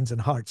their minds and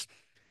hearts.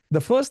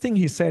 The first thing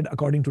he said,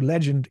 according to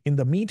legend, in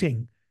the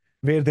meeting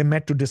where they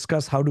met to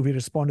discuss how do we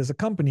respond as a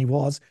company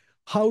was,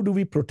 how do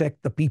we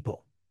protect the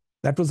people?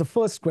 That was the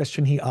first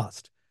question he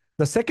asked.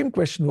 The second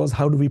question was,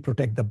 how do we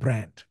protect the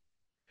brand?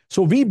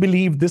 So we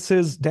believe this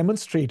is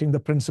demonstrating the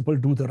principle,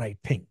 do the right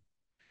thing.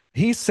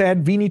 He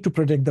said, we need to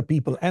protect the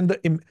people. And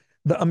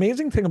the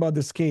amazing thing about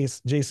this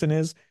case, Jason,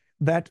 is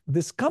that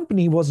this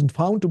company wasn't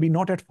found to be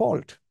not at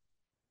fault.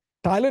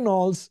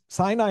 Tylenol's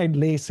cyanide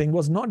lacing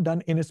was not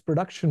done in its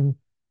production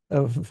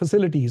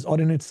facilities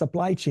or in its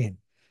supply chain.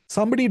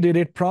 Somebody did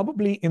it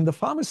probably in the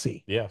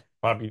pharmacy. Yeah,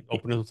 probably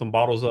opening some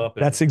bottles up.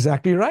 That's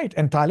exactly right.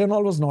 And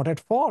Tylenol was not at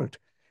fault.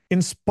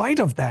 In spite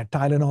of that,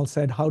 Tylenol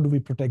said, how do we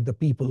protect the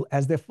people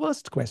as their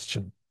first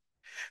question?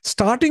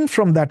 Starting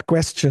from that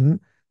question,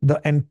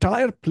 the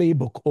entire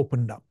playbook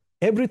opened up.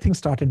 Everything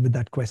started with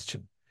that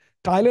question.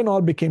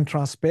 Tylenol became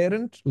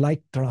transparent,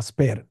 like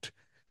transparent.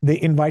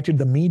 They invited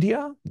the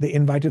media, they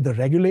invited the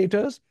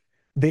regulators,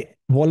 they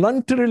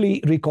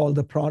voluntarily recalled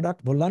the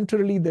product,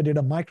 voluntarily they did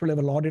a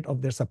micro-level audit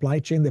of their supply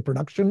chain, their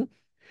production.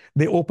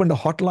 They opened a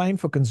hotline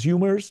for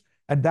consumers.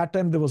 At that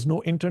time, there was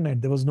no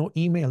internet, there was no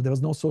email, there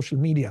was no social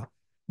media.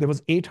 There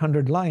was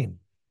 800 line.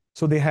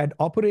 So they had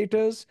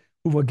operators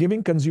who were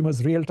giving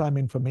consumers real-time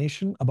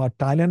information about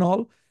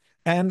Tylenol.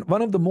 And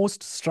one of the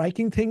most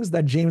striking things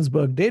that James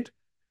Burke did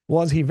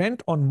was he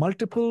went on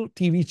multiple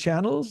TV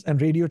channels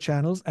and radio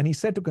channels, and he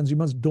said to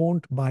consumers,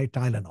 don't buy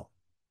Tylenol.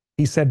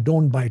 He said,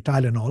 don't buy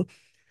Tylenol.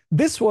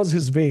 This was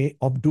his way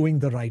of doing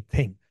the right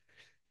thing.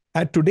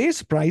 At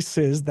today's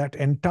prices, that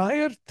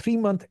entire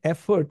 3-month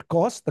effort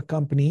cost the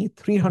company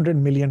 $300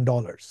 million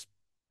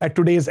at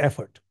today's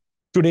effort,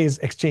 today's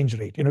exchange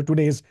rate,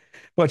 today's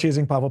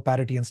purchasing power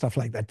parity and stuff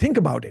like that. Think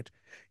about it.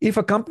 If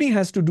a company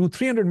has to do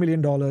 $300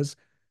 million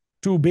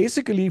to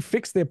basically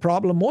fix their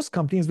problem, most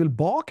companies will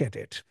balk at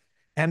it.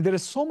 And there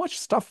is so much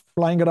stuff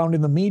flying around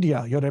in the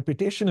media. Your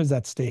reputation is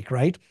at stake,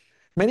 right?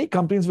 Many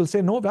companies will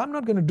say, no, I'm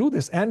not going to do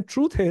this. And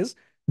truth is,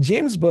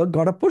 James Burke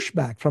got a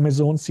pushback from his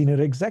own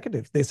senior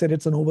executives. They said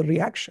it's an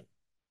overreaction.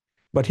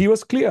 But he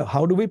was clear.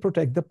 How do we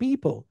protect the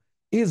people?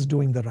 Is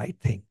doing the right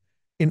thing.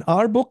 In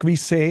our book, we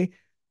say,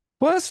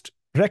 first,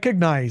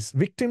 recognize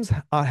victims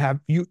have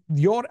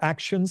your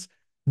actions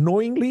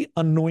knowingly,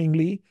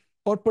 unknowingly,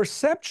 or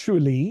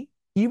perceptually,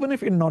 even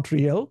if it's not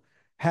real,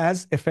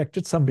 has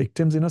affected some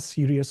victims in a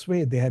serious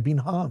way. They have been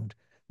harmed.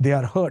 They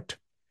are hurt.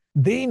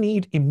 They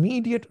need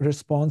immediate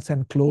response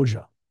and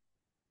closure.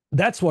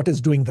 That's what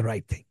is doing the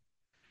right thing.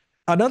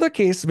 Another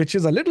case, which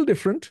is a little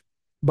different,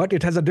 but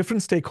it has a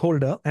different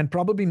stakeholder and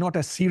probably not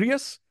as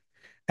serious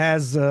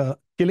as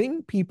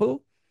killing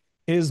people,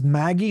 is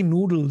Maggi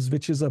Noodles,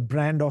 which is a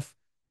brand of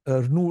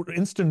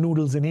instant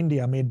noodles in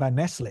India made by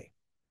Nestle.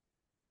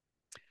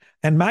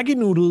 And Maggi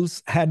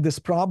Noodles had this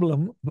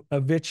problem,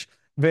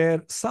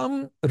 where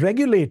some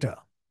regulator,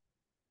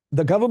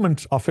 the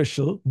government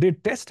official,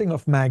 did testing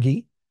of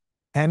Maggi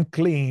and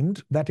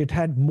claimed that it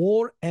had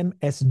more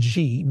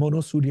MSG,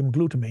 monosodium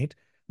glutamate,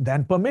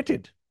 than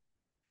permitted.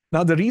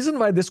 Now, the reason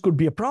why this could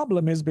be a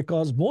problem is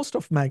because much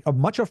of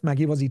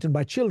Maggi was eaten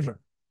by children.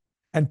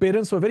 And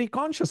parents were very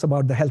conscious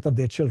about the health of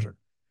their children.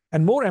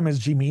 And more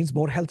MSG means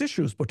more health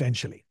issues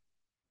potentially.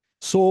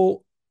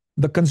 So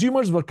the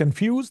consumers were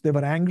confused, they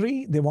were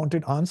angry, they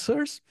wanted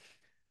answers.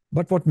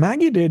 But what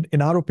Maggie did,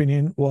 in our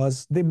opinion,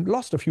 was they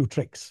lost a few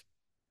tricks.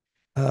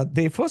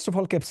 They first of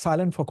all kept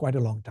silent for quite a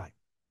long time.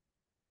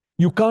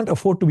 You can't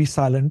afford to be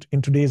silent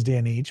in today's day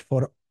and age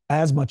for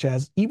as much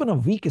as even a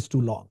week is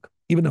too long.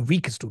 Even a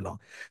week is too long.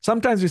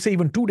 Sometimes we say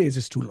even 2 days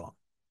is too long.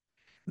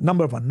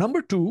 Number one.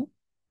 Number two,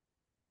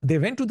 they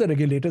went to the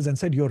regulators and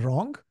said, you're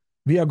wrong.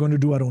 We are going to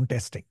do our own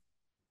testing.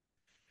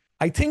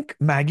 I think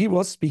Maggie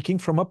was speaking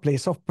from a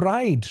place of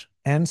pride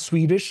and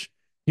Swedish,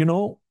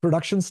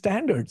 production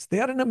standards. They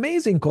are an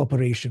amazing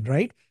corporation,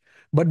 right?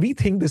 But we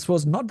think this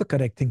was not the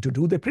correct thing to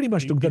do. They pretty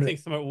much You, took you the think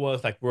some of it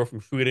was like we're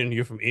from Sweden,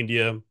 you're from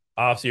India.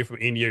 Obviously, you're from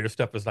India. Your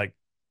stuff is like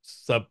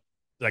Could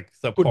be,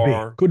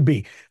 subpar. could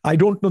be. I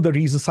don't know the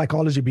reason,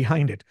 psychology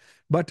behind it.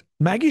 But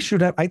Maggie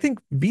should have, I think,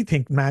 we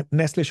think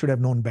Nestle should have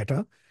known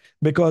better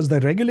because the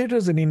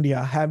regulators in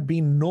India have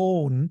been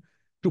known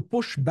to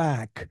push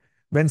back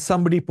when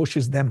somebody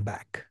pushes them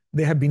back.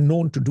 They have been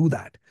known to do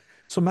that.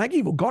 So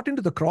Maggie got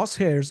into the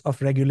crosshairs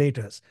of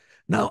regulators.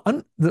 Now,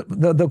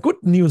 the good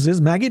news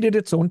is Maggie did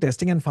its own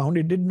testing and found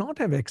it did not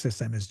have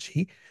excess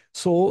MSG.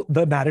 So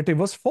the narrative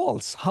was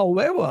false.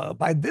 However,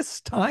 by this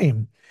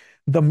time,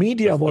 the The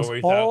media was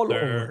stories out all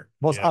there. over,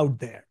 was Yeah. out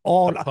there.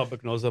 All The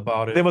public knows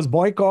about there it. was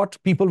boycott.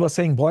 People were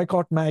saying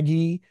boycott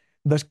Maggie.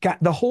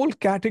 The whole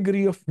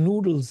category of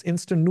noodles,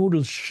 instant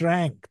noodles,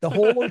 shrank. The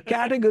whole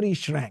category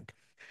shrank.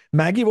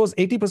 Maggie was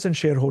 80%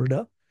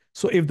 shareholder.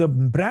 So if the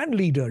brand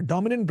leader,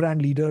 dominant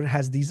brand leader,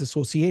 has these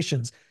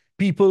associations,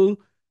 people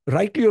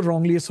rightly or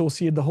wrongly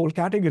associate the whole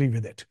category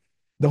with it.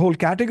 The whole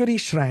category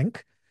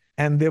shrank,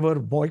 and there were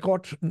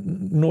boycott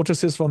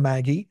notices for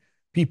Maggie.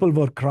 People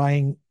were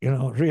crying,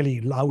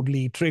 really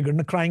loudly,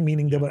 triggered. Crying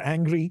meaning they Yeah. were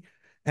angry.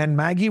 And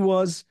Maggie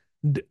was,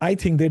 I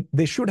think that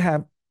they should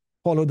have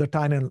followed the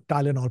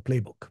Tylenol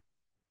playbook.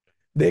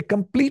 They're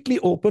completely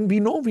open. We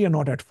know we are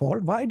not at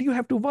fault. Why do you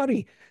have to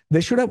worry?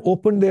 They should have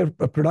opened their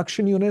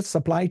production units,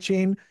 supply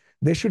chain.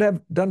 They should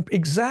have done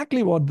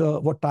exactly what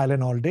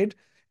Tylenol did,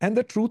 and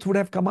the truth would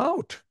have come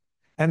out.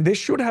 And they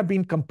should have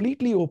been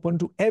completely open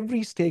to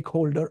every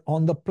stakeholder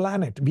on the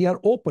planet. We are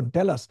open.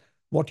 Tell us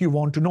what you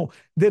want to know.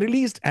 They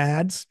released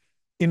ads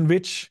in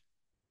which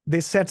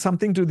they said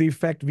something to the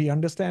effect, we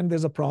understand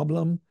there's a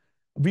problem.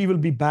 We will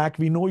be back.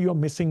 We know you're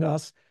missing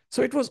us.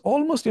 So it was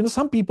almost,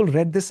 some people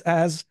read this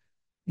as,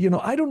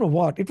 I don't know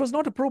what. It was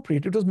not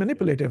appropriate. It was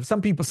manipulative.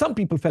 Some people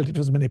felt it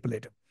was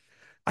manipulative.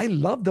 I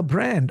love the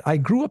brand. I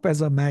grew up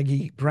as a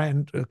Maggie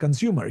brand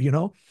consumer.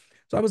 So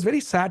I was very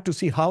sad to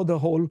see how the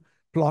whole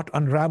plot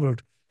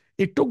unraveled.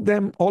 It took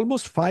them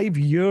almost 5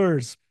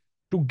 years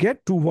to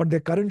get to what their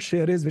current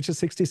share is, which is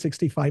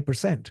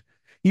 65%.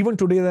 Even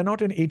today, they're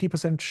not an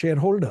 80%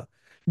 shareholder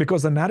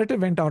because the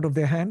narrative went out of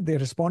their hand. They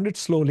responded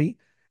slowly,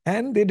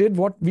 and they did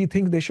what we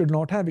think they should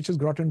not have, which is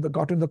got in the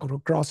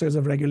crosshairs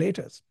of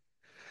regulators.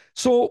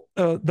 So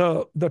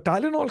the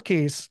Tylenol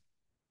case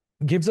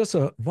gives us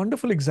a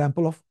wonderful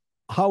example of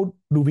how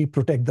do we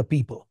protect the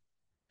people.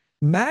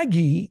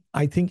 Maggie,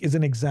 I think, is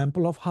an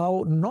example of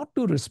how not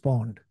to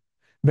respond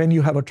when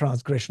you have a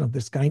transgression of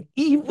this kind,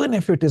 even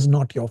if it is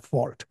not your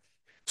fault.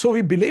 So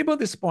we belabor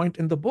this point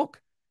in the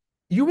book.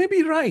 You may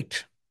be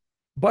right,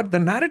 but the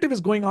narrative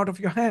is going out of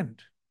your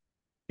hand.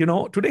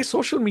 Today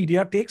social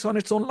media takes on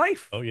its own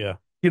life. Oh yeah.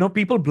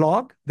 People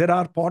blog. There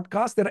are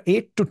podcasts. There are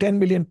 8 to 10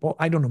 million,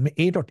 I don't know,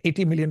 8 or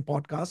 80 million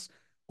podcasts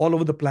all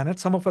over the planet.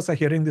 Some of us are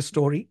hearing this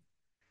story,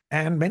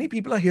 and many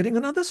people are hearing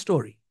another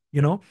story,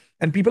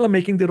 and people are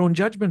making their own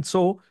judgment.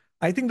 So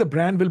I think the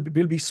brand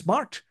will be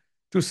smart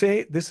to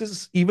say, this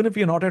is, even if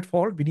you're not at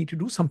fault, we need to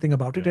do something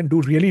about it Yeah. and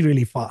do really,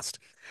 really fast.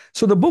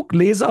 So the book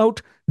lays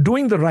out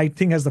doing the right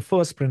thing as the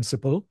first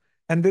principle.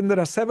 And then there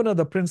are 7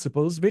 other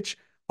principles which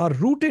are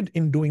rooted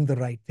in doing the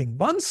right thing.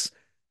 Once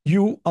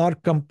you are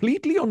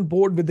completely on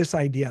board with this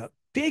idea,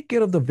 take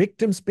care of the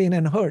victim's pain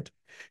and hurt.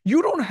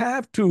 You don't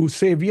have to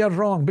say we are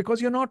wrong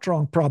because you're not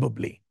wrong,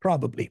 probably.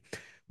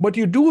 But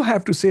you do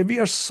have to say, we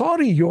are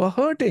sorry you are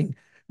hurting.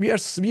 We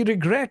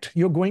regret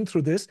you're going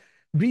through this.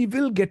 We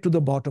will get to the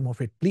bottom of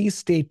it. Please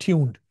stay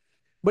tuned.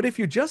 But if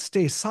you just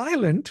stay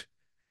silent,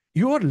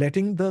 you are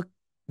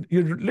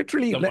you're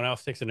literally Someone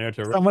else takes the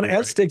narrative. someone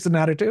else Right. takes the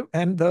narrative,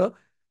 and the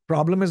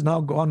problem is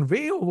now gone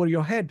way over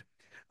your head.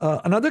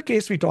 Another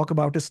case we talk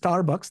about is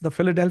Starbucks, the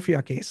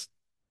Philadelphia case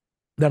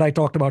that I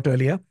talked about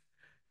earlier.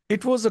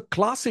 It was a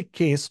classic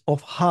case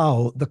of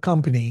how the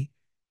company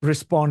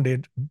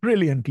responded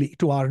brilliantly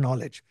to our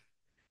knowledge.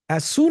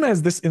 As soon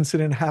as this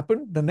incident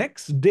happened, the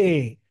next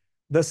day,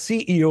 the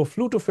CEO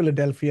flew to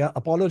Philadelphia,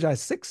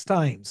 apologized 6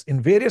 times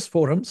in various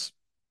forums,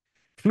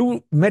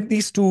 met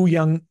these 2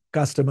 young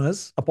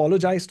customers,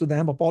 apologized to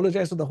them,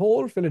 apologized to the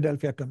whole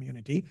Philadelphia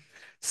community.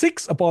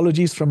 6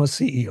 apologies from a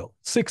CEO,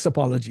 6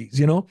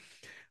 apologies.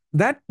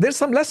 That there's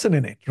some lesson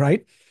in it,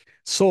 right?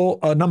 So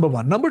number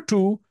one. Number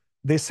two,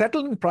 they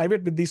settled in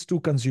private with these 2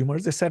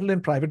 consumers. They settled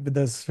in private with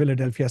the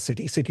Philadelphia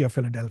city of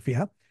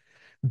Philadelphia.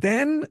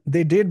 Then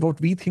they did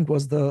what we think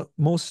was the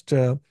most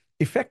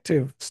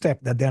effective step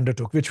that they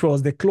undertook, which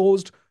was they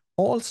closed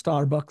all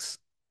Starbucks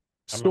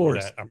I remember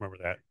stores, that. I remember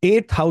that.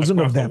 8,000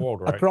 of Across the them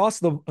world, right? across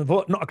the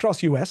no,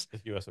 across US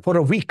It's US, for okay.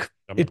 a week. I It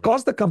remember that.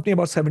 cost the company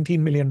about $17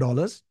 million.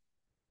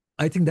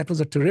 I think that was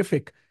a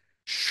terrific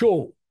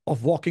show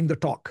of walking the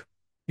talk,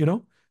 you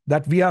know,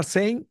 that we are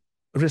saying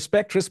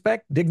respect,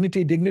 respect,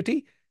 dignity,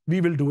 dignity.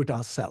 We will do it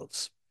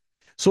ourselves.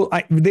 So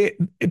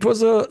it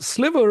was a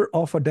sliver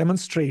of a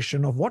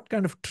demonstration of what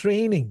kind of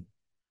training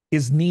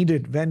is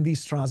needed when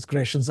these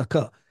transgressions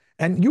occur.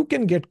 And you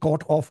can get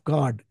caught off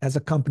guard as a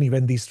company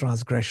when these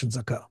transgressions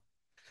occur.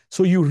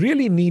 So you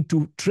really need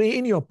to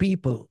train your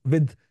people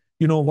with,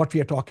 what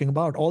we are talking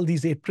about. All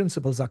these 8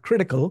 principles are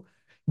critical,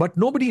 but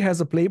nobody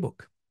has a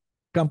playbook.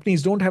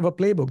 Companies don't have a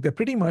playbook. They're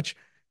pretty much,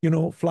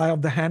 fly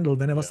off the handle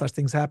whenever Yeah. such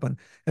things happen.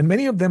 And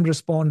many of them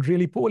respond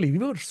really poorly. We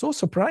were so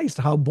surprised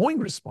how Boeing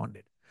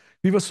responded.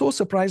 We were so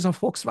surprised how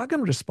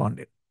Volkswagen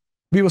responded.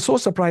 We were so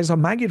surprised how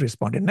Maggie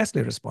responded,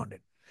 Nestle responded.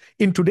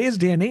 In today's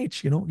day and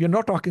age, you're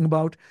not talking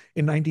about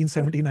in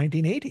 1970,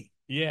 1980.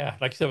 Yeah.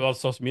 Like you said, all the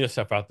social media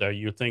stuff out there,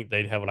 you think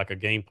they'd have like a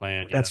game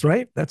plan. Yeah. That's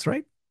right. That's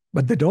right.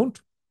 But they don't.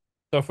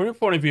 So from your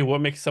point of view,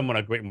 what makes someone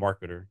a great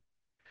marketer?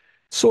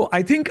 So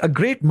I think a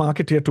great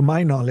marketer, to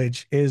my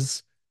knowledge,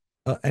 is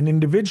an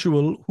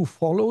individual who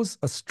follows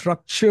a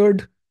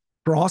structured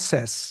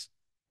process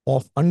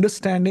of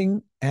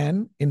understanding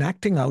and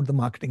enacting out the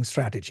marketing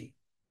strategy.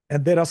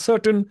 And there are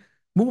certain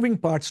moving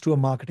parts to a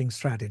marketing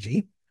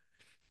strategy.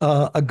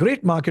 A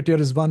great marketer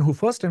is one who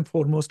first and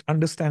foremost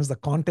understands the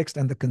context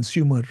and the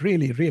consumer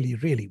really, really,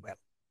 really well.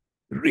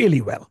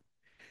 Really well.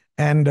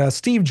 And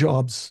Steve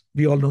Jobs,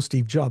 we all know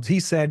Steve Jobs, he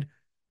said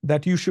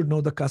that you should know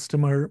the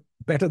customer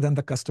better than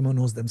the customer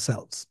knows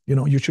themselves.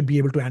 You should be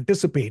able to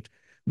anticipate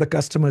the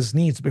customer's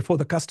needs before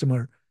the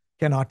customer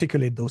can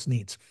articulate those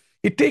needs.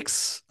 It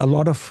takes a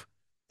lot of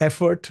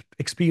effort,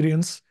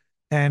 experience,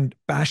 and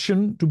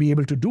passion to be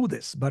able to do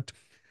this. But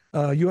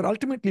you are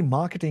ultimately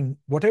marketing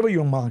whatever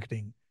you're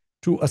marketing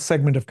to a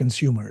segment of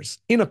consumers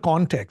in a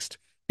context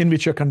in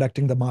which you're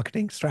conducting the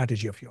marketing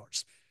strategy of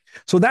yours.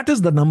 So that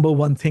is the number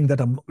one thing that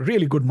a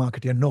really good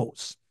marketer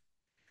knows.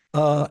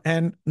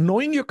 And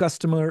knowing your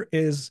customer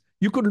is,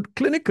 you could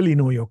clinically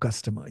know your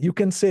customer. You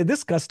can say,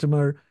 this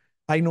customer,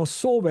 I know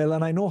so well,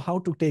 and I know how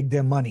to take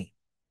their money.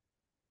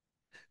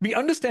 We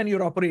understand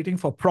you're operating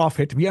for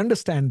profit. We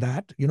understand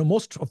that,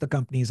 most of the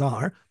companies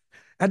are.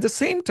 At the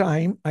same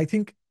time, I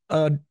think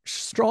a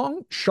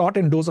strong shot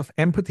and dose of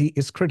empathy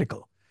is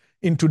critical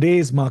in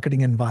today's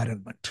marketing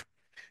environment.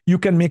 You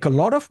can make a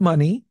lot of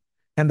money,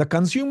 and the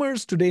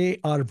consumers today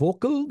are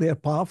vocal, they're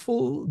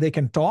powerful, they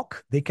can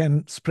talk, they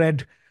can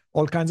spread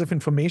all kinds of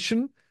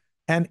information.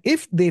 And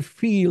if they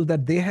feel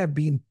that they have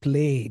been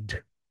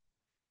played,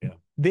 Yeah.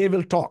 they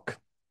will talk,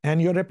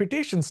 and your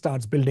reputation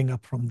starts building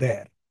up from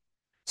there.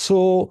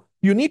 So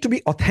you need to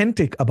be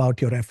authentic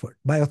about your effort.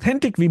 By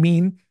authentic, we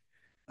mean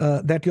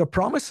that your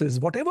promises,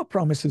 whatever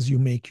promises you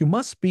make, you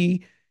must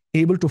be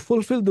able to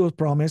fulfill those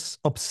promises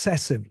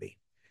obsessively,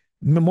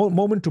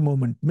 moment to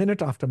moment,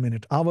 minute after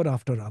minute, hour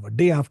after hour,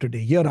 day after day,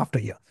 year after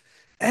year.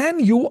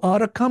 And you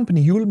are a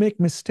company, you will make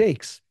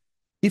mistakes.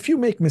 If you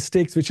make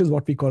mistakes, which is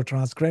what we call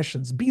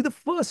transgressions, be the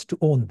first to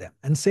own them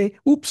and say,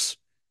 oops,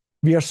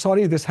 we are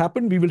sorry this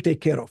happened, we will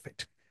take care of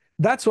it.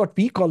 That's what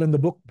we call in the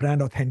book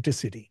brand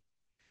authenticity.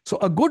 So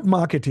a good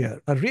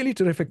marketeer, a really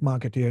terrific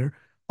marketeer,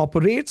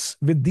 operates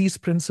with these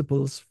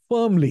principles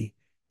firmly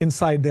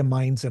inside their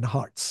minds and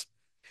hearts.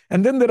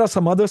 And then there are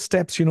some other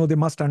steps, they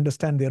must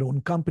understand their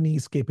own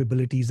company's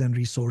capabilities and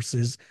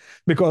resources,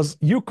 because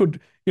you could,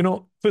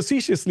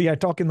 facetiously, I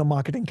talk in the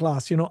marketing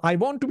class, I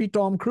want to be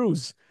Tom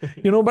Cruise,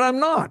 but I'm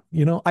not,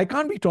 I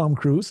can't be Tom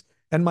Cruise.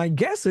 And my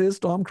guess is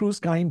Tom Cruise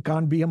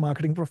can't be a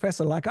marketing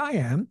professor like I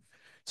am.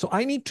 So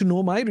I need to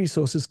know my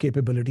resources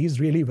capabilities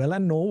really well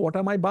and know what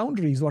are my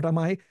boundaries, what are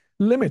my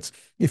limits.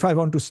 If I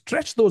want to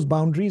stretch those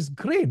boundaries,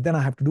 great, then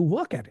I have to do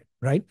work at it,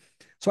 right?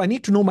 So I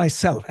need to know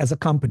myself as a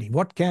company.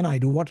 What can I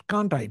do? What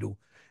can't I do?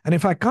 And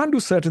if I can't do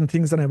certain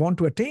things and I want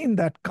to attain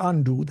that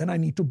can't do, then I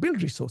need to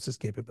build resources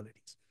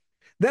capabilities.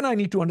 Then I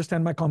need to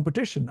understand my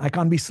competition. I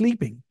can't be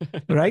sleeping,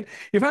 right?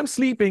 If I'm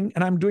sleeping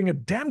and I'm doing a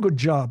damn good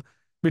job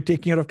with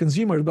taking care of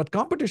consumers, but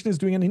competition is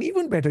doing an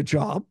even better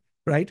job,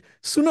 right?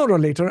 Sooner or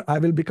later, I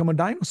will become a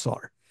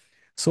dinosaur.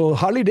 So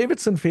Harley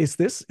Davidson faced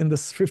this in the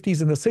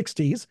 50s and the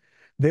 60s.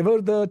 They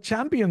were the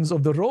champions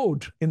of the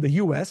road in the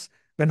US.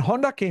 When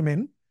Honda came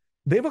in,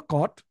 they were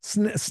caught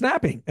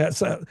snapping.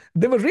 So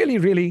they were really,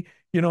 really,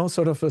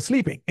 sort of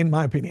sleeping, in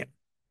my opinion.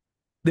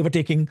 They were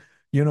taking,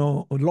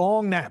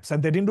 long naps,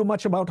 and they didn't do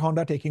much about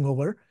Honda taking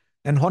over.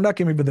 And Honda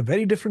came in with a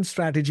very different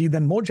strategy.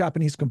 Then more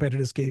Japanese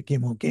competitors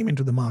came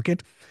into the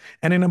market.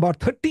 And in about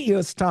 30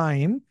 years'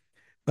 time,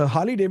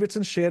 Harley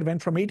Davidson's share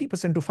went from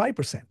 80% to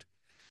 5%.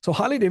 So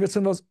Harley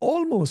Davidson was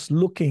almost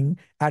looking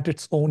at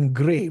its own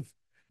grave.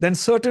 Then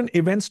certain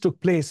events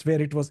took place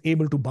where it was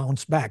able to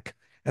bounce back.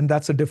 And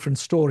that's a different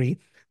story.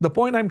 The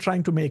point I'm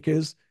trying to make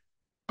is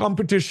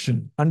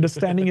competition.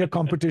 Understanding your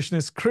competition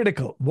is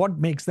critical. What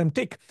makes them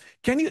tick?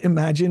 Can you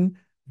imagine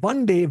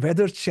One day,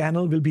 Weather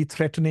Channel will be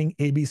threatening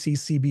ABC,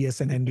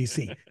 CBS, and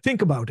NBC.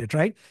 Think about it,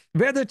 right?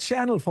 Weather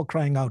Channel, for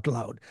crying out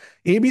loud.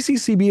 ABC,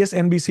 CBS,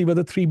 NBC were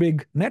the three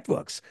big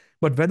networks,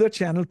 but Weather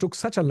Channel took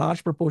such a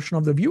large proportion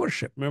of the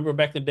viewership. Remember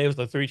back in the day, it was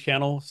the three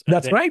channels, and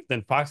That's right.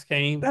 then Fox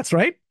came, That's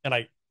right.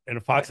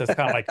 and Fox has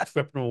kind of like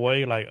swept them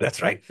away. Like, That's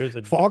okay, right. here's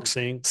a different Fox,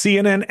 thing.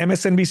 CNN,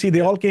 MSNBC,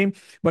 they all came.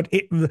 But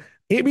ABC,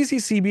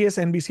 CBS,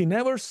 NBC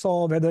never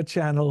saw Weather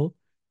Channel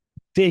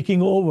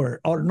taking over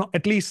or not,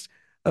 at least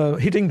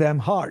hitting them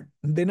hard.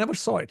 They never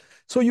saw it.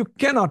 So you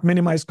cannot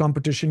minimize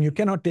competition. You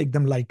cannot take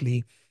them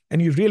lightly. And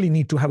you really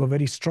need to have a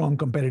very strong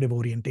competitive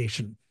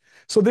orientation.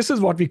 So this is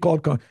what we call,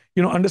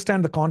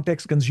 understand the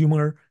context,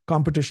 consumer,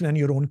 competition, and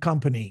your own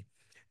company.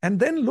 And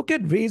then look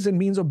at ways and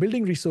means of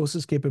building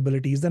resources,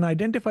 capabilities, then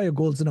identify your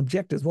goals and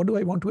objectives. What do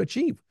I want to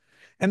achieve?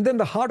 And then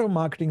the heart of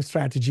marketing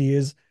strategy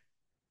is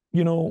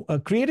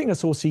creating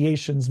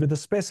associations with a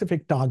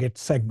specific target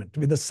segment,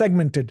 with a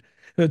segmented,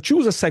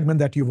 choose a segment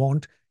that you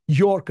want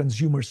your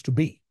consumers to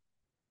be.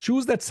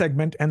 Choose that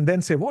segment and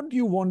then say, what do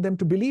you want them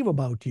to believe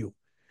about you?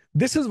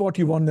 This is what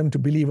you want them to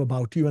believe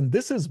about you, and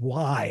this is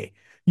why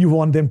you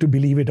want them to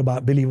believe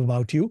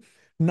about you.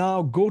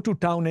 Now go to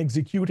town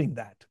executing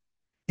that.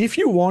 If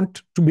you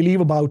want to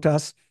believe about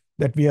us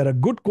that we are a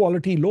good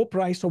quality, low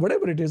price, or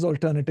whatever it is,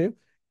 alternative,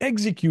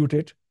 execute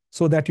it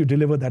so that you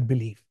deliver that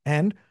belief.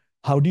 And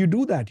how do you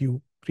do that?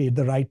 You create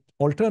the right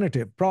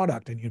alternative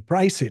product and you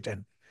price it,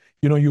 and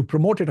you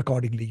promote it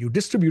accordingly, you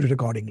distribute it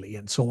accordingly,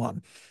 and so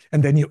on.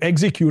 And then you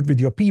execute with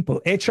your people.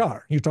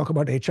 HR, you talk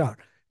about HR.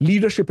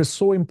 Leadership is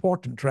so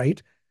important,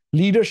 right?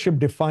 Leadership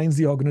defines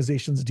the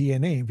organization's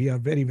DNA. We are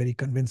very, very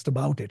convinced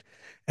about it.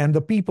 And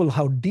the people,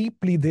 how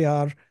deeply they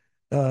are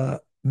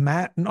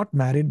not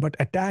married, but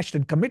attached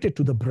and committed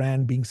to the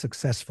brand being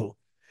successful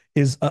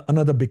is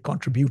another big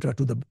contributor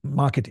to the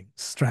marketing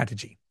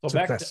strategy. So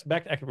success.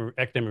 back to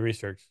academic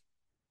research.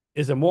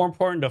 Is it more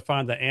important to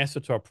find the answer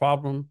to a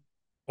problem,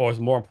 or is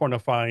it more important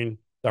to find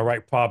the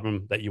right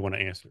problem that you want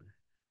to answer?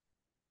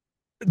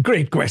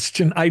 Great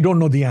question. I don't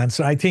know the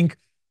answer. I think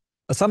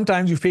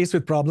sometimes you're faced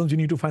with problems, you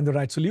need to find the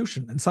right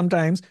solution. And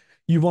sometimes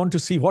you want to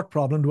see what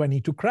problem do I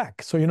need to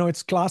crack? So,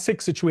 it's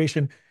classic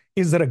situation.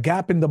 Is there a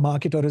gap in the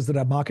market, or is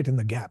there a market in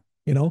the gap?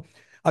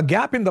 A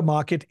gap in the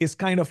market is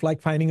kind of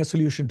like finding a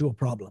solution to a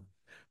problem.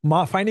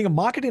 Finding a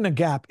market in a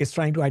gap is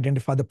trying to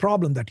identify the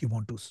problem that you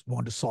want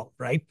to solve,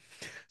 right?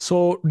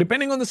 So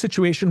depending on the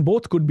situation,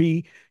 both could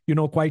be,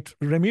 quite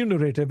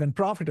remunerative and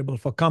profitable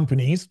for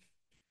companies.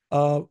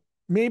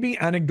 Maybe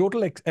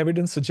anecdotal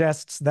evidence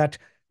suggests that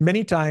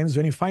many times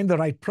when you find the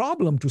right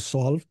problem to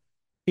solve,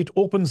 it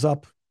opens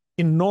up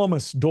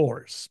enormous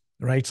doors,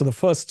 right? So the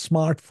first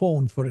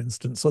smartphone, for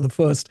instance, or the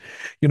first,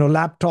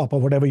 laptop, or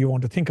whatever you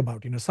want to think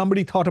about,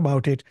 somebody thought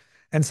about it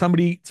and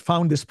somebody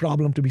found this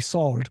problem to be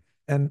solved.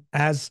 And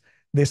as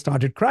they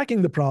started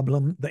cracking the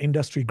problem, the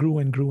industry grew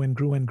and grew and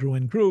grew and grew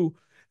and grew,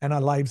 and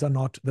our lives are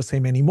not the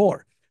same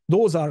anymore.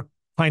 Those are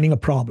finding a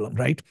problem,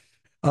 right?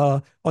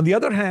 On the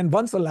other hand,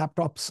 once the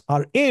laptops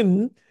are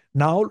in,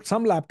 now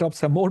some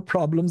laptops have more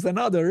problems than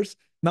others.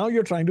 Now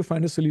you're trying to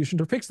find a solution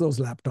to fix those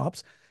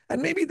laptops.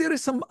 And maybe there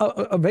is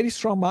a very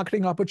strong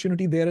marketing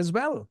opportunity there as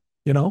well.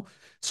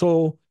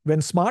 So when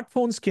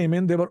smartphones came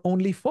in, they were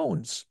only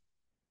phones.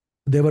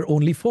 They were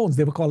only phones.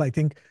 They were called, I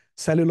think,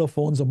 cellular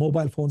phones or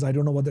mobile phones. I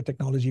don't know what the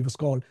technology was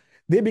called.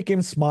 They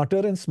became smarter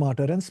and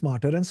smarter and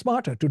smarter and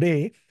smarter.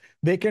 Today,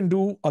 they can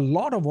do a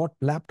lot of what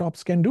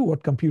laptops can do,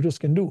 what computers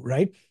can do,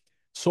 right?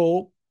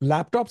 So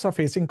laptops are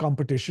facing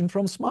competition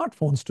from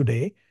smartphones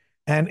today.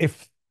 And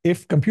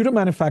if computer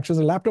manufacturers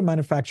and laptop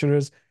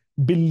manufacturers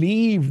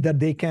believe that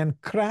they can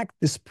crack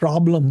this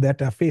problem that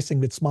they're facing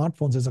with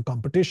smartphones as a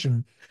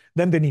competition,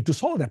 then they need to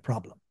solve that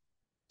problem.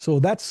 So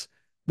that's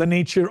the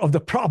nature of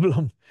the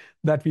problem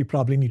that we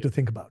probably need to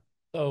think about.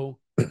 So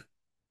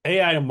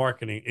AI and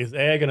marketing, is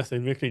AI going to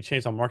significantly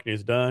change how marketing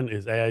is done?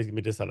 Is AI going to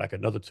be just like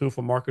another tool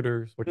for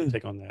marketers? What do you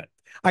take on that?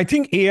 I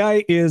think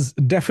AI is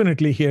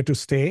definitely here to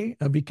stay.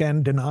 We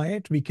can deny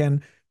it. We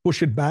can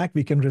push it back.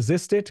 We can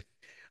resist it.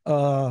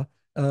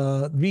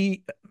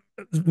 We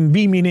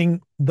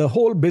meaning the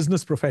whole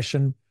business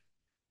profession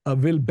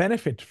will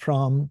benefit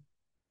from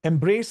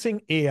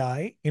embracing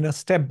AI in a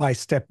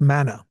step-by-step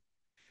manner.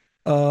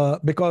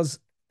 Because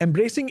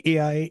embracing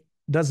AI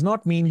does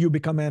not mean you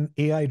become an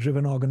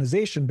AI-driven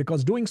organization,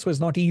 because doing so is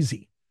not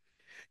easy.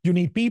 You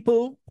need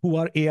people who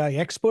are AI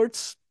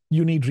experts.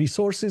 You need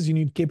resources. You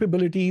need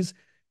capabilities.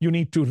 You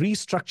need to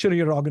restructure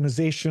your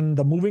organization.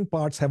 The moving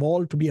parts have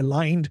all to be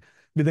aligned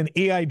with an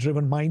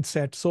AI-driven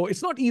mindset. So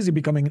it's not easy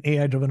becoming an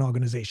AI-driven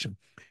organization.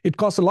 It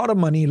costs a lot of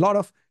money, a lot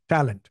of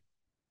talent.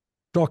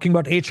 Talking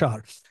about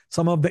HR,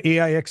 some of the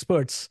AI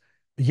experts,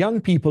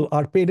 young people,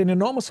 are paid an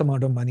enormous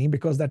amount of money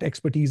because that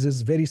expertise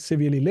is very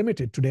severely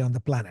limited today on the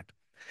planet.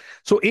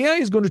 So AI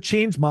is going to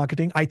change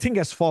marketing, I think,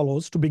 as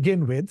follows. To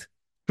begin with,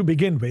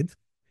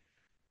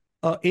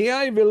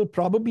 AI will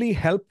probably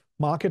help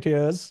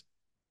marketers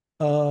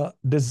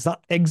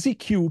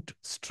execute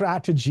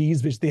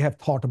strategies which they have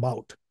thought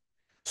about.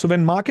 So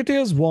when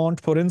marketers want,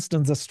 for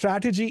instance, a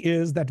strategy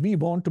is that we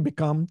want to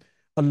become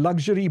a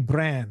luxury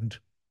brand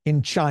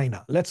in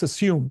China. Let's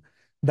assume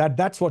that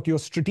that's what your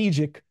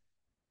strategic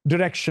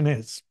direction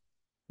is.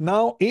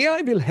 Now,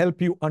 AI will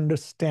help you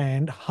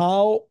understand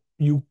how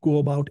you go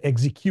about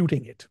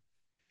executing it.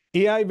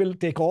 AI will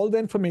take all the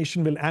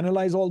information, will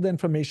analyze all the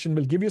information,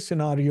 will give you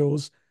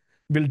scenarios,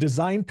 will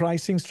design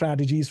pricing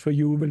strategies for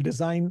you, will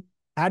design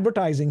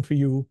advertising for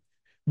you,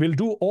 will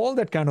do all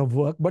that kind of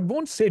work, but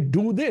won't say,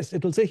 do this.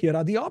 It will say, here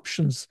are the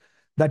options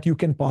that you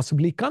can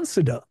possibly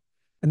consider.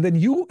 And then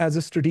you, as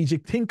a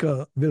strategic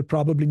thinker, will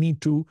probably need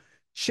to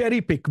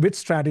cherry pick which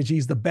strategy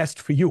is the best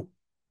for you.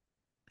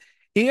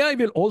 AI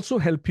will also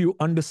help you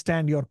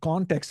understand your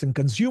context and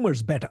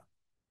consumers better.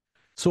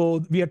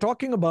 So we are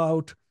talking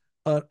about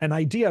an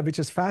idea which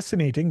is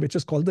fascinating, which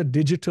is called the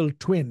digital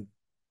twin.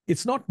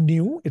 It's not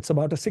new. It's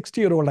about a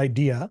 60-year-old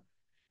idea,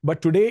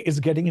 but today is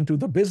getting into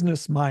the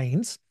business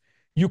minds.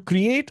 You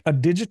create a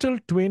digital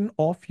twin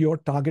of your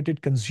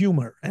targeted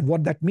consumer. And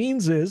what that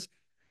means is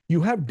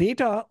you have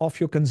data of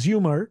your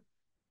consumer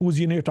who's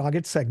in your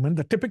target segment,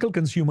 the typical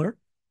consumer.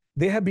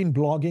 They have been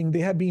blogging, they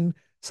have been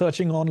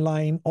searching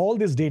online. All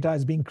this data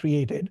is being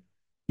created,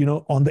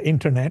 on the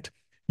internet.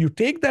 You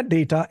take that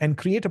data and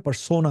create a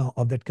persona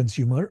of that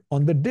consumer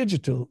on the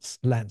digital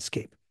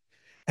landscape.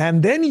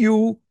 And then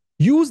you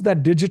use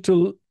that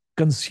digital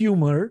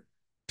consumer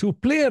to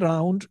play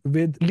around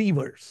with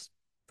levers.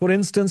 For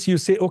instance, you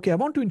say, okay, I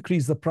want to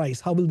increase the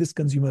price. How will this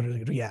consumer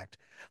react?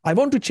 I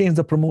want to change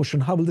the promotion.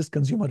 How will this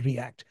consumer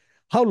react?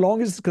 How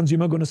long is this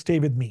consumer going to stay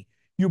with me?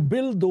 You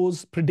build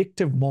those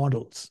predictive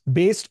models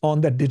based on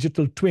that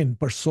digital twin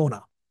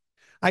persona.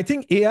 I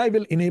think AI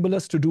will enable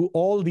us to do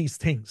all these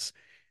things.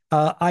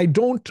 I'm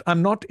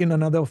not in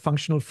another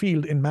functional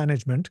field in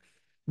management,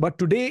 but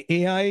today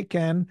AI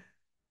can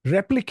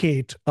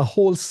replicate a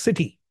whole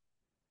city.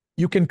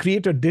 You can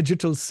create a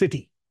digital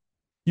city.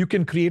 You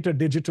can create a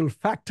digital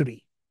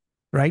factory,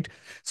 right?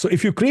 So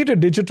if you create a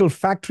digital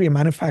factory, a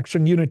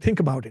manufacturing unit, think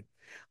about it.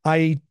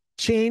 I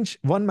change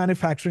one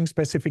manufacturing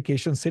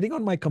specification sitting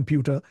on my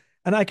computer,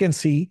 and I can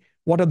see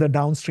what are the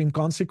downstream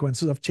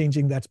consequences of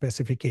changing that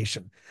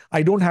specification.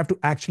 I don't have to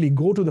actually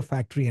go to the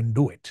factory and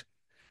do it.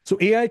 So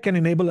AI can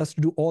enable us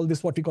to do all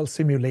this, what we call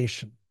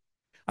simulation.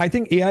 I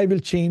think AI will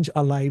change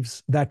our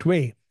lives that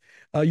way.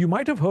 You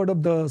might have heard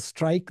of the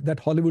strike that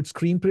Hollywood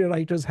screenplay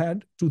writers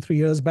had 2, 3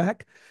 years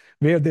back,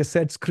 where they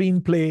said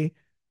screenplay,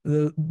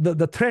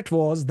 the threat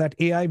was that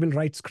AI will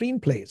write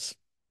screenplays.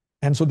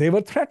 And so they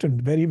were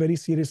threatened, very, very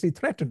seriously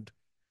threatened.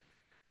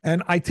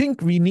 And I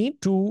think we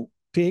need to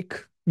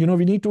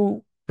we need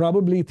to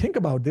probably think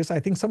about this. I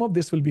think some of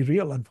this will be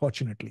real,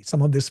 unfortunately.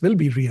 Some of this will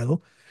be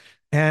real.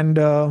 And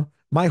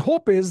my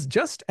hope is,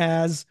 just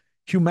as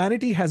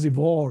humanity has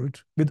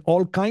evolved with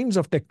all kinds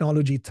of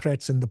technology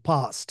threats in the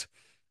past,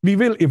 we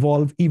will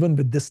evolve even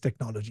with this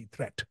technology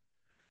threat.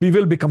 We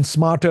will become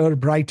smarter,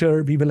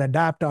 brighter. We will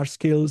adapt our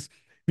skills.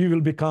 We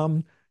will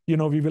become, we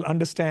will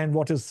understand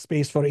what is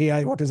space for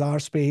AI, what is our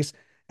space,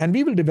 and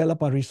we will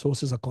develop our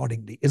resources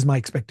accordingly, is my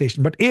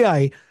expectation. But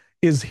AI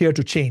is here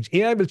to change.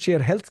 AI will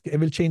change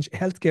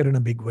healthcare in a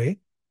big way.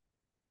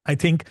 I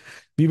think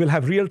we will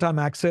have real-time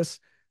access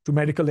to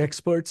medical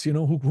experts,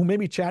 who may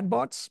be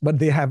chatbots, but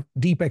they have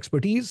deep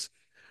expertise.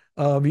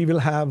 We will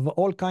have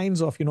all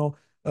kinds of,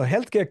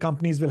 healthcare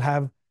companies will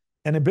have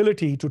an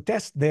ability to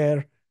test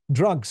their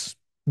drugs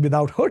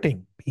without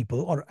hurting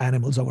people or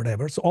animals or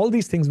whatever. So all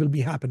these things will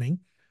be happening,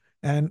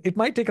 and it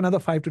might take another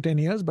 5 to 10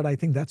 years, but I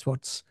think that's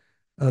what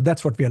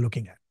we are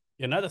looking at.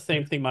 Yeah, not the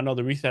same thing. I know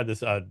the recent had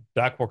this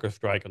dock worker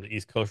strike on the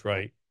East Coast,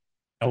 right?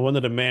 And one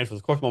of the demands was,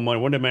 of course, more money.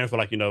 One of the demands was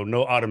like,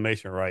 no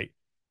automation, right?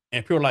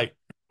 And people are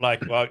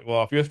like,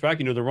 well, if you're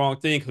striking, you're the wrong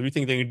thing, because we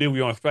think they can do,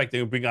 we on strike, they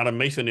can bring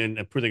automation in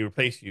and prove they can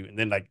replace you. And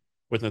then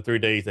within 3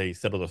 days, they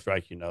settle the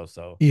strike,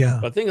 So, Yeah.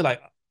 but the thing is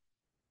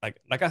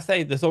like I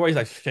say, there's always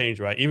change,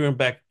 right? Even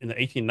back in the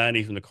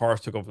 1890s when the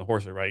cars took over the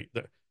horses, right?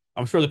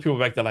 I'm sure the people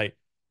back then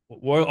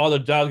where all the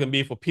jobs gonna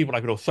be for people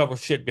shovel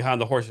shit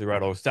behind the horses,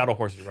 right? Or saddle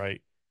horses,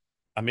 right?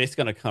 I mean, it's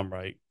gonna come,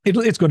 right?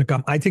 It's going to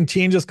come. I think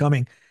change is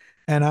coming.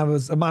 And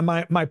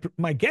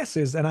my guess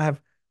is, and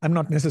I'm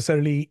not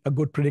necessarily a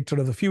good predictor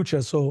of the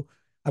future, so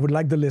I would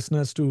like the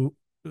listeners to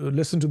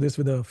listen to this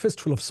with a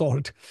fistful of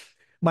salt.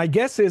 My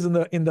guess is,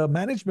 in the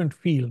management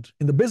field,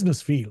 in the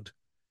business field,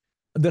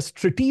 the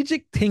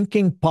strategic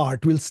thinking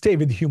part will stay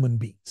with human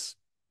beings.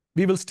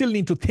 We will still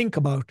need to think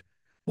about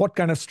what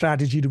kind of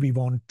strategy do we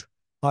want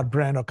our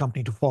brand or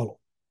company to follow.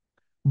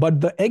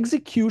 But the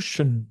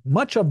execution,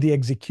 much of the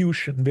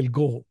execution will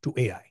go to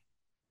AI.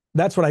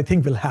 That's what I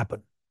think will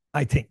happen,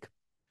 I think.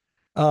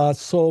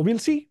 So we'll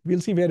see.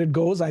 We'll see where it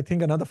goes. I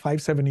think another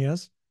 5, 7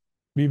 years,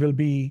 we will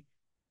be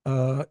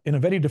in a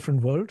very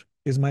different world,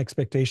 is my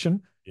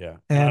expectation. Yeah.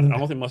 And I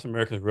don't think most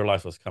Americans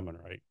realize what's coming,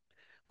 right?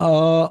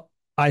 uh,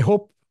 I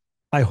hope,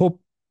 I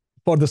hope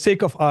for the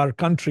sake of our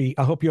country,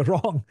 I hope you're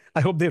wrong.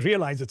 I hope they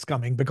realize it's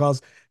coming,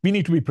 because we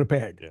need to be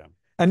prepared. Yeah.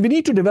 And we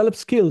need to develop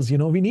skills.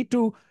 We need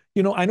to,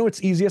 I know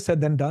it's easier said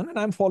than done, and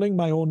I'm following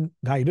my own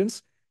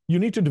guidance. You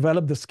need to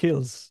develop the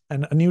skills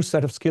and a new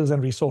set of skills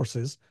and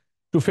resources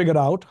to figure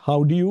out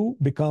how do you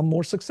become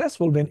more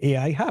successful when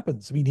AI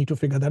happens. We need to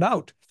figure that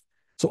out.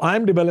 So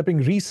I'm developing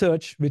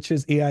research which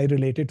is AI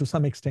related to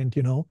some extent,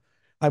 you know.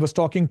 I was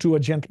talking to a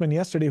gentleman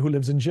yesterday who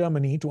lives in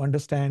Germany to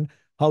understand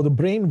how the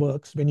brain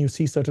works when you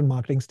see certain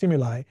marketing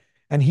stimuli,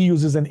 and he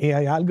uses an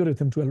AI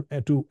algorithm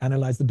to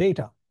analyze the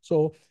data.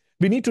 So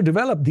we need to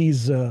develop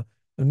these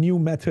new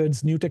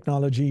methods, new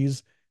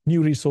technologies,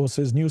 new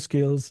resources, new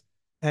skills,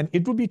 and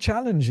it will be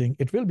challenging.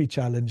 It will be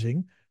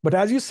challenging. But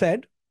as you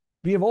said,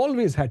 we have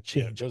always had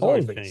Yeah, change. there's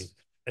always change.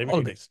 Always.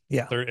 Always.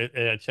 Yeah.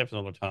 It changes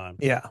all the time.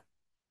 Yeah.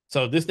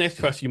 So this next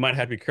question, you might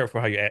have to be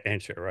careful how you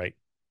answer it, right?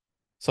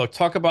 So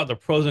talk about the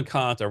pros and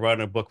cons of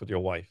writing a book with your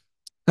wife.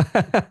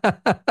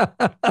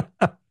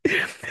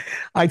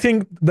 I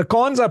think the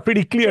cons are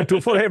pretty clear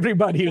too for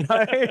everybody,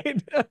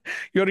 right?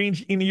 You're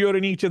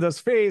in each other's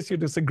face, you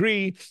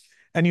disagree,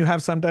 and you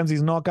have sometimes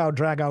these knockout,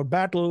 drag out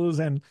battles,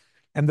 and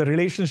the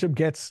relationship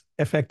gets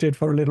affected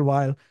for a little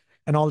while,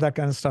 and all that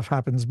kind of stuff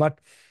happens.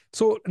 But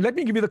so let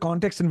me give you the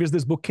context in which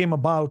this book came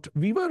about.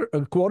 We were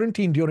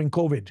quarantined during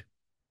COVID.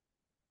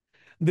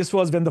 This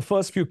was when the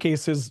first few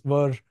cases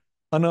were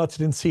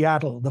unearthed in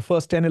Seattle. The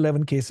first 10,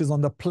 11 cases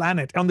on the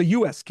planet, on the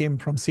US, came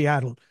from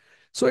Seattle.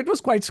 So it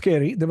was quite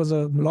scary. There was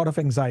a lot of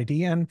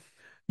anxiety. And,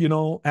 you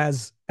know,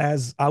 as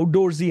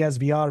outdoorsy as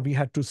we are, we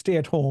had to stay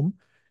at home.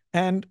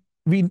 And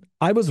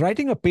I was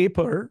writing a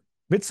paper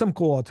with some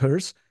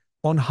co-authors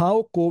on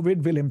how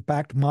COVID will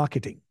impact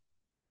marketing.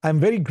 I'm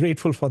very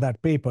grateful for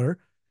that paper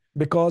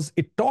because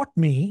it taught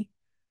me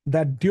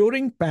that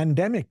during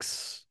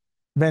pandemics,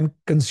 when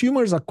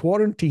consumers are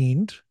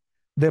quarantined,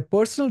 their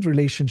personal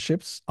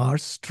relationships are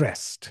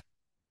stressed.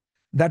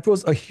 That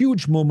was a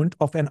huge moment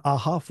of an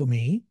aha for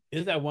me.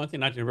 Is that one thing,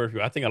 not to interrupt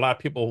you? I think a lot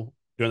of people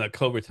during that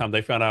COVID time,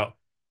 they found out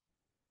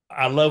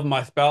I love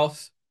my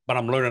spouse, but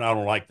I'm learning I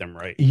don't like them,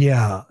 right?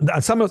 Yeah,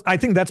 I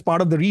think that's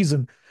part of the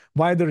reason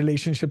why the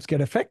relationships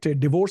get affected.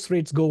 Divorce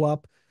rates go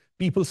up,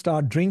 people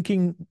start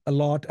drinking a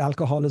lot,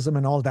 alcoholism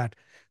and all that.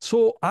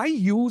 So I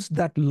used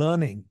that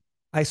learning.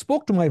 I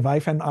spoke to my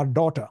wife and our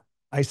daughter.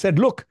 I said,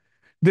 look,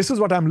 this is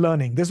what I'm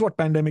learning. This is what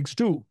pandemics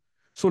do.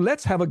 So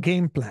let's have a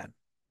game plan.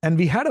 And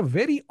we had a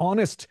very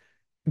honest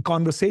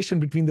conversation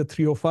between the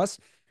three of us,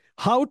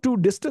 how to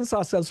distance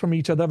ourselves from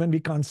each other when we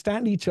can't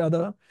stand each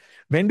other.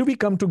 When do we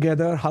come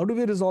together? How do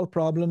we resolve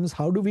problems?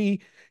 How do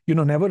we,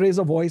 never raise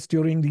a voice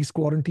during these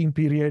quarantine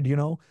period,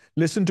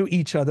 listen to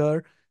each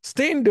other,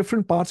 stay in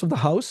different parts of the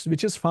house,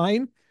 which is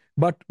fine,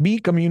 but be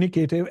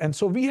communicative. And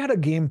so we had a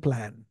game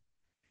plan,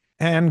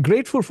 and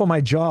grateful for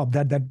my job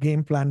that that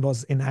game plan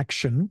was in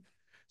action.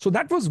 So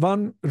that was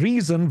one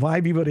reason why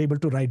we were able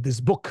to write this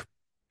book.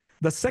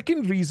 The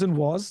second reason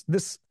was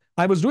this.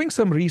 I was doing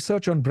some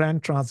research on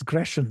brand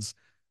transgressions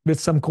with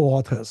some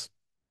co-authors.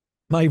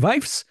 My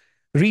wife's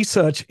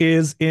research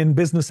is in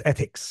business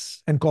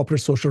ethics and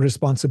corporate social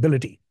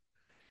responsibility.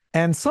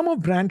 And some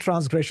of brand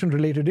transgression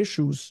related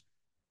issues,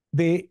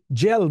 they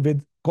gel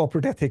with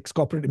corporate ethics,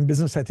 corporate and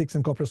business ethics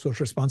and corporate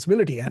social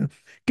responsibility, and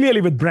clearly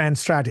with brand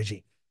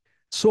strategy.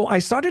 So I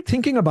started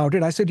thinking about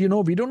it. I said,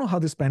 we don't know how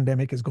this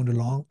pandemic is going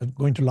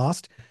to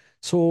last.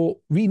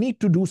 So we need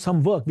to do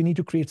some work. We need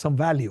to create some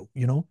value,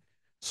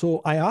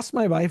 So I asked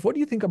my wife, what do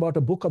you think about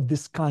a book of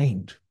this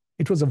kind?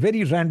 It was a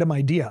very random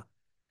idea.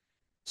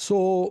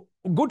 So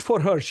good for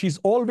her. She's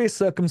always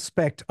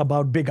circumspect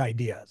about big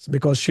ideas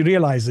because she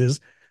realizes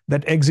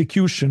that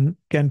execution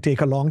can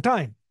take a long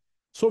time.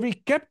 So we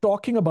kept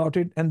talking about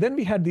it. And then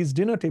we had these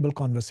dinner table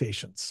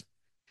conversations.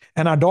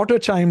 And our daughter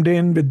chimed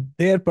in with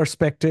their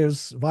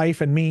perspectives,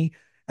 wife and me.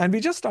 And we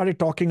just started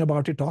talking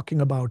about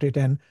it.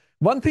 And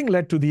one thing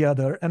led to the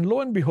other. And lo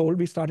and behold,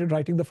 we started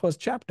writing the first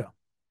chapter.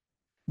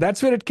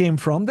 That's where it came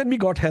from. Then we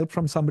got help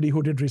from somebody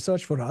who did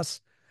research for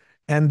us.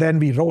 And then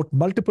we wrote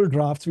multiple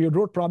drafts. We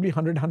wrote probably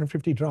 100,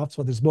 150 drafts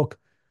for this book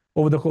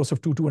over the course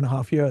of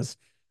 2.5 years.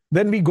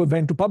 Then we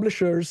went to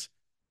publishers.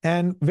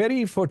 And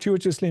very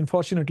fortuitously and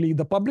fortunately,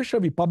 the publisher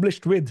we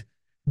published with,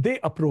 they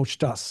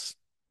approached us.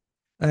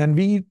 And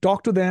we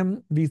talked to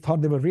them. We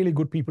thought they were really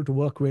good people to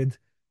work with.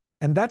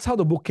 And that's how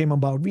the book came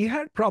about. We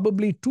had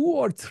probably 2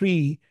 or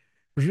 3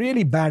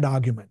 really bad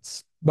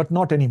arguments, but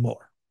not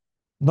anymore.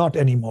 Not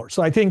anymore.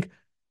 So I think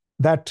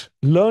that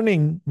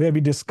learning where we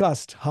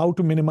discussed how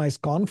to minimize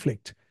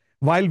conflict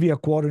while we are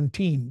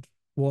quarantined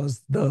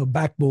was the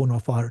backbone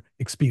of our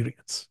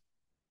experience.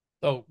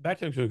 So back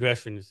to the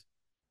transgressions,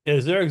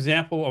 is there an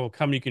example of a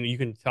company you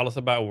can tell us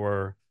about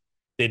where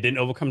they didn't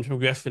overcome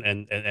transgression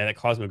and it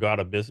caused them to go out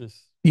of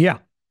business? Yeah.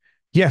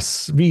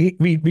 Yes,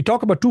 we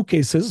talk about 2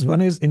 cases.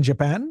 One is in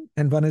Japan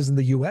and one is in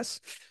the US.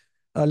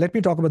 Let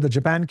me talk about the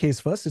Japan case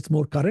first. It's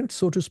more current,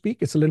 so to speak.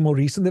 It's a little more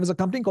recent. There was a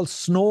company called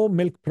Snow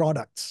Milk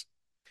Products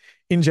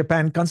in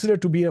Japan,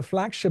 considered to be a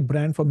flagship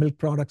brand for milk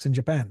products in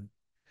Japan.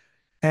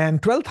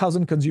 And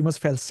 12,000 consumers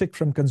fell sick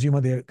from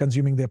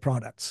consuming their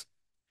products.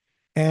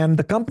 And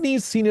the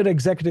company's senior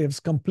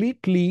executives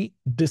completely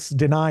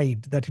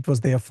denied that it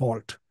was their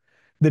fault.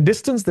 They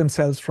distanced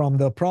themselves from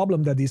the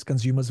problem that these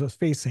consumers were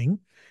facing.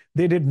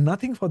 They did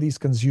nothing for these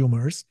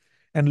consumers.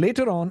 And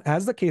later on,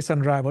 as the case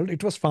unraveled,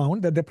 it was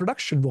found that their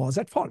production was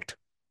at fault.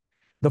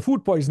 The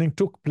food poisoning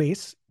took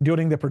place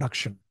during their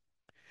production.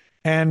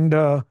 And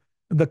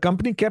the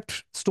company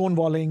kept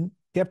stonewalling,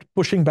 kept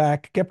pushing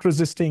back, kept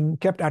resisting,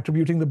 kept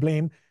attributing the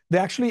blame. They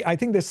actually, I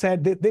think they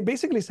said, they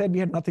basically said we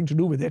had nothing to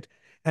do with it.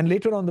 And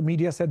later on, the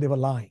media said they were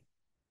lying.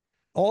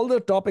 All the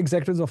top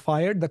executives were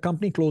fired. The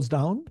company closed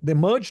down. They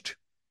merged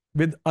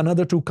with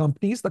another two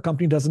companies. The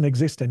company doesn't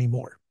exist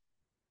anymore.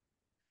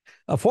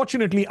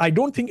 Fortunately, I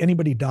don't think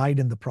anybody died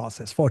in the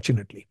process,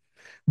 fortunately.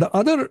 The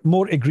other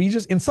more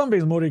egregious, in some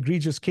ways, more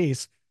egregious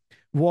case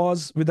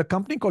was with a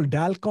company called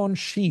Dalkon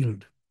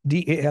Shield,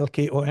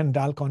 Dalkon,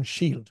 Dalkon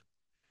Shield.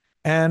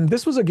 And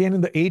this was again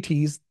in the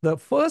 80s, the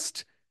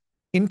first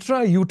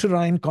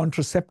intrauterine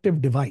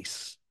contraceptive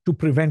device to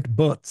prevent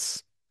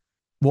births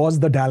was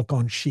the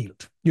Dalkon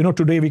Shield. You know,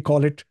 today we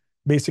call it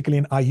basically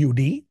an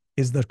IUD,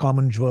 is the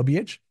common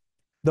verbiage.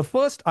 The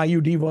first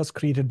IUD was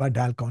created by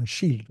Dalkon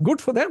Shield.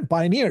 Good for them,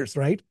 pioneers,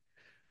 right?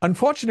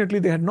 Unfortunately,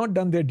 they had not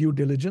done their due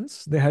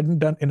diligence. They hadn't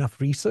done enough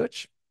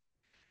research.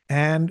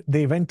 And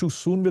they went too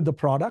soon with the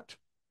product.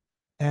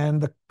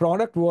 And the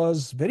product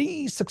was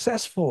very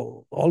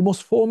successful.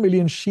 Almost 4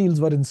 million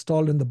shields were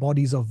installed in the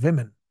bodies of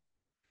women.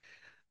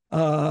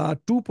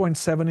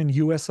 2.7 in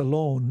US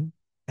alone.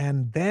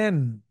 And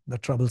then the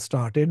trouble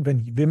started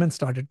when women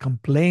started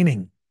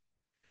complaining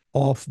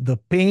of the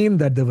pain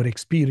that they were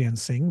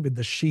experiencing with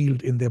the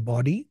shield in their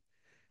body.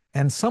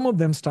 And some of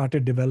them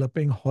started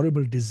developing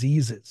horrible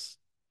diseases.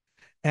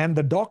 And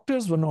the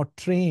doctors were not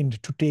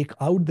trained to take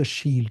out the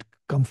shield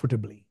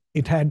comfortably.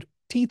 It had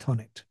teeth on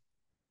it.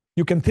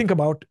 You can think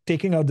about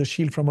taking out the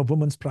shield from a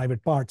woman's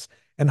private parts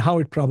and how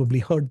it probably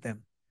hurt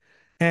them.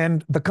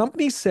 And the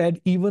company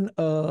said even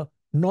a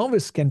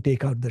novice can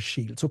take out the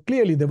shield. So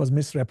clearly there was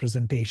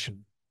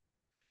misrepresentation.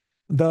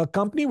 The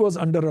company was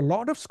under a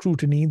lot of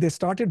scrutiny. They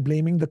started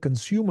blaming the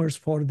consumers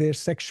for their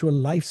sexual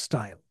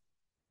lifestyle.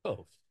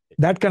 Oh,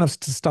 That kind of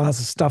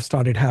stuff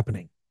started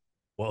happening.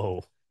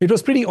 whoa. It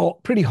was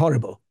pretty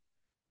horrible.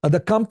 The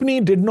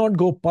company did not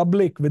go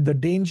public with the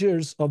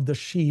dangers of the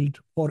shield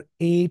for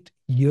 8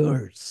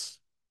 years.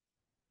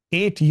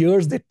 8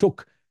 years they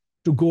took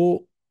to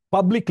go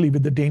publicly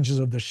with the dangers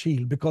of the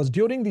shield, because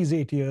during these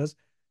 8 years,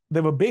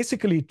 they were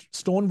basically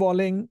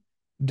stonewalling,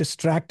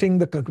 distracting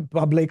the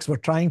publics, were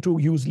trying to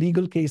use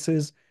legal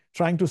cases,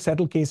 trying to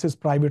settle cases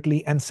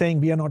privately and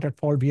saying, we are not at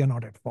fault, we are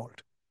not at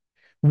fault.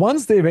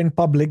 Once they went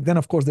public, then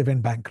of course they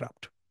went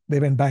bankrupt. They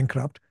went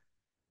bankrupt.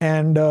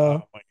 And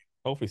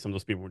Hopefully some of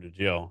those people went to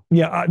jail.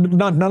 yeah,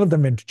 none of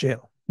them went to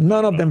jail.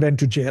 None Oh, of them no. went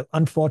to jail,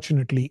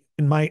 unfortunately.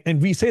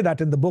 And we say that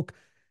in the book,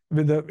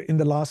 in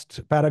the last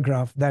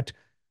paragraph, that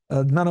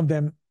none of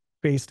them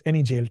faced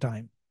any jail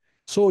time.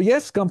 So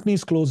yes,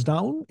 companies close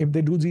down if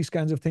they do these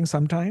kinds of things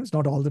sometimes,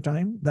 not all the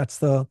time. That's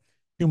the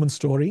human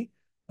story.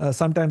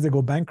 Sometimes they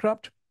go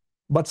bankrupt,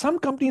 but some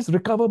companies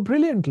recover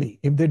brilliantly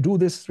if they do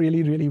this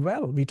really, really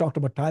well. We talked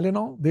about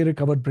Tylenol. They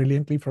recovered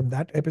brilliantly from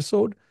that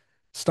episode.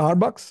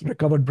 Starbucks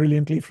recovered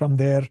brilliantly from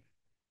their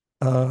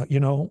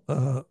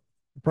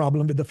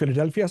problem with the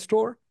Philadelphia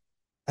store.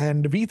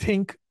 And we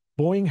think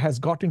Boeing has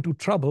got into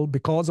trouble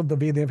because of the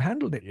way they've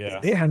handled it. Yeah.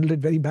 They handled it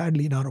very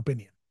badly, in our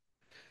opinion.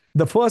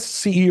 The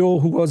first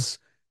CEO who was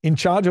in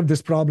charge of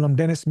this problem,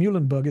 Dennis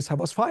Muhlenberg,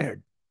 was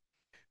fired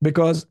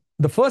because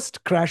the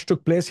first crash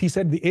took place. He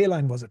said the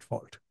airline was at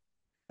fault.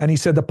 And he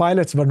said the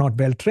pilots were not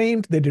well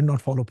trained. They did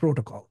not follow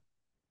protocol.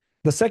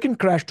 The second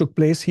crash took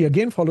place. He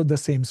again followed the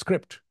same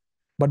script.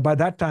 But by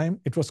that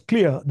time, it was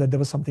clear that there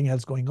was something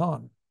else going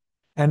on.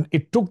 And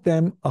it took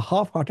them a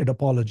half-hearted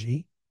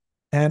apology.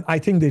 And I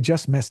think they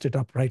just messed it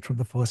up right from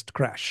the first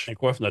crash. And of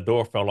course, the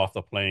door fell off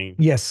the plane.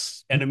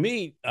 Yes. And to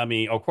me, I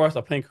mean, of course,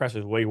 a plane crash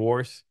is way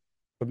worse.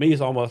 For me,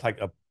 it's almost like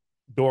a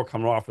door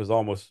coming off is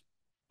almost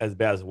as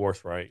bad as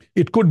worse, right?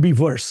 It could be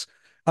worse.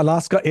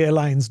 Alaska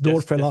Airlines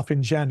door fell off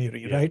in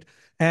January, yeah. right?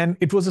 And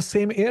it was the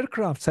same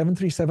aircraft,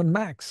 737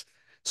 MAX.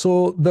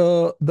 So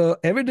the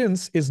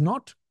evidence is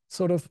not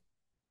sort of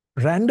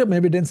random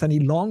evidence any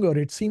longer.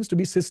 It seems to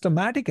be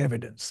systematic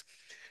evidence.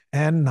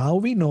 And now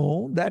we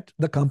know that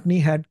the company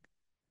had,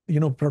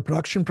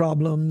 production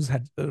problems,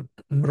 had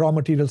raw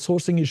material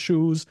sourcing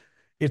issues.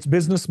 Its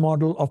business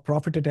model of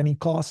profit at any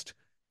cost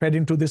fed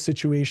into this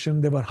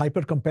situation. They were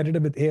hyper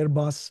competitive with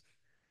Airbus.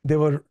 They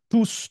were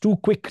too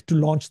quick to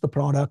launch the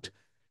product.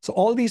 So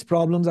all these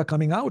problems are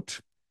coming out.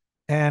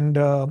 And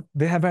now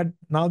they have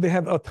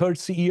a third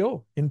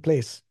CEO in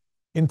place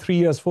in 3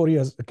 years, 4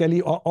 years,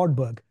 Kelley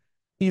Ortberg.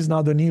 He's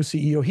now the new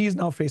CEO. He's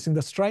now facing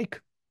the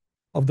strike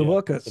of the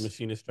workers. The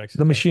machinist strike.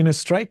 The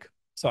machinist strike.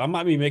 So I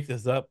might be making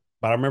this up,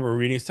 but I remember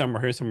reading somewhere,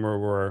 hearing somewhere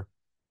where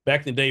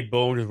back in the day,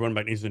 Boeing was run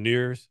by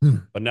engineers,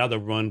 but now they're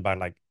run by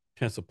like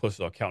pencil pushers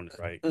or accountants,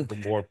 right? They're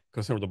more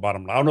concerned with the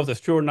bottom line. I don't know if that's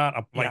true or not.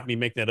 I might be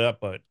making that up,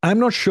 but I'm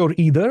not sure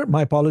either.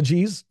 My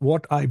apologies.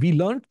 We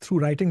learned through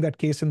writing that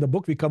case in the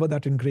book, we cover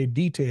that in great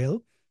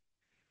detail.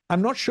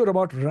 I'm not sure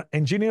about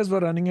engineers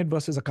were running it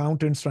versus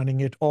accountants running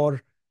it,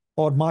 or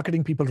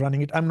marketing people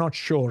running it. I'm not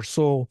sure.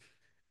 So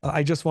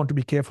I just want to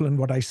be careful in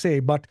what I say.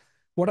 But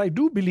what I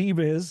do believe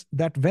is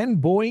that when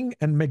Boeing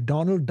and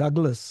McDonnell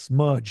Douglas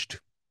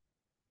merged,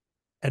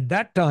 at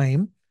that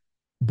time,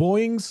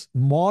 Boeing's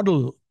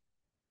model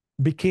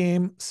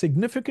became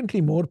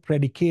significantly more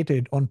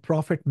predicated on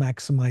profit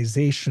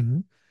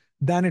maximization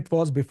than it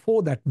was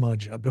before that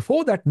merger.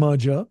 Before that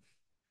merger,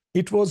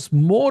 it was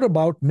more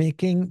about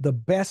making the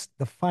best,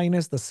 the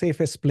finest, the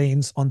safest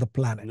planes on the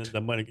And then planet.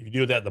 the money, if you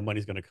do that, the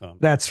money's going to come.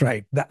 That's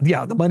right.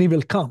 Yeah, the money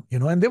will come,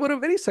 and they were a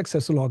very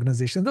successful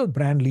organization. They were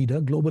brand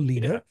leader, global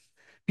leader. Yeah.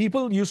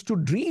 People used to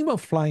dream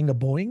of flying a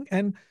Boeing.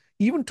 And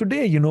even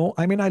today,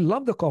 I mean, I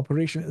love the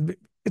corporation.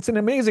 It's an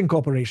amazing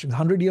corporation,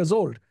 100 years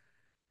old.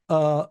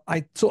 So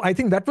I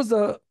think that was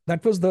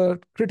the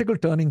critical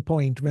turning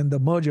point when the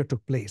merger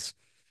took place.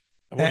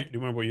 And Uh, do you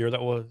remember what year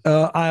that was?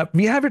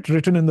 we have it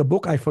written in the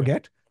book. I Okay.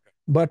 forget,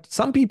 but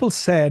some people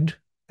said,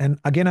 and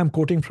again I'm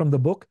quoting from the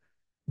book,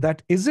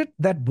 that is it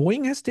that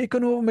Boeing has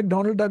taken over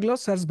McDonnell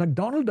Douglas? Has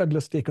McDonnell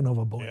Douglas taken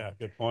over Boeing? Yeah,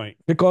 good point.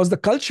 Because the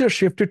culture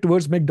shifted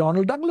towards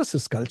McDonnell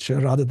Douglas's culture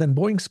rather than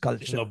Boeing's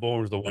culture. No,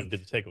 Boeing was the one that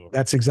did the takeover.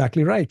 That's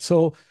exactly right.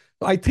 So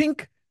I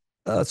think,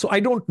 so I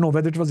don't know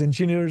whether it was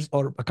engineers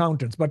or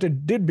accountants, but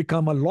it did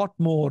become a lot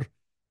more,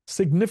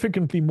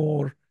 significantly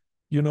more,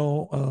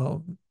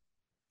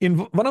 in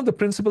one of the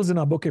principles in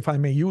our book, if I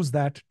may use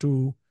that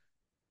to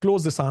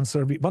close this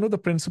answer, one of the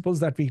principles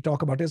that we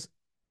talk about is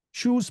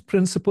choose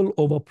principle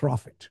over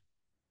profit.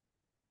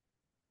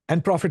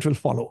 And profit will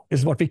follow,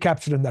 is what we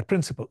captured in that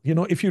principle.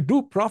 If you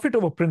do profit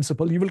over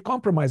principle, you will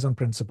compromise on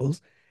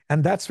principles.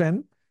 And that's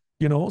when,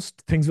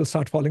 things will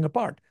start falling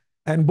apart.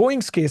 And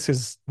Boeing's case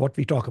is what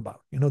we talk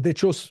about. They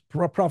chose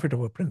profit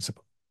over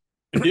principle.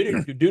 And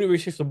did you do the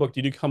research for the book?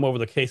 Did you come over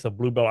the case of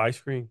Bluebell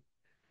ice cream?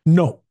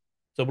 No.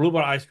 So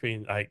Bluebell ice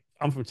cream,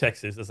 I'm from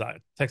Texas. It's a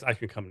Texas ice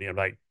cream company. I'm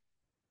like,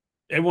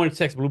 everyone in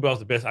Texas, Bluebell's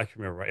the best ice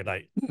cream ever, right?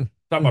 Like,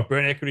 talking about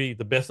brand equity,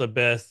 the best of the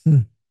best.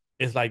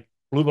 It's like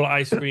Bluebell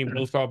ice cream,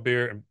 Blue Star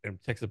beer,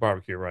 and Texas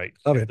barbecue, right?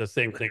 Love It's it. the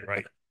same thing,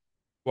 right?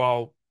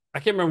 Well, I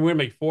can't remember when,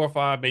 maybe 4 or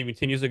 5, maybe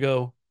 10 years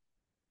ago,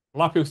 a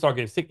lot of people started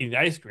getting sick eating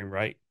ice cream,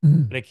 right?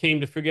 And they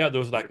came to figure out there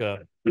was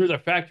there's a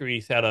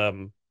factories had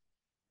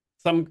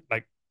some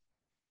like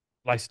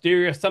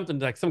listeria, something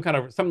like some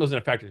of those in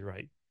the factories,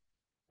 right?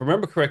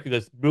 Remember correctly,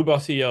 this Bluebell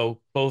CEO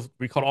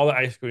recalled all the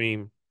ice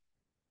cream,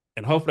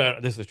 and hopefully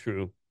this is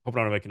true.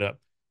 Hopefully I'm not making it up.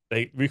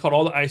 They recalled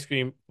all the ice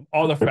cream from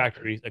all the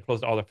factories. They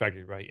closed all the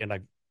factories, right? And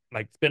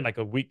like spent like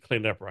a week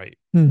cleaning up, right?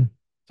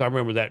 So I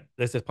remember that.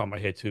 That's just popped in my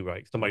head too,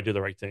 right? Somebody did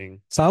the right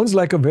thing. Sounds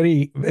like a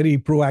very, very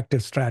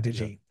proactive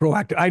strategy. Yeah.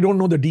 Proactive. I don't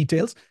know the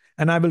details,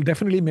 and I will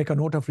definitely make a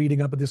note of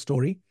reading up this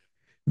story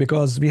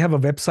because we have a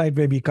website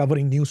where we're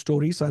covering news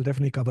stories. So I'll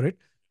definitely cover it.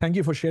 Thank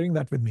you for sharing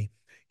that with me.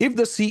 If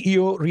the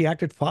CEO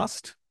reacted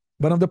fast,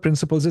 one of the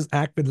principles is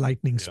act with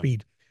lightning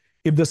speed.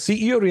 If the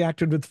CEO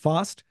reacted with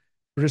fast,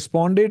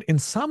 responded in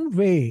some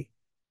way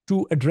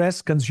to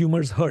address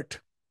consumers' hurt,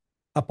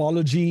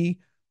 apology,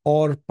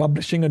 or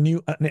publishing an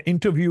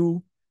interview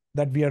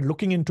that we are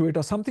looking into it,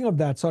 or something of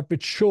that sort,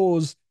 which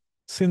shows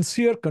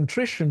sincere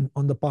contrition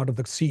on the part of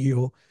the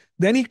CEO,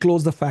 then he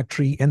closed the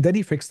factory and then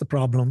he fixed the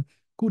problem.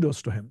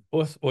 Kudos to him. I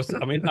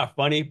mean, it's not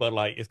funny, but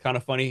like it's kind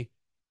of funny.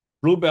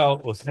 Bluebell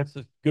was such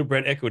a good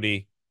brand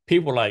equity.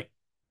 People like,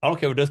 I don't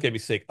care if it does get me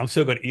sick. I'm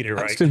still going to eat it,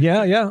 right?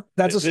 Yeah.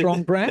 That's a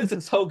strong brand. This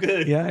is so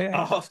good. Yeah.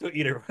 I'll still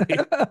eat it,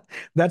 right?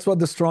 That's what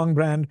the strong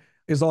brand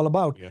is all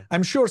about. Yeah.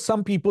 I'm sure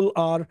some people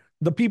are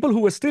the people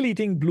who were still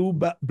eating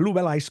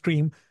Bluebell ice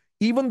cream,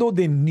 even though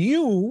they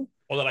knew.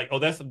 Oh, they're like, oh,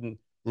 that's in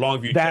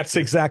Longview, That's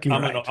Texas. exactly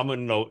right. I'm gonna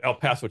know El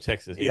Paso,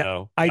 Texas.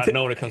 Not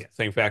knowing it comes from the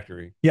same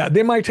factory. Yeah,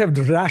 they might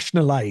have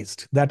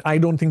rationalized that I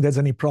don't think there's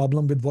any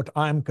problem with what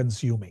I'm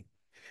consuming.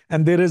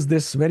 And there is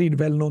this very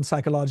well-known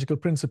psychological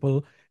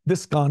principle,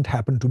 this can't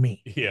happen to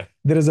me. Yeah.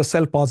 There is a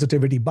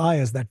self-positivity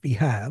bias that we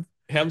have.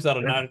 It happens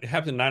it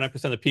happens to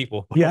 99% of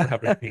people.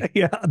 Yeah.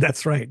 Yeah,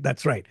 that's right.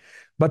 That's right.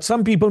 But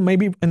some people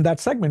maybe in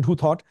that segment who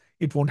thought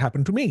it won't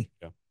happen to me.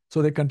 Yeah.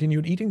 So they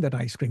continued eating that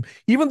ice cream.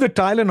 Even with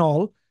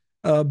Tylenol,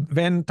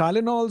 when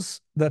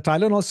the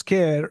Tylenol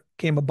scare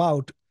came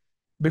about,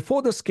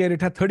 before the scare,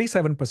 it had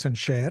 37%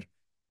 share.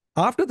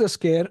 After the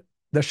scare,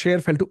 the share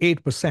fell to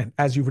 8%,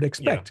 as you would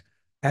expect.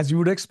 As you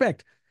would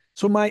expect.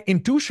 So my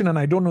intuition, and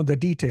I don't know the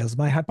details,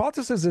 my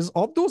hypothesis is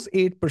of those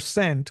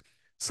 8%,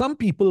 some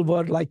people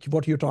were like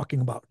what you're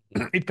talking about.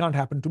 It can't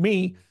happen to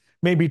me.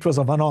 Maybe it was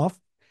a one-off.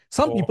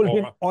 Some people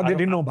didn't, or they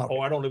didn't know about it.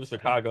 I don't live in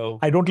Chicago.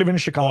 I don't live in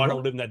Chicago. I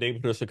don't live in that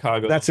neighborhood of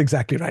Chicago. That's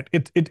exactly right.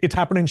 It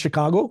happened in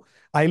Chicago.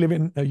 I live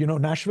in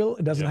Nashville.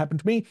 It doesn't happen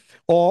to me.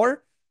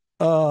 Or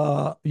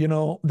they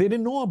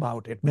didn't know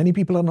about it. Many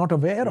people are not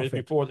aware of it.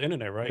 Before the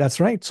internet, right?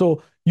 That's right.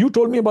 So you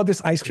told me about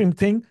this ice cream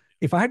thing.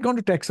 If I had gone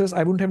to Texas,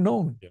 I wouldn't have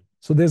known. Yeah.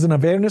 So there's an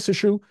awareness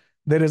issue,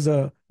 there is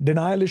a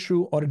denial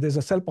issue, or there's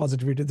a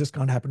self-positivity. This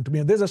can't happen to me.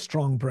 And there's a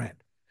strong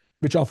brand,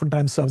 which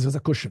oftentimes serves as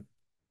a cushion.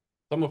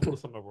 I'm gonna pull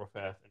something up real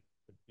fast.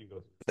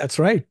 That's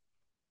right.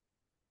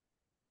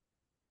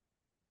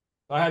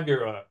 I have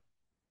your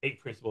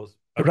 8 principles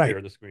up here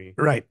on the screen.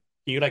 Right.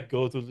 Can you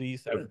go through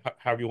these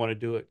however you want to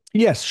do it?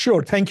 Yes,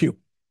 sure. Thank you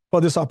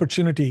for this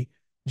opportunity,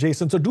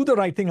 Jason. So do the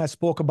right thing I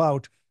spoke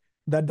about,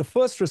 that the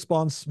first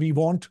response we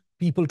want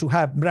people to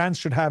have, brands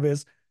should have,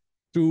 is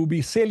to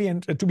be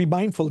salient, to be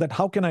mindful that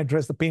how can I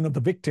address the pain of the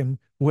victim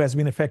who has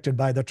been affected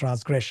by the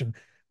transgression,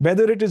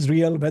 whether it is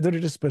real, whether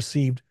it is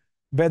perceived,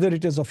 whether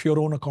it is of your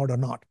own accord or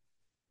not.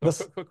 So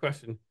This, quick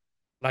question.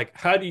 Like,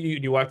 how do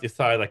you have to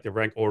decide like the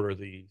rank order of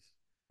these?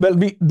 well,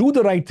 we do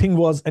the right thing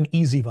was an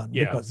easy one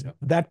Yeah, because yeah.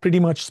 that pretty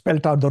much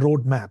spelled out the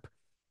roadmap.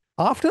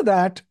 After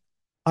that,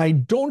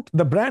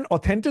 the brand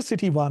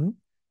authenticity one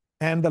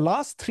and the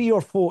last three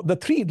or four,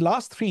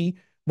 last three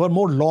were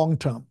more long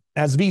term,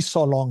 as we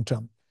saw long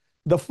term.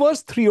 The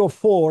first three or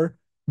four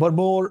were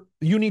more,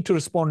 you need to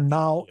respond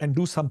now and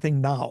do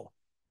something now.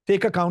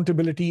 Take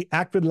accountability,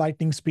 act with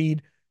lightning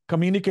speed,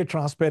 communicate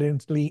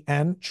transparently,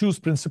 and choose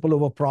principle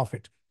over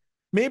profit.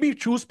 Maybe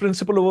choose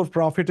principle over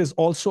profit is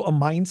also a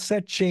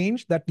mindset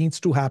change that needs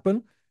to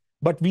happen.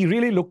 But we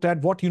really looked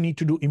at what you need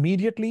to do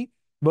immediately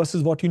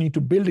versus what you need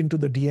to build into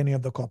the DNA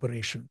of the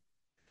corporation.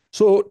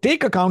 So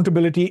take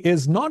accountability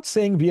is not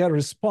saying we are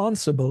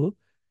responsible.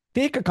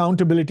 Take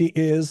accountability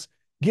is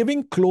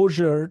giving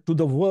closure to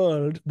the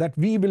world that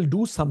we will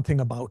do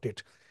something about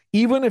it,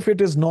 even if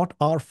it is not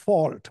our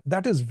fault.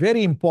 That is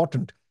very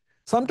important.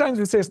 Sometimes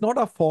we say it's not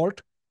our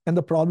fault and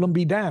the problem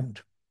be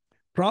damned.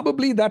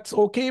 Probably that's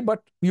okay,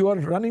 but you are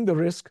running the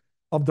risk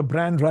of the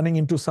brand running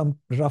into some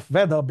rough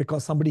weather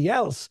because somebody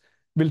else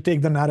will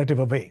take the narrative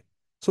away.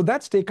 So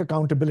that's take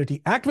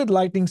accountability. Act with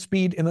lightning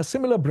speed in a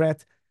similar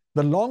breath.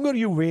 The longer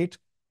you wait,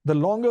 the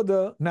longer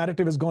the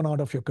narrative has gone out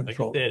of your Like you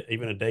control. said,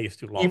 even a day is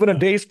too long Even a now.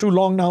 day is too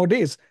long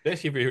nowadays.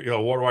 Especially if you're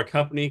a worldwide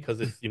company,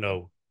 because it's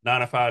 9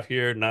 to 5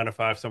 here, 9 to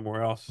 5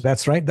 somewhere else.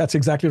 That's right. That's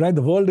exactly right.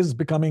 The world is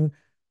becoming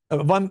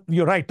one,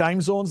 you're right,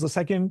 time zones. The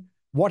second,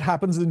 what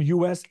happens in the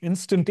US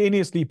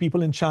instantaneously,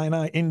 people in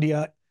China,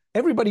 India,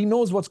 everybody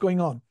knows what's going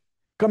on.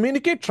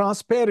 Communicate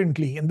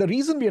transparently. And the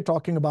reason we are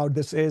talking about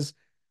this is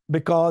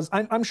because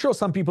I'm sure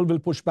some people will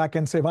push back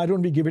and say, why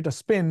don't we give it a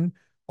spin?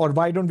 Or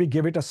why don't we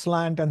give it a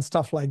slant and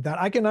stuff like that?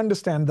 I can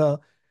understand the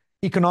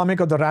economic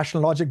or the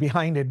rational logic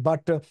behind it,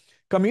 but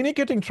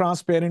communicating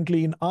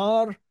transparently in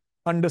our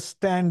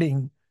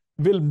understanding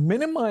will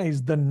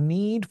minimize the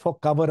need for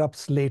cover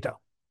ups later.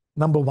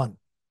 Number one.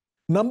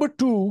 Number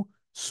two,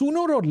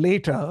 sooner or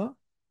later,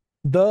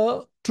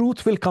 the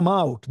truth will come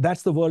out.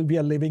 That's the world we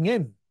are living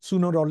in,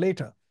 sooner or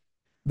later.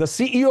 The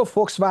CEO of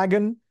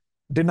Volkswagen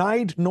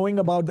denied knowing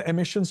about the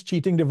emissions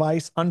cheating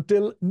device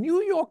until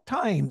New York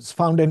Times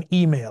found an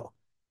email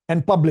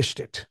and published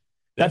it,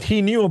 that That's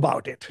he knew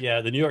about it. Yeah,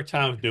 the New York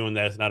Times doing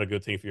that is not a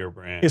good thing for your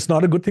brand. It's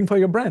not a good thing for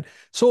your brand.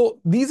 So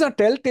these are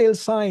telltale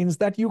signs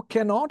that you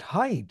cannot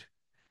hide.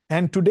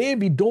 And today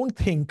we don't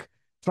think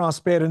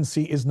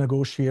transparency is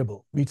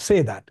negotiable. We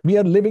say that. We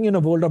are living in a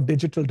world of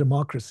digital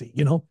democracy,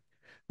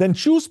 Then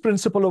choose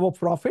principle over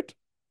profit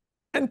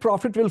and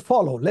profit will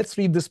follow. Let's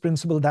read this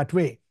principle that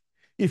way.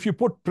 If you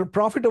put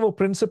profit over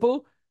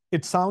principle,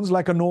 it sounds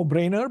like a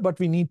no-brainer, but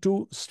we need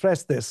to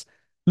stress this.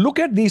 Look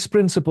at these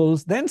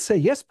principles, then say,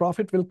 yes,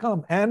 profit will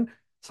come. And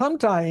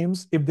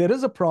sometimes if there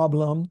is a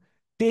problem,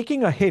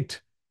 taking a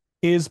hit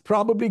is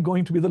probably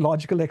going to be the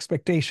logical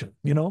expectation.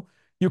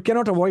 You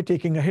cannot avoid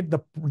taking a hit.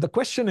 The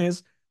question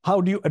is, how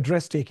do you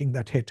address taking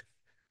that hit?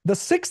 The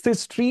sixth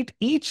is treat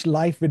each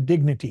life with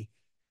dignity.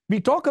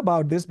 We talk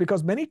about this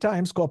because many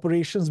times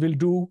corporations will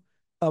do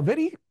a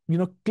very,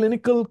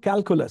 clinical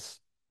calculus.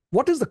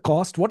 What is the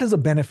cost? What is the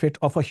benefit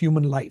of a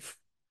human life?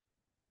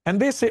 And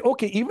they say,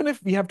 okay, even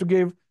if we have to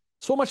give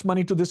so much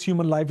money to this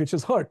human life, which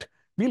is hurt,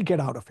 we'll get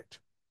out of it.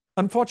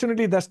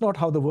 Unfortunately, that's not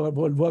how the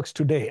world works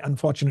today,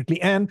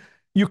 unfortunately. And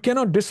you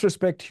cannot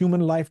disrespect human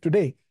life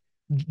today.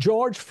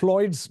 George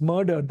Floyd's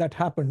murder that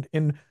happened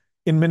in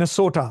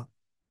Minnesota,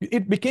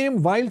 it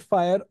became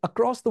wildfire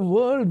across the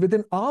world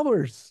within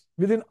hours,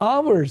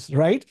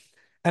 right?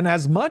 And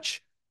as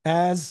much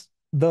as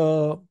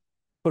the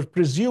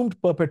presumed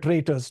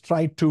perpetrators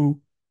tried to,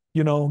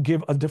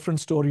 give a different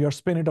story or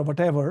spin it or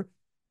whatever,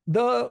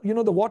 the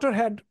water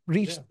had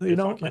reached,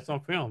 it's on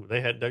film.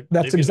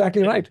 That's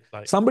exactly right.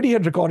 Somebody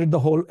had recorded the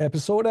whole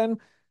episode. And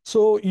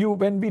so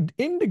when we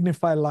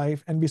indignify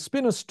life and we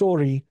spin a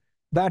story,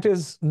 that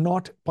is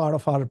not part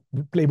of our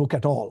playbook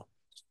at all.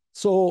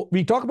 So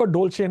we talk about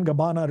Dolce &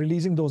 Gabbana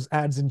releasing those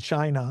ads in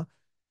China,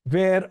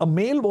 where a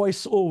male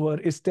voiceover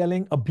is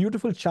telling a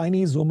beautiful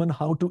Chinese woman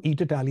how to eat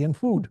Italian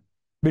food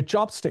with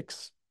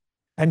chopsticks.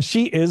 And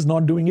she is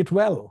not doing it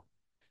well.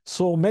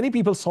 So many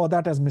people saw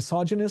that as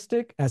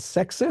misogynistic, as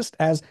sexist,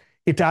 as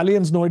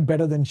Italians know it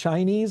better than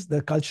Chinese,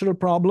 the cultural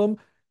problem,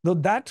 though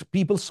that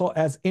people saw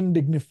as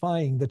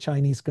indignifying the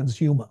Chinese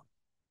consumer.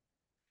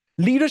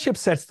 Leadership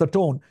sets the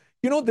tone.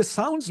 This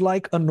sounds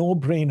like a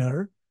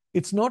no-brainer.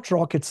 It's not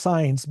rocket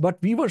science, but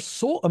we were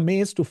so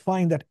amazed to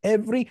find that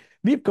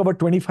we've covered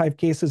 25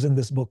 cases in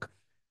this book.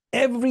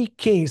 Every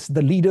case,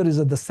 the leader is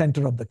at the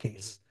center of the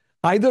case,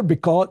 either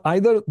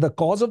the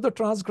cause of the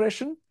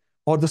transgression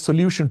or the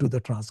solution to the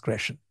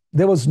transgression.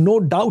 There was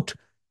no doubt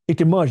it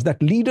emerged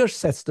that leader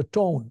sets the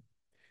tone.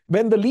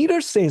 When the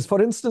leader says,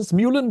 for instance,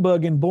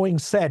 Muhlenberg in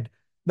Boeing said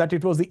that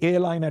it was the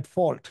airline at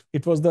fault,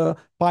 it was the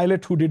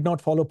pilot who did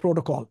not follow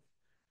protocol.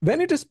 When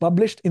it is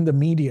published in the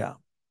media,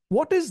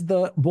 what is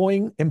the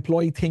Boeing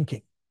employee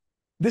thinking?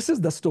 this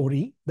is the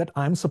story that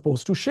I'm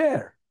supposed to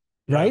share,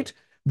 Yeah. right?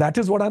 That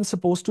is what I'm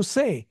supposed to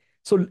say.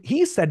 So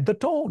he set the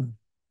tone.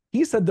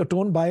 He set the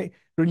tone by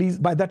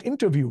that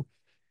interview.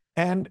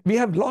 And we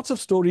have lots of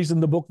stories in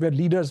the book where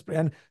leaders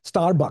and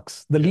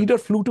Starbucks, the Yeah. leader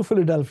flew to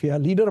Philadelphia,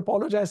 leader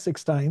apologized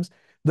 6 times.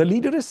 The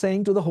leader is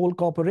saying to the whole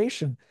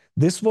corporation,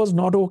 this was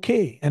not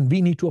okay, and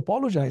we need to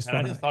apologize And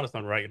I for just that. thought of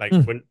something, right? Like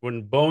Mm,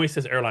 when Boeing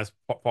says airlines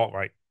fault,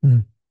 right?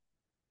 mm,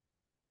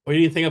 What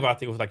you didn't think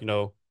about it was like,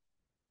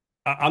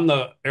 I'm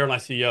the airline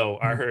CEO.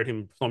 I mm, heard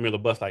him throw me on the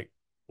bus. Like,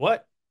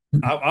 what?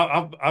 mm.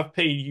 I've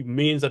paid you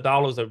millions of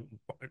dollars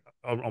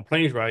on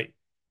planes, right?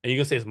 And you're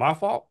gonna say it's my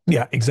fault?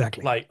 Yeah,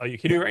 exactly. Like, are you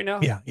kidding Yeah, me right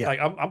now? yeah, yeah. Like,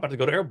 I'm about to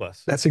go to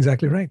Airbus. That's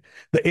exactly right.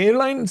 The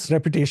airline's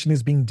reputation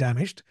is being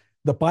damaged.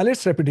 The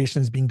pilot's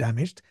reputation is being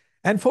damaged.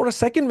 And for a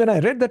second, when I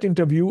read that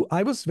interview,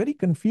 I was very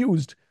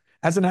confused.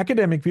 As an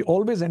academic, we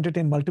always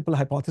entertain multiple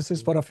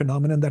hypotheses for a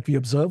phenomenon that we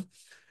observe.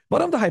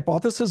 One of the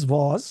hypotheses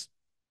was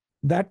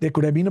that there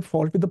could have been a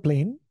fault with the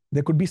plane.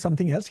 There could be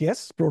something else.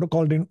 Yes,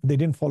 they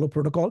didn't follow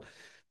protocol.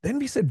 Then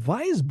we said,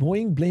 why is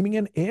Boeing blaming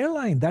an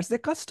airline? That's their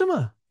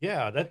customer.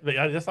 Yeah,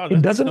 I just thought It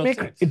that makes doesn't no make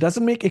it sense.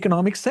 doesn't make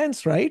economic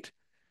sense, right?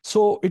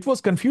 So it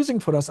was confusing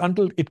for us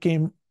until it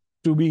came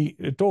to be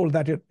told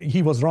that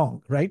he was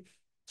wrong, right?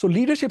 So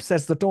leadership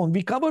sets the tone.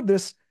 We covered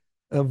this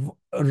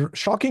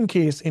shocking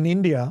case in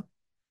India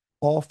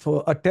of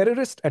a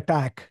terrorist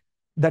attack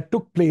that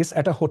took place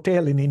at a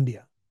hotel in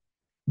India.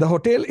 The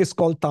hotel is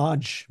called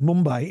Taj,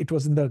 Mumbai. It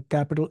was in the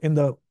capital, in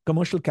the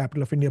commercial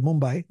capital of India,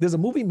 Mumbai. There's a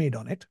movie made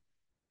on it,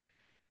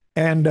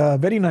 and a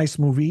very nice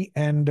movie.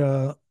 And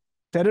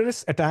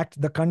terrorists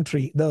attacked the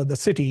country, the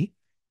city,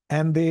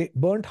 and they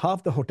burnt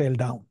half the hotel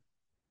down.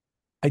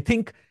 I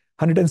think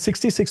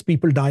 166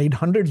 people died,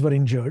 hundreds were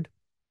injured,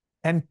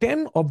 and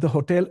 10 of the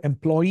hotel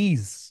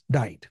employees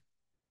died.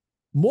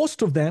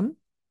 Most of them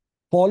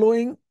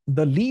following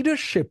the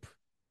leadership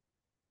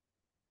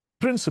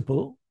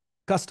principle,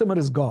 customer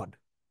is God.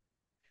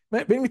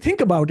 When we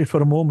think about it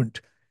for a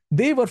moment,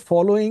 they were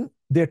following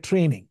their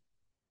training.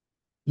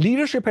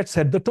 Leadership had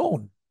set the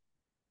tone,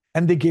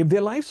 and they gave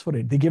their lives for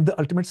it. They gave the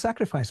ultimate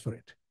sacrifice for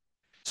it.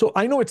 So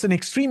I know it's an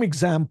extreme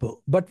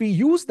example, but we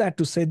use that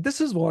to say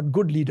this is what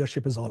good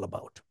leadership is all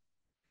about.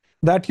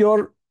 That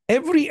your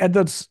every at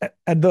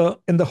the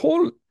in the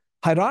whole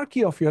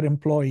hierarchy of your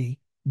employee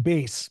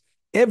base,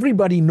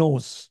 everybody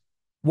knows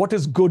what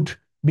is good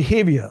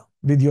behavior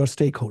with your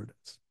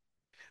stakeholders.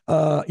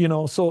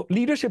 So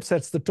leadership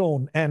sets the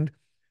tone, and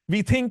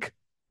we think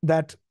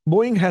that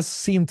Boeing has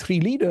seen 3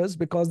 leaders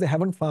because they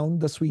haven't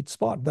found the sweet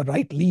spot, the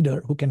right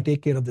leader who can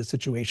take care of the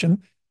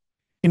situation.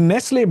 In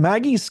Nestle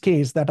Maggie's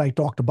case that I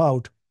talked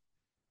about,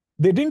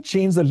 they didn't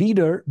change the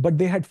leader, but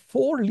they had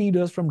 4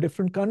 leaders from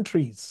different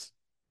countries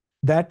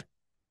that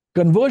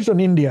converged on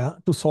India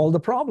to solve the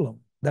problem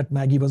that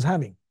Maggie was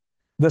having.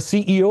 The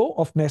CEO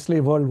of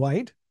Nestle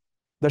Worldwide,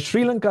 the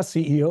Sri Lanka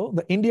CEO,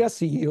 the India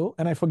CEO,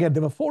 and I forget,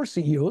 there were 4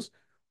 CEOs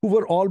who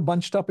were all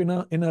bunched up in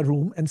a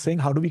room and saying,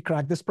 how do we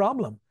crack this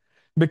problem?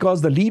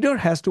 Because the leader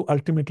has to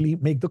ultimately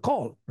make the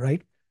call,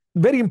 right?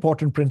 Very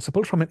important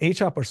principle from an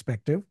HR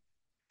perspective.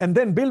 And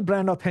then build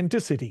brand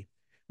authenticity.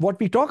 What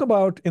we talk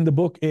about in the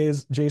book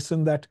is,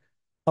 Jason, that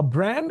a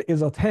brand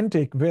is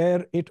authentic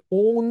where it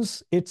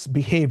owns its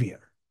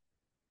behavior,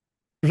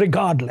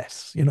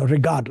 regardless,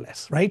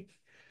 right?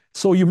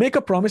 So you make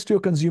a promise to your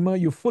consumer,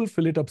 you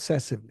fulfill it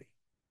obsessively.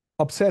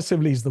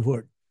 Obsessively is the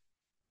word.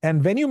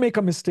 And when you make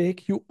a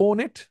mistake, you own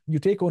it, you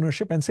take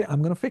ownership and say,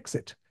 I'm going to fix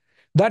it.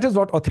 That is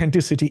what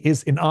authenticity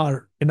is in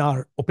our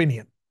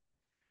opinion.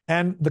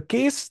 And the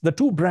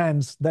 2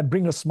 brands that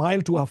bring a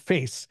smile to our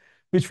face,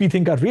 which we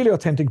think are really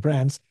authentic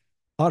brands,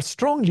 are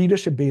strong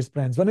leadership-based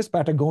brands. One is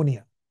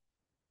Patagonia,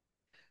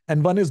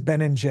 and one is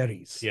Ben and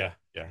Jerry's. Yeah,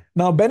 yeah,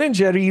 Now, Ben and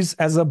Jerry's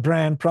as a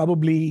brand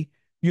probably,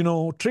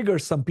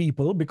 triggers some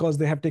people because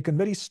they have taken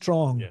very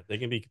strong. yeah. They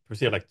can be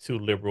perceived like too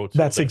liberal,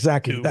 That's like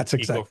exactly, too that's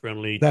exactly,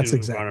 eco-friendly, that's too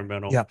exactly.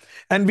 environmental. Yeah.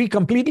 And we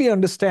completely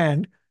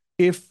understand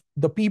if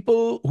the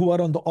people who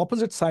are on the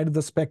opposite side of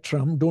the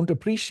spectrum don't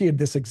appreciate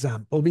this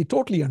example. We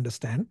totally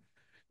understand.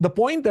 The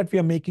point that we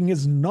are making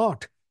is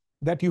not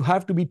that you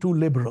have to be too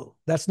liberal.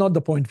 That's not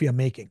the point we are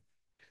making.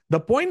 The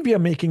point we are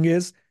making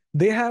is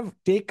they have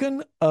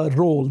taken a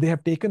role, they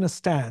have taken a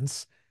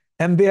stance,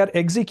 and they are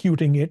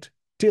executing it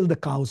till the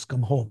cows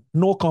come home.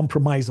 No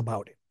compromise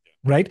about it,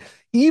 right?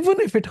 Even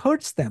if it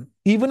hurts them,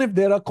 even if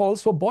there are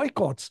calls for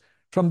boycotts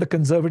from the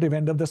conservative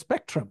end of the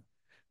spectrum,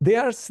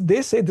 they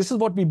say this is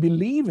what we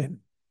believe in.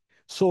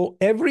 So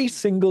every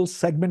single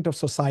segment of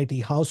society,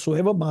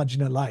 howsoever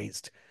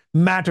marginalized,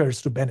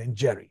 matters to Ben and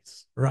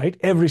Jerry's, right?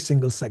 Every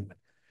single segment.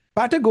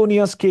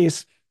 Patagonia's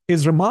case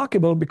is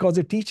remarkable because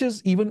it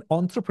teaches even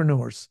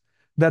entrepreneurs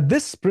that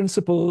this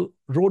principle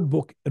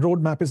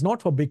roadmap is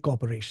not for big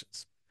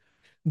corporations.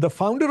 The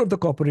founder of the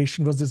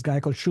corporation was this guy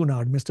called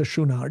Shunard, Mr.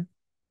 Shunard,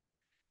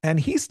 and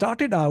he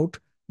started out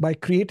by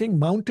creating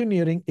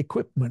mountaineering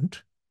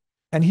equipment,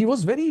 and he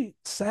was very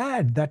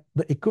sad that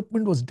the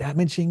equipment was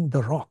damaging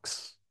the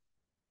rocks.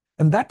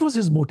 And that was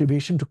his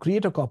motivation to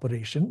create a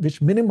corporation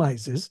which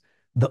minimizes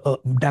the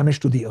damage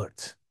to the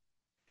earth.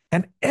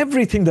 And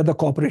everything that the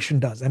corporation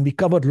does, and we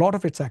covered a lot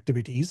of its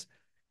activities,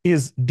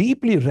 is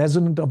deeply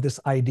resonant of this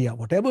idea.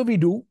 Whatever we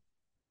do,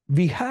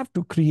 we have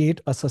to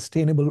create a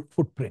sustainable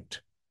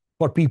footprint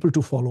for people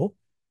to follow,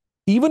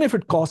 even if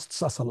it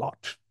costs us a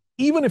lot.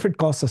 Even if it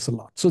costs us a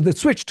lot. So they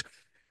switched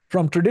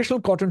from traditional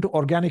cotton to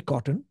organic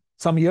cotton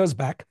some years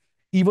back,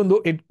 even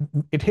though it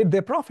hit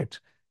their profit.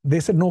 They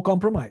said no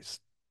compromise.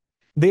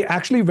 They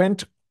actually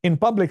went in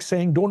public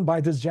saying, don't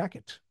buy this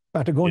jacket, Yeah.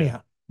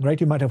 Patagonia, right?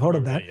 You might have heard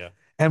of Remember that. that?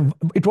 Yeah. And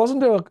it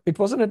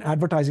wasn't an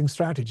advertising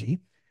strategy.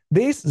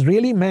 They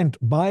really meant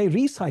buy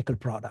recycled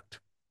product.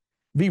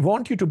 We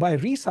want you to buy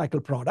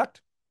recycled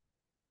product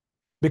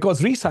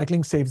because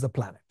recycling saves the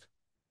planet.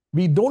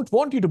 We don't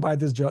want you to buy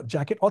this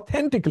jacket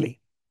authentically.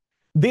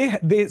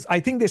 I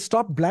think they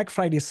stopped Black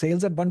Friday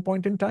sales at one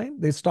point in time.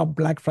 They stopped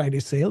Black Friday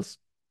sales.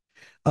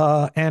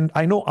 And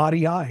I know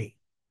REI,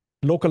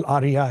 local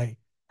REI,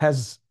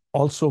 has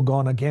also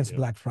gone against Yeah.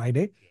 Black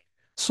Friday. Yeah.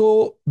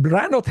 So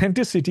brand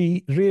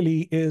authenticity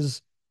really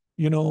is,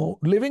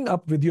 living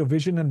up with your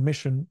vision and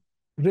mission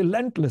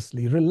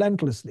relentlessly,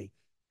 relentlessly.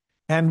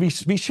 And we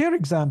share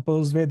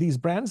examples where these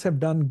brands have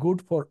done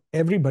good for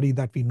everybody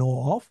that we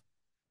know of,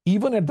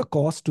 even at the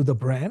cost to the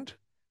brand,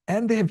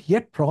 and they have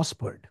yet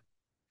prospered.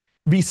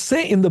 We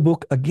say in the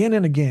book again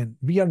and again,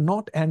 we are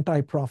not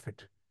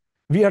anti-profit.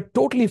 We are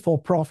totally for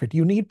profit.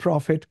 You need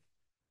profit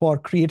for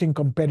creating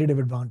competitive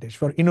advantage,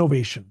 for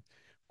innovation,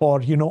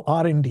 for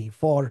R&D,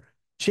 for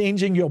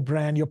changing your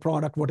brand, your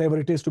product, whatever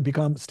it is,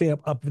 to stay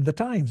up with the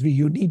times.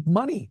 You need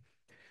money.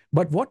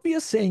 But what we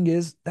are saying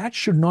is that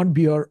should not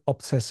be our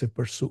obsessive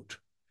pursuit.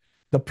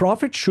 The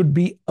profit should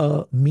be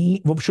not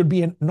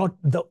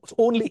the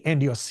only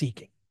end you're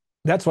seeking.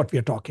 That's what we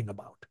are talking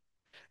about.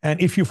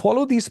 And if you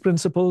follow these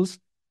principles,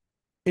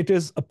 it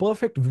is a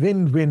perfect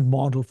win-win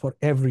model for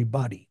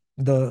everybody.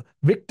 The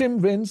victim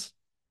wins,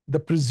 the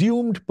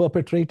presumed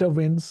perpetrator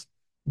wins,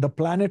 the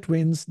planet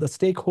wins, the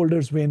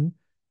stakeholders win,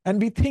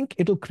 and we think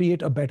it'll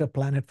create a better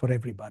planet for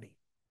everybody.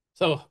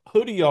 So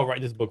who do y'all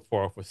write this book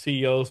for? For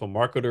CEOs, for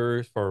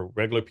marketers, for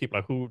regular people?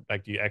 Like who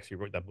do you actually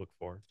wrote that book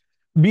for?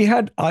 We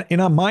had in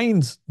our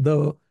minds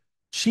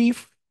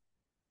chief,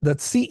 the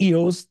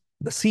CEOs,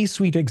 the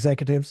C-suite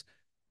executives,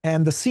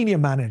 and the senior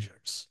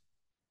managers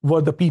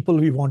were the people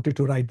we wanted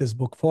to write this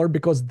book for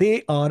because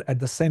they are at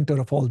the center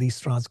of all these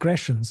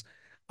transgressions,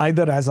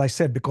 either, as I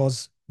said,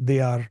 because they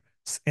are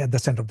at the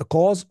center of the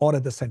cause or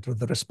at the center of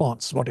the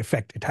response, what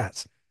effect it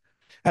has.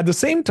 At the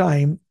same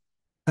time,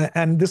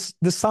 and this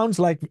sounds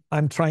like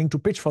I'm trying to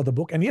pitch for the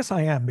book, and yes,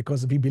 I am,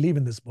 because we believe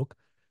in this book.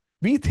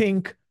 We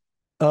think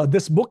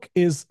this book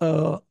is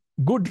a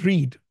good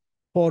read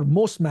for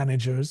most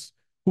managers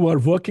who are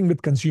working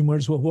with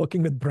consumers, who are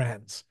working with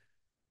brands,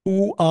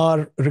 who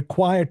are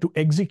required to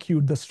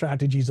execute the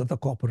strategies of the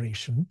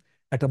corporation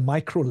at a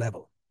micro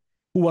level,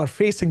 who are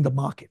facing the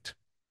market,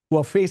 who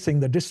are facing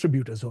the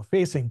distributors, who are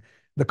facing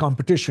the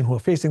competition, who are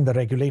facing the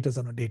regulators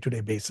on a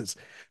day-to-day basis.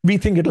 We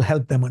think it'll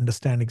help them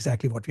understand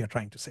exactly what we are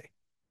trying to say.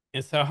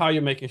 And so how are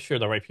you making sure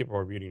the right people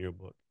are reading your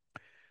book?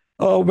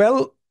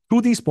 Well,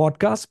 through these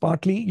podcasts,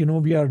 partly,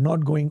 we are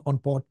not going on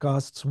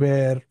podcasts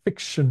where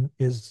fiction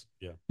is,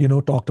 Yeah.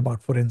 talked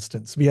about, for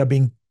instance. We are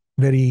being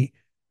very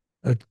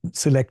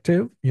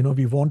selective.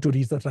 We want to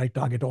reach the right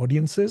target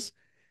audiences.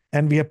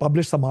 And we have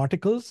published some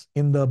articles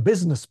in the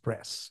business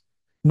press,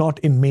 not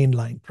in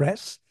mainline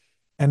press.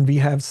 And we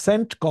have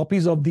sent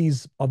copies of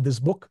this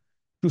book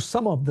to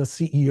some of the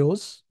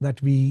CEOs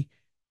that we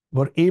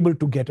were able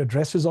to get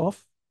addresses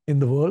of in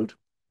the world.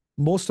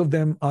 Most of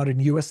them are in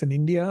US and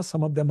India.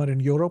 Some of them are in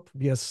Europe.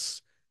 We are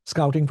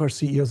scouting for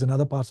CEOs in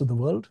other parts of the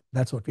world.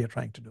 That's what we are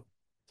trying to do.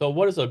 So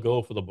what is the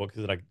goal for the book?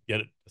 Is it like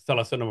sell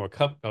a certain number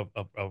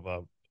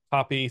of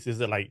copies?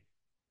 Is it like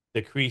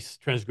decrease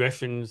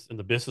transgressions in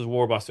the business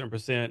war by a certain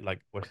percent?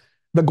 Like what?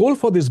 The goal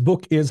for this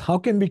book is how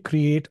can we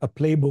create a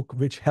playbook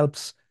which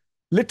helps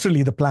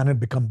literally the planet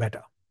become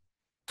better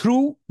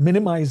through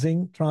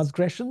minimizing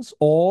transgressions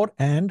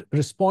and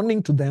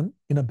responding to them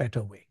in a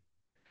better way.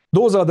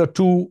 Those are the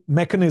two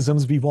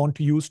mechanisms we want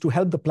to use to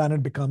help the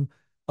planet become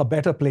a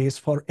better place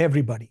for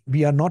everybody.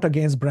 We are not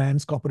against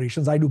brands,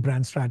 corporations. I do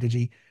brand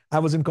strategy. I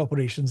was in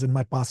corporations in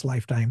my past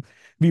lifetime.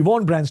 We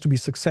want brands to be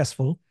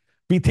successful.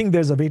 We think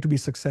there's a way to be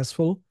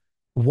successful,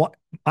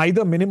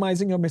 either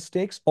minimizing your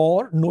mistakes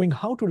or knowing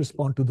how to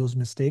respond to those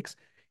mistakes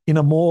in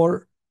a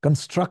more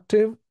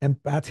constructive,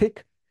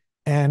 empathic,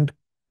 and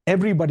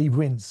everybody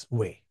wins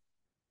way.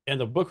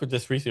 And the book was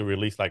just recently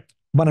released, like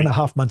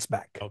 1.5 months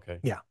back. Okay.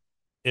 Yeah.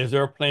 Is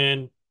there a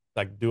plan,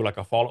 like do like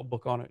a follow-up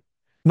book on it?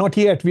 Not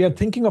yet. We are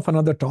thinking of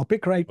another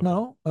topic right Okay.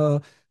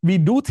 now. We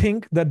do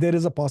think that there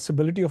is a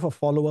possibility of a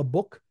follow-up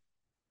book,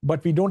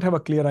 but we don't have a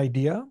clear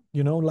idea.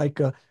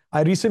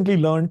 I recently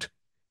learned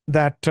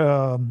that there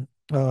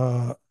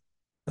are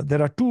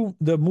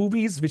the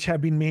movies which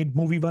have been made,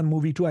 movie one,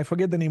 movie two. I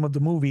forget the name of the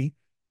movie.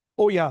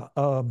 Oh yeah,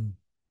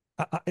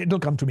 it'll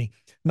come to me.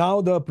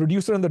 Now the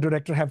producer and the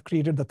director have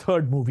created the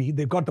third movie.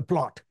 They've got the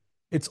plot.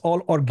 It's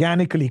all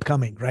organically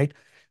coming, right?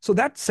 So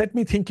that set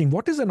me thinking,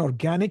 what is an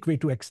organic way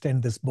to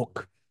extend this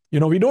book? We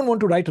don't want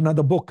to write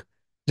another book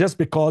just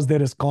because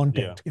there is Yeah.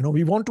 content.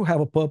 We want to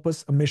have a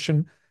purpose, a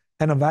mission,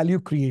 and a value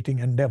creating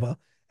endeavor.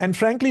 And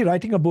frankly,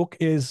 writing a book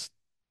is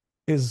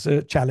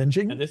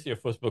challenging. And this is your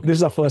first book This you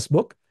is our wrote. first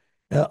book.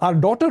 Our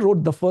daughter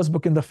wrote the first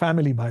book in the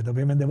family, by the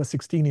way, when they were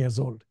 16 years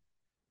old.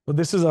 So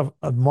this is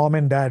a mom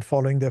and dad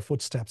following their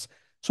footsteps.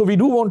 So we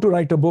do want to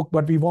write a book,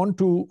 but we want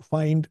to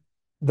find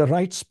the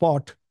right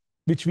spot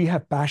which we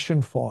have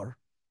passion for.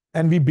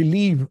 And we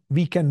believe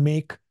we can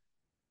make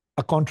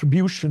a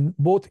contribution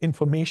both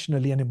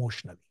informationally and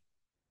emotionally.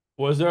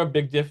 Was there a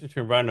big difference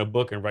between writing a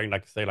book and writing,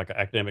 like, say, like an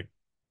academic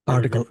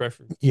Article.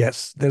 refresher?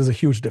 Yes, there's a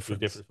huge Huge difference.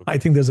 difference. I Okay.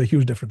 think there's a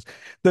huge difference.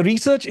 The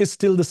research is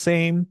still the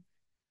same.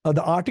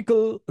 The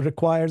article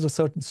requires a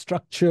certain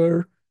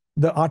structure.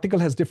 The article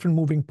has different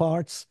moving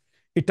parts.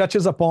 It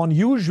touches upon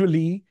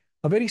usually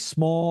a very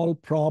small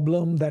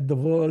problem that the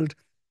world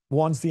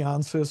wants the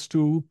answers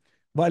to.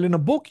 While in a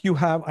book, you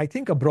have, I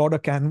think, a broader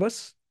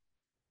canvas.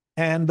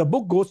 And the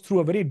book goes through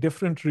a very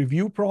different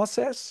review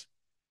process.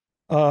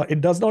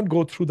 It does not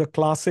go through the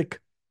classic,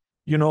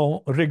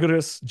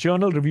 rigorous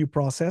journal review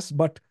process,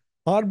 but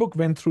our book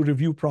went through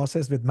review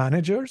process with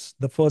managers,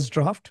 the first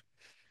draft.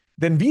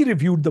 Then we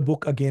reviewed the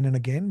book again and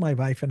again, my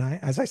wife and I.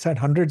 As I said,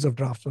 hundreds of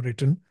drafts were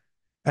written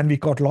and we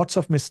caught lots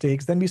of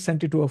mistakes. Then we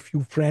sent it to a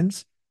few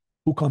friends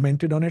who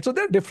commented on it. So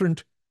they're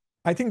different.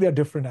 I think they're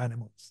different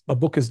animals. A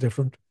book is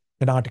different,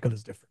 an article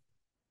is different.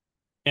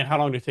 And how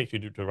long did it take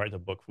you to write the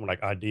book from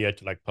like idea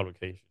to like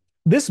publication?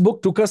 This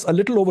book took us a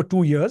little over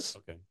 2 years.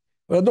 Okay.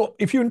 Though,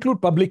 if you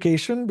include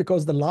publication,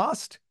 because the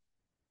last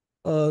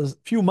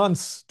few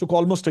months took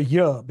almost a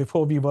year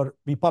before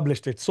we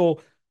published it.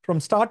 So from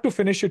start to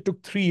finish, it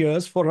took 3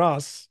 years for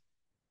us.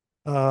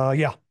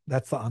 Yeah,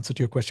 that's the answer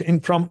to your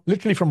question.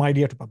 Literally from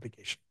idea to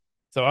publication.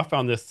 So I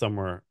found this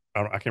somewhere.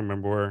 I can't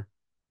remember where,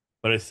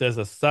 but it says,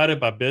 cited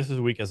by Business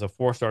Week as a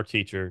four-star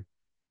teacher,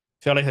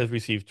 Kelley has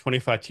received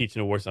 25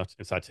 teaching awards and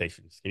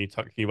citations. Can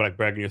you like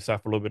brag on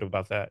yourself a little bit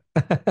about that?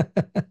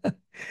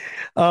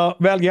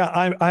 Well,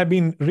 yeah, I've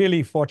been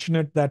really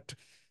fortunate that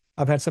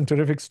I've had some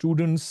terrific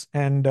students.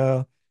 And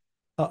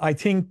I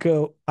think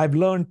I've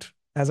learned,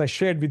 as I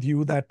shared with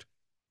you, that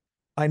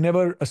I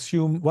never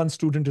assume one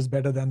student is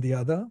better than the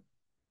other.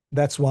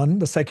 That's one.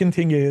 The second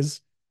thing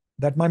is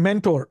that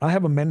I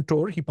have a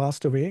mentor. He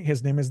passed away.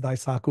 His name is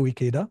Daisaku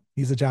Ikeda.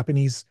 He's a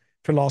Japanese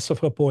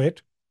philosopher,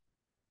 poet.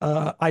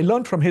 I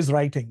learned from his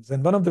writings.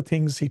 And one of the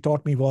things he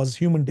taught me was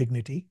human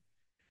dignity.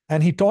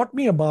 And he taught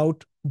me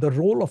about the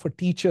role of a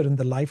teacher in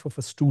the life of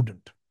a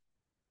student.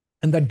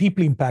 And that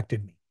deeply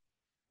impacted me.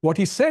 What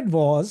he said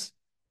was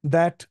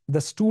that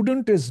the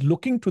student is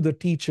looking to the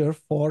teacher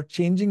for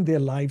changing their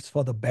lives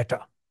for the better,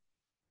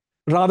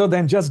 rather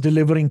than just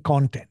delivering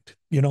content.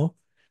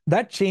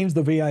 That changed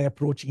the way I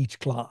approach each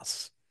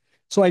class.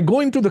 So I go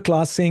into the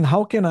class saying,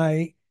 how can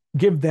I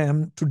give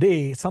them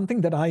today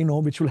something that I know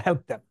which will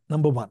help them?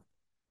 Number one.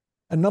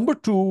 And number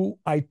two,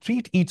 I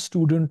treat each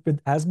student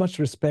with as much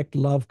respect,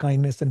 love,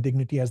 kindness, and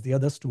dignity as the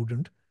other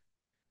student.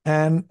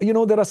 And,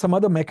 there are some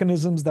other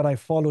mechanisms that I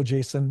follow,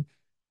 Jason.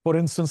 For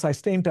instance, I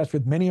stay in touch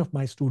with many of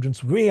my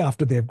students way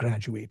after they've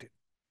graduated,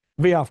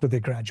 way after they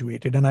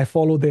graduated, and I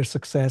follow their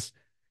success.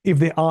 If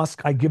they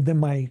ask, I give them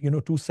my,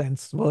 2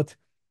 cents worth,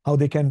 how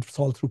they can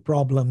solve through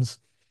problems.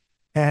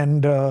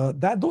 And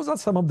those are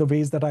some of the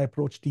ways that I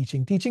approach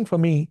teaching. Teaching for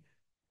me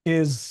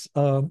is,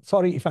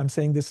 sorry if I'm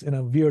saying this in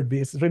a weird way,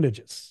 it's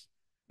religious.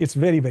 It's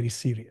very, very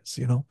serious.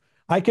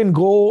 I can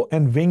go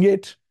and wing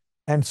it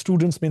and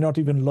students may not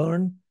even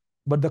learn.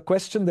 But the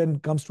question then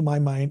comes to my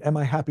mind, am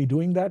I happy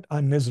doing that?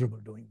 I'm miserable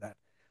doing that.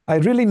 I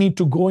really need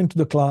to go into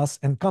the class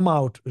and come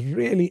out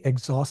really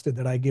exhausted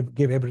that I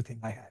gave everything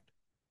I had.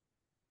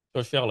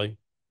 So Shelley,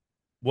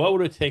 what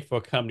would it take for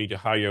a company to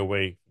hire you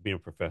away from being a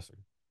professor?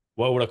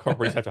 What would a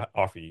corporation have to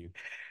offer you?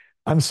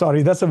 I'm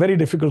sorry, that's a very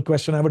difficult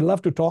question. I would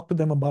love to talk to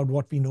them about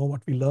what we know,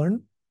 what we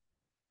learn.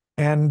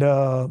 And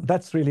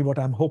that's really what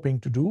I'm hoping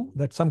to do,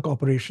 that some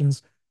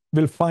corporations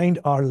will find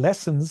our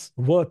lessons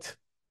worth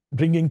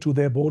bringing to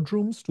their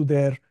boardrooms, to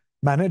their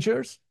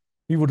managers.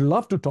 We would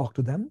love to talk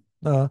to them.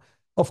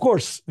 Of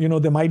course,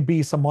 there might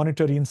be some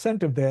monetary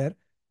incentive there,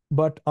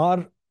 but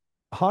our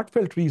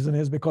heartfelt reason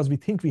is because we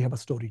think we have a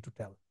story to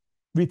tell.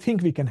 We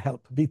think we can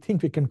help. We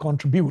think we can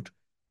contribute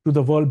to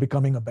the world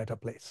becoming a better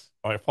place.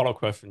 All right, follow-up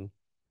question.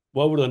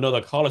 What would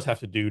another college have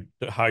to do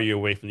to hire you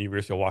away from the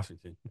University of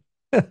Washington?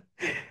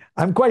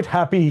 I'm quite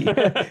happy,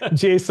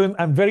 Jason.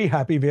 I'm very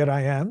happy where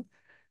I am.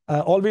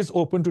 Always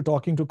open to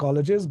talking to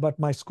colleges, but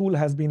my school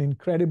has been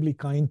incredibly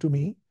kind to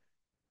me,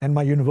 and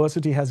my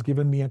university has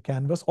given me a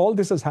canvas. All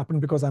this has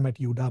happened because I'm at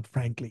UW,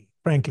 frankly.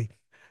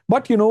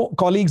 But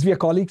colleagues, we are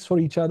colleagues for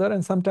each other,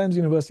 and sometimes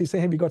universities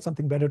say, "Hey, we got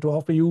something better to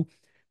offer you.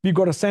 We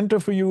got a center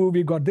for you.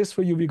 We got this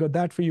for you. We got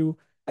that for you."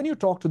 And you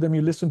talk to them,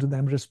 you listen to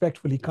them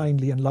respectfully,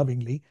 kindly, and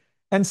lovingly,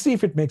 and see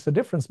if it makes a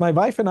difference. My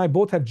wife and I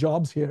both have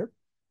jobs here.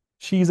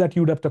 She's at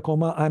UW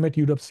Tacoma. I'm at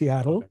UW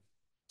Seattle. Okay.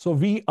 So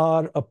we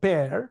are a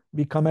pair.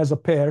 We come as a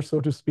pair,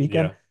 so to speak. Yeah.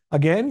 And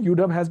again,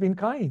 UW has been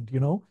kind.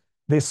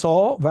 They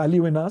saw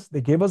value in us.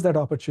 They gave us that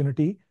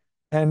opportunity.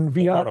 And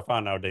we That's hard are, to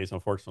find nowadays,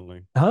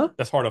 unfortunately. huh?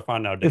 That's hard to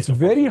find nowadays, It's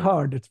very unfortunately.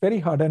 hard. It's very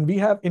hard. And we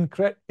have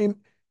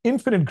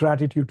infinite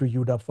gratitude to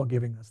UW for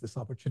giving us this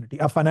opportunity.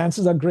 Our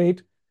finances are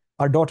great.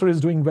 Our daughter is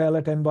doing well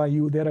at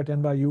NYU. They're at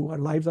NYU. Our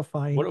lives are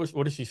fine.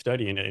 What is she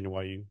studying at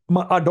NYU?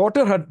 Our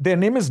daughter, their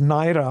name is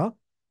Naira.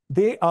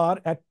 They are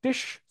at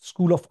Tisch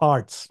School of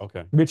Arts,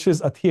 Okay. which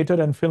is a theater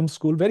and film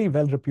school, very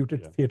well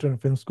reputed Yeah. theater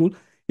and film school.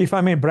 If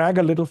I may brag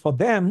a little for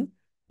them,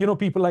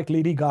 people like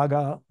Lady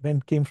Gaga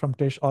came from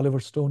Tisch,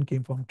 Oliver Stone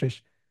came from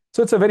Tisch.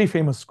 So it's a very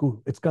famous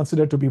school. It's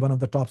considered to be one of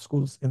the top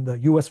schools in the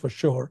US for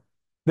sure.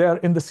 They are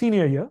in the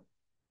senior year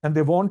and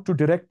they want to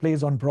direct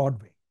plays on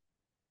Broadway.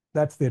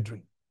 That's their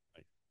dream.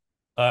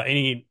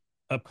 Any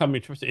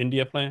upcoming trips to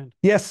India planned?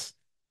 Yes,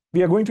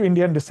 we are going to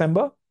India in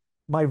December.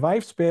 My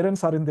wife's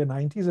parents are in their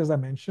 90s, as I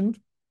mentioned.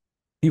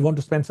 We want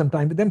to spend some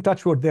time with them.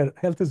 Touch wood, their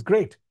health is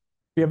great.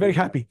 We are very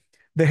happy.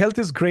 Their health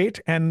is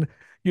great, and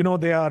we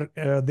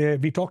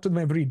talk to them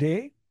every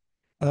day.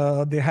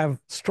 They have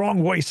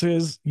strong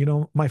voices.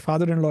 My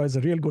father-in-law is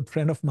a real good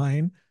friend of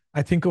mine.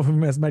 I think of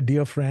him as my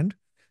dear friend.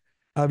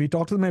 We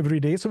talk to them every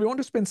day, so we want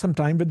to spend some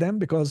time with them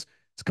because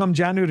it's come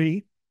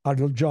January, our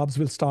jobs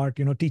will start.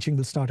 Teaching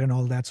will start and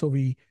all that. So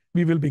we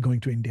will be going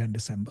to India in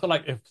December. So,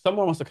 like, if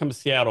someone wants to come to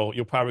Seattle,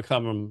 you'll probably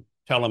come and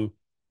tell them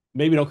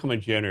maybe don't come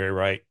in January,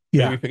 right?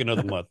 Yeah. Maybe pick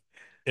another month.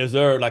 Is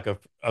there like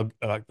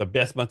like the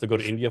best month to go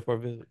to India for a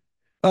visit?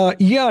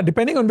 Yeah,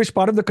 depending on which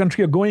part of the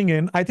country you're going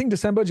in, I think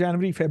December,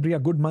 January, February are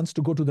good months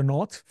to go to the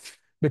north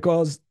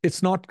because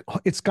it's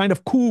kind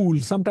of cool.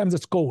 Sometimes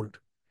it's cold.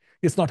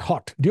 It's not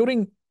hot.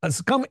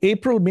 Come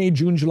April, May,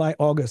 June, July,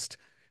 August,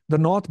 the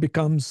north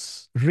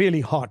becomes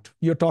really hot.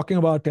 You're talking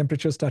about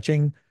temperatures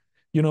touching,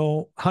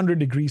 100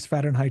 degrees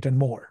Fahrenheit and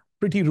more,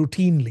 pretty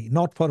routinely,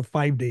 not for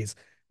 5 days,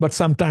 but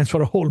sometimes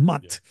for a whole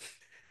month.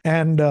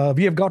 Yeah. And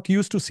we have got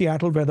used to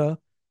Seattle weather.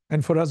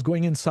 And for us,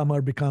 going in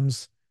summer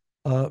becomes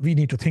we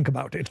need to think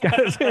about it.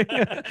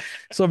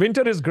 So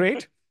winter is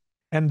great,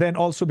 and then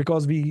also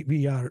because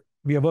we are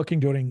working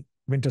during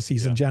winter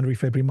season, January,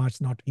 February,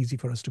 March, not easy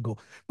for us to go.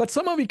 But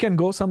summer we can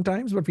go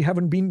sometimes, but we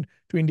haven't been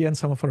to India in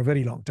summer for a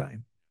very long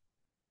time.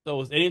 So,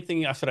 was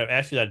anything I should have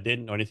asked you that I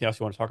didn't, or anything else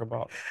you want to talk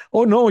about?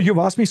 Oh no, you've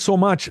asked me so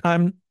much.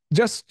 I'm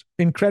just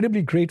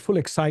incredibly grateful,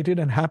 excited,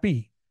 and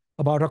happy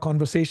about our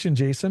conversation,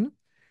 Jason.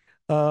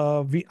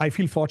 I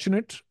feel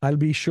fortunate. I'll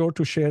be sure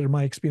to share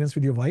my experience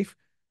with your wife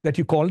that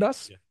you called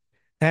us. Yeah.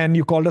 And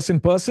you called us in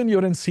person.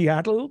 You're in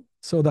Seattle.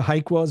 So the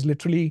hike was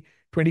literally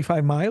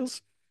 25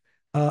 miles.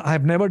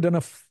 I've never done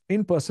a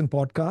in-person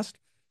podcast.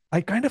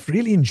 I kind of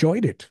really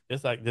enjoyed it.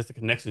 It's like just the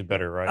connection is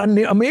better, right?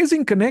 An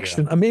amazing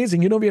connection. Yeah.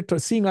 Amazing. We are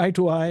seeing eye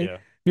to eye. Yeah.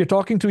 We're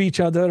talking to each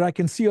other. I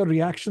can see your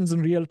reactions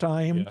in real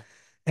time. Yeah.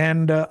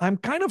 And I'm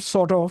kind of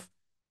sort of,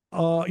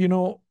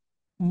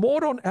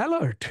 more on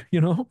alert,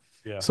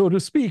 so to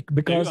speak,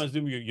 because on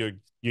Zoom, you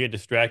get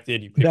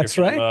distracted. You pick that's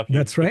your phone right. Up,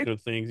 that's right.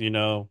 Those things,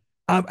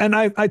 And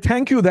I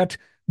thank you that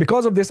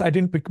because of this, I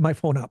didn't pick my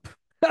phone up.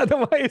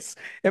 Otherwise,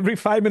 every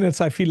 5 minutes,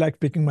 I feel like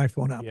picking my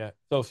phone up. Yeah.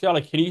 So,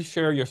 Shelly, can you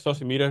share your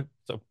social media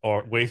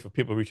or ways for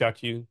people to reach out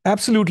to you?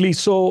 Absolutely.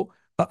 So,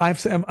 I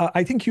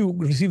think you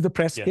received the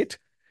press kit.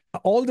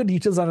 All the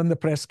details are in the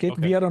press kit.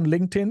 Okay. We are on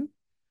LinkedIn,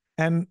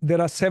 and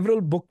there are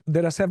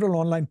several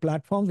online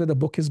platforms where the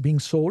book is being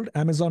sold: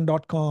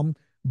 Amazon.com,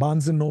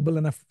 Barnes and Noble,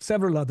 and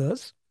several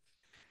others.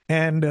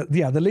 And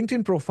the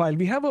LinkedIn profile.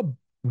 We have a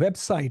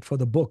website for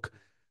the book,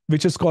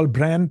 which is called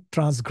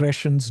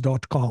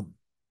brandtransgressions.com.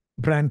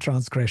 Brand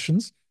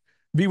Transgressions.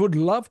 We would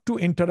love to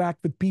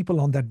interact with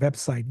people on that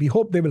website. We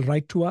hope they will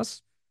write to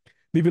us.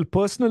 We will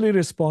personally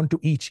respond to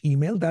each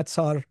email. That's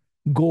our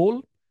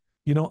goal,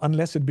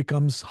 unless it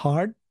becomes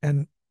hard.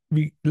 And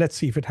let's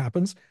see if it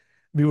happens.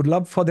 We would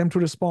love for them to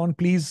respond.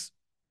 Please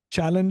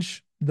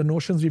challenge the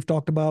notions we've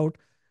talked about,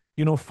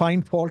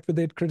 find fault with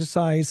it,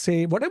 criticize,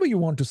 say whatever you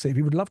want to say.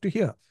 We would love to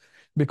hear.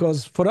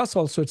 Because for us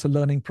also, it's a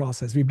learning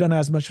process. We've done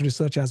as much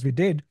research as we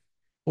did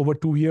over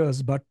 2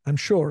 years, but I'm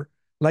sure,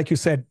 like you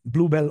said,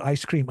 Bluebell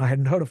ice cream, I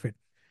hadn't heard of it.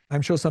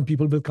 I'm sure some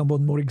people will come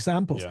with more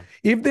examples. Yeah.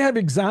 If they have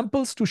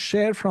examples to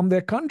share from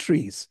their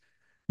countries,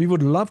 we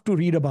would love to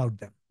read about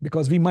them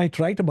because we might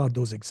write about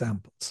those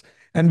examples.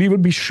 And we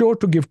would be sure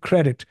to give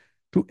credit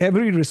to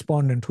every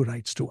respondent who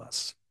writes to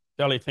us.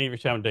 Kelley, thank you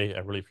for your time today. I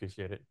really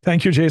appreciate it.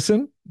 Thank you,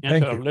 Jason.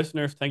 And to our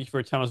listeners, thank you for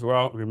your time as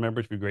well.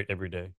 Remember to be great every day.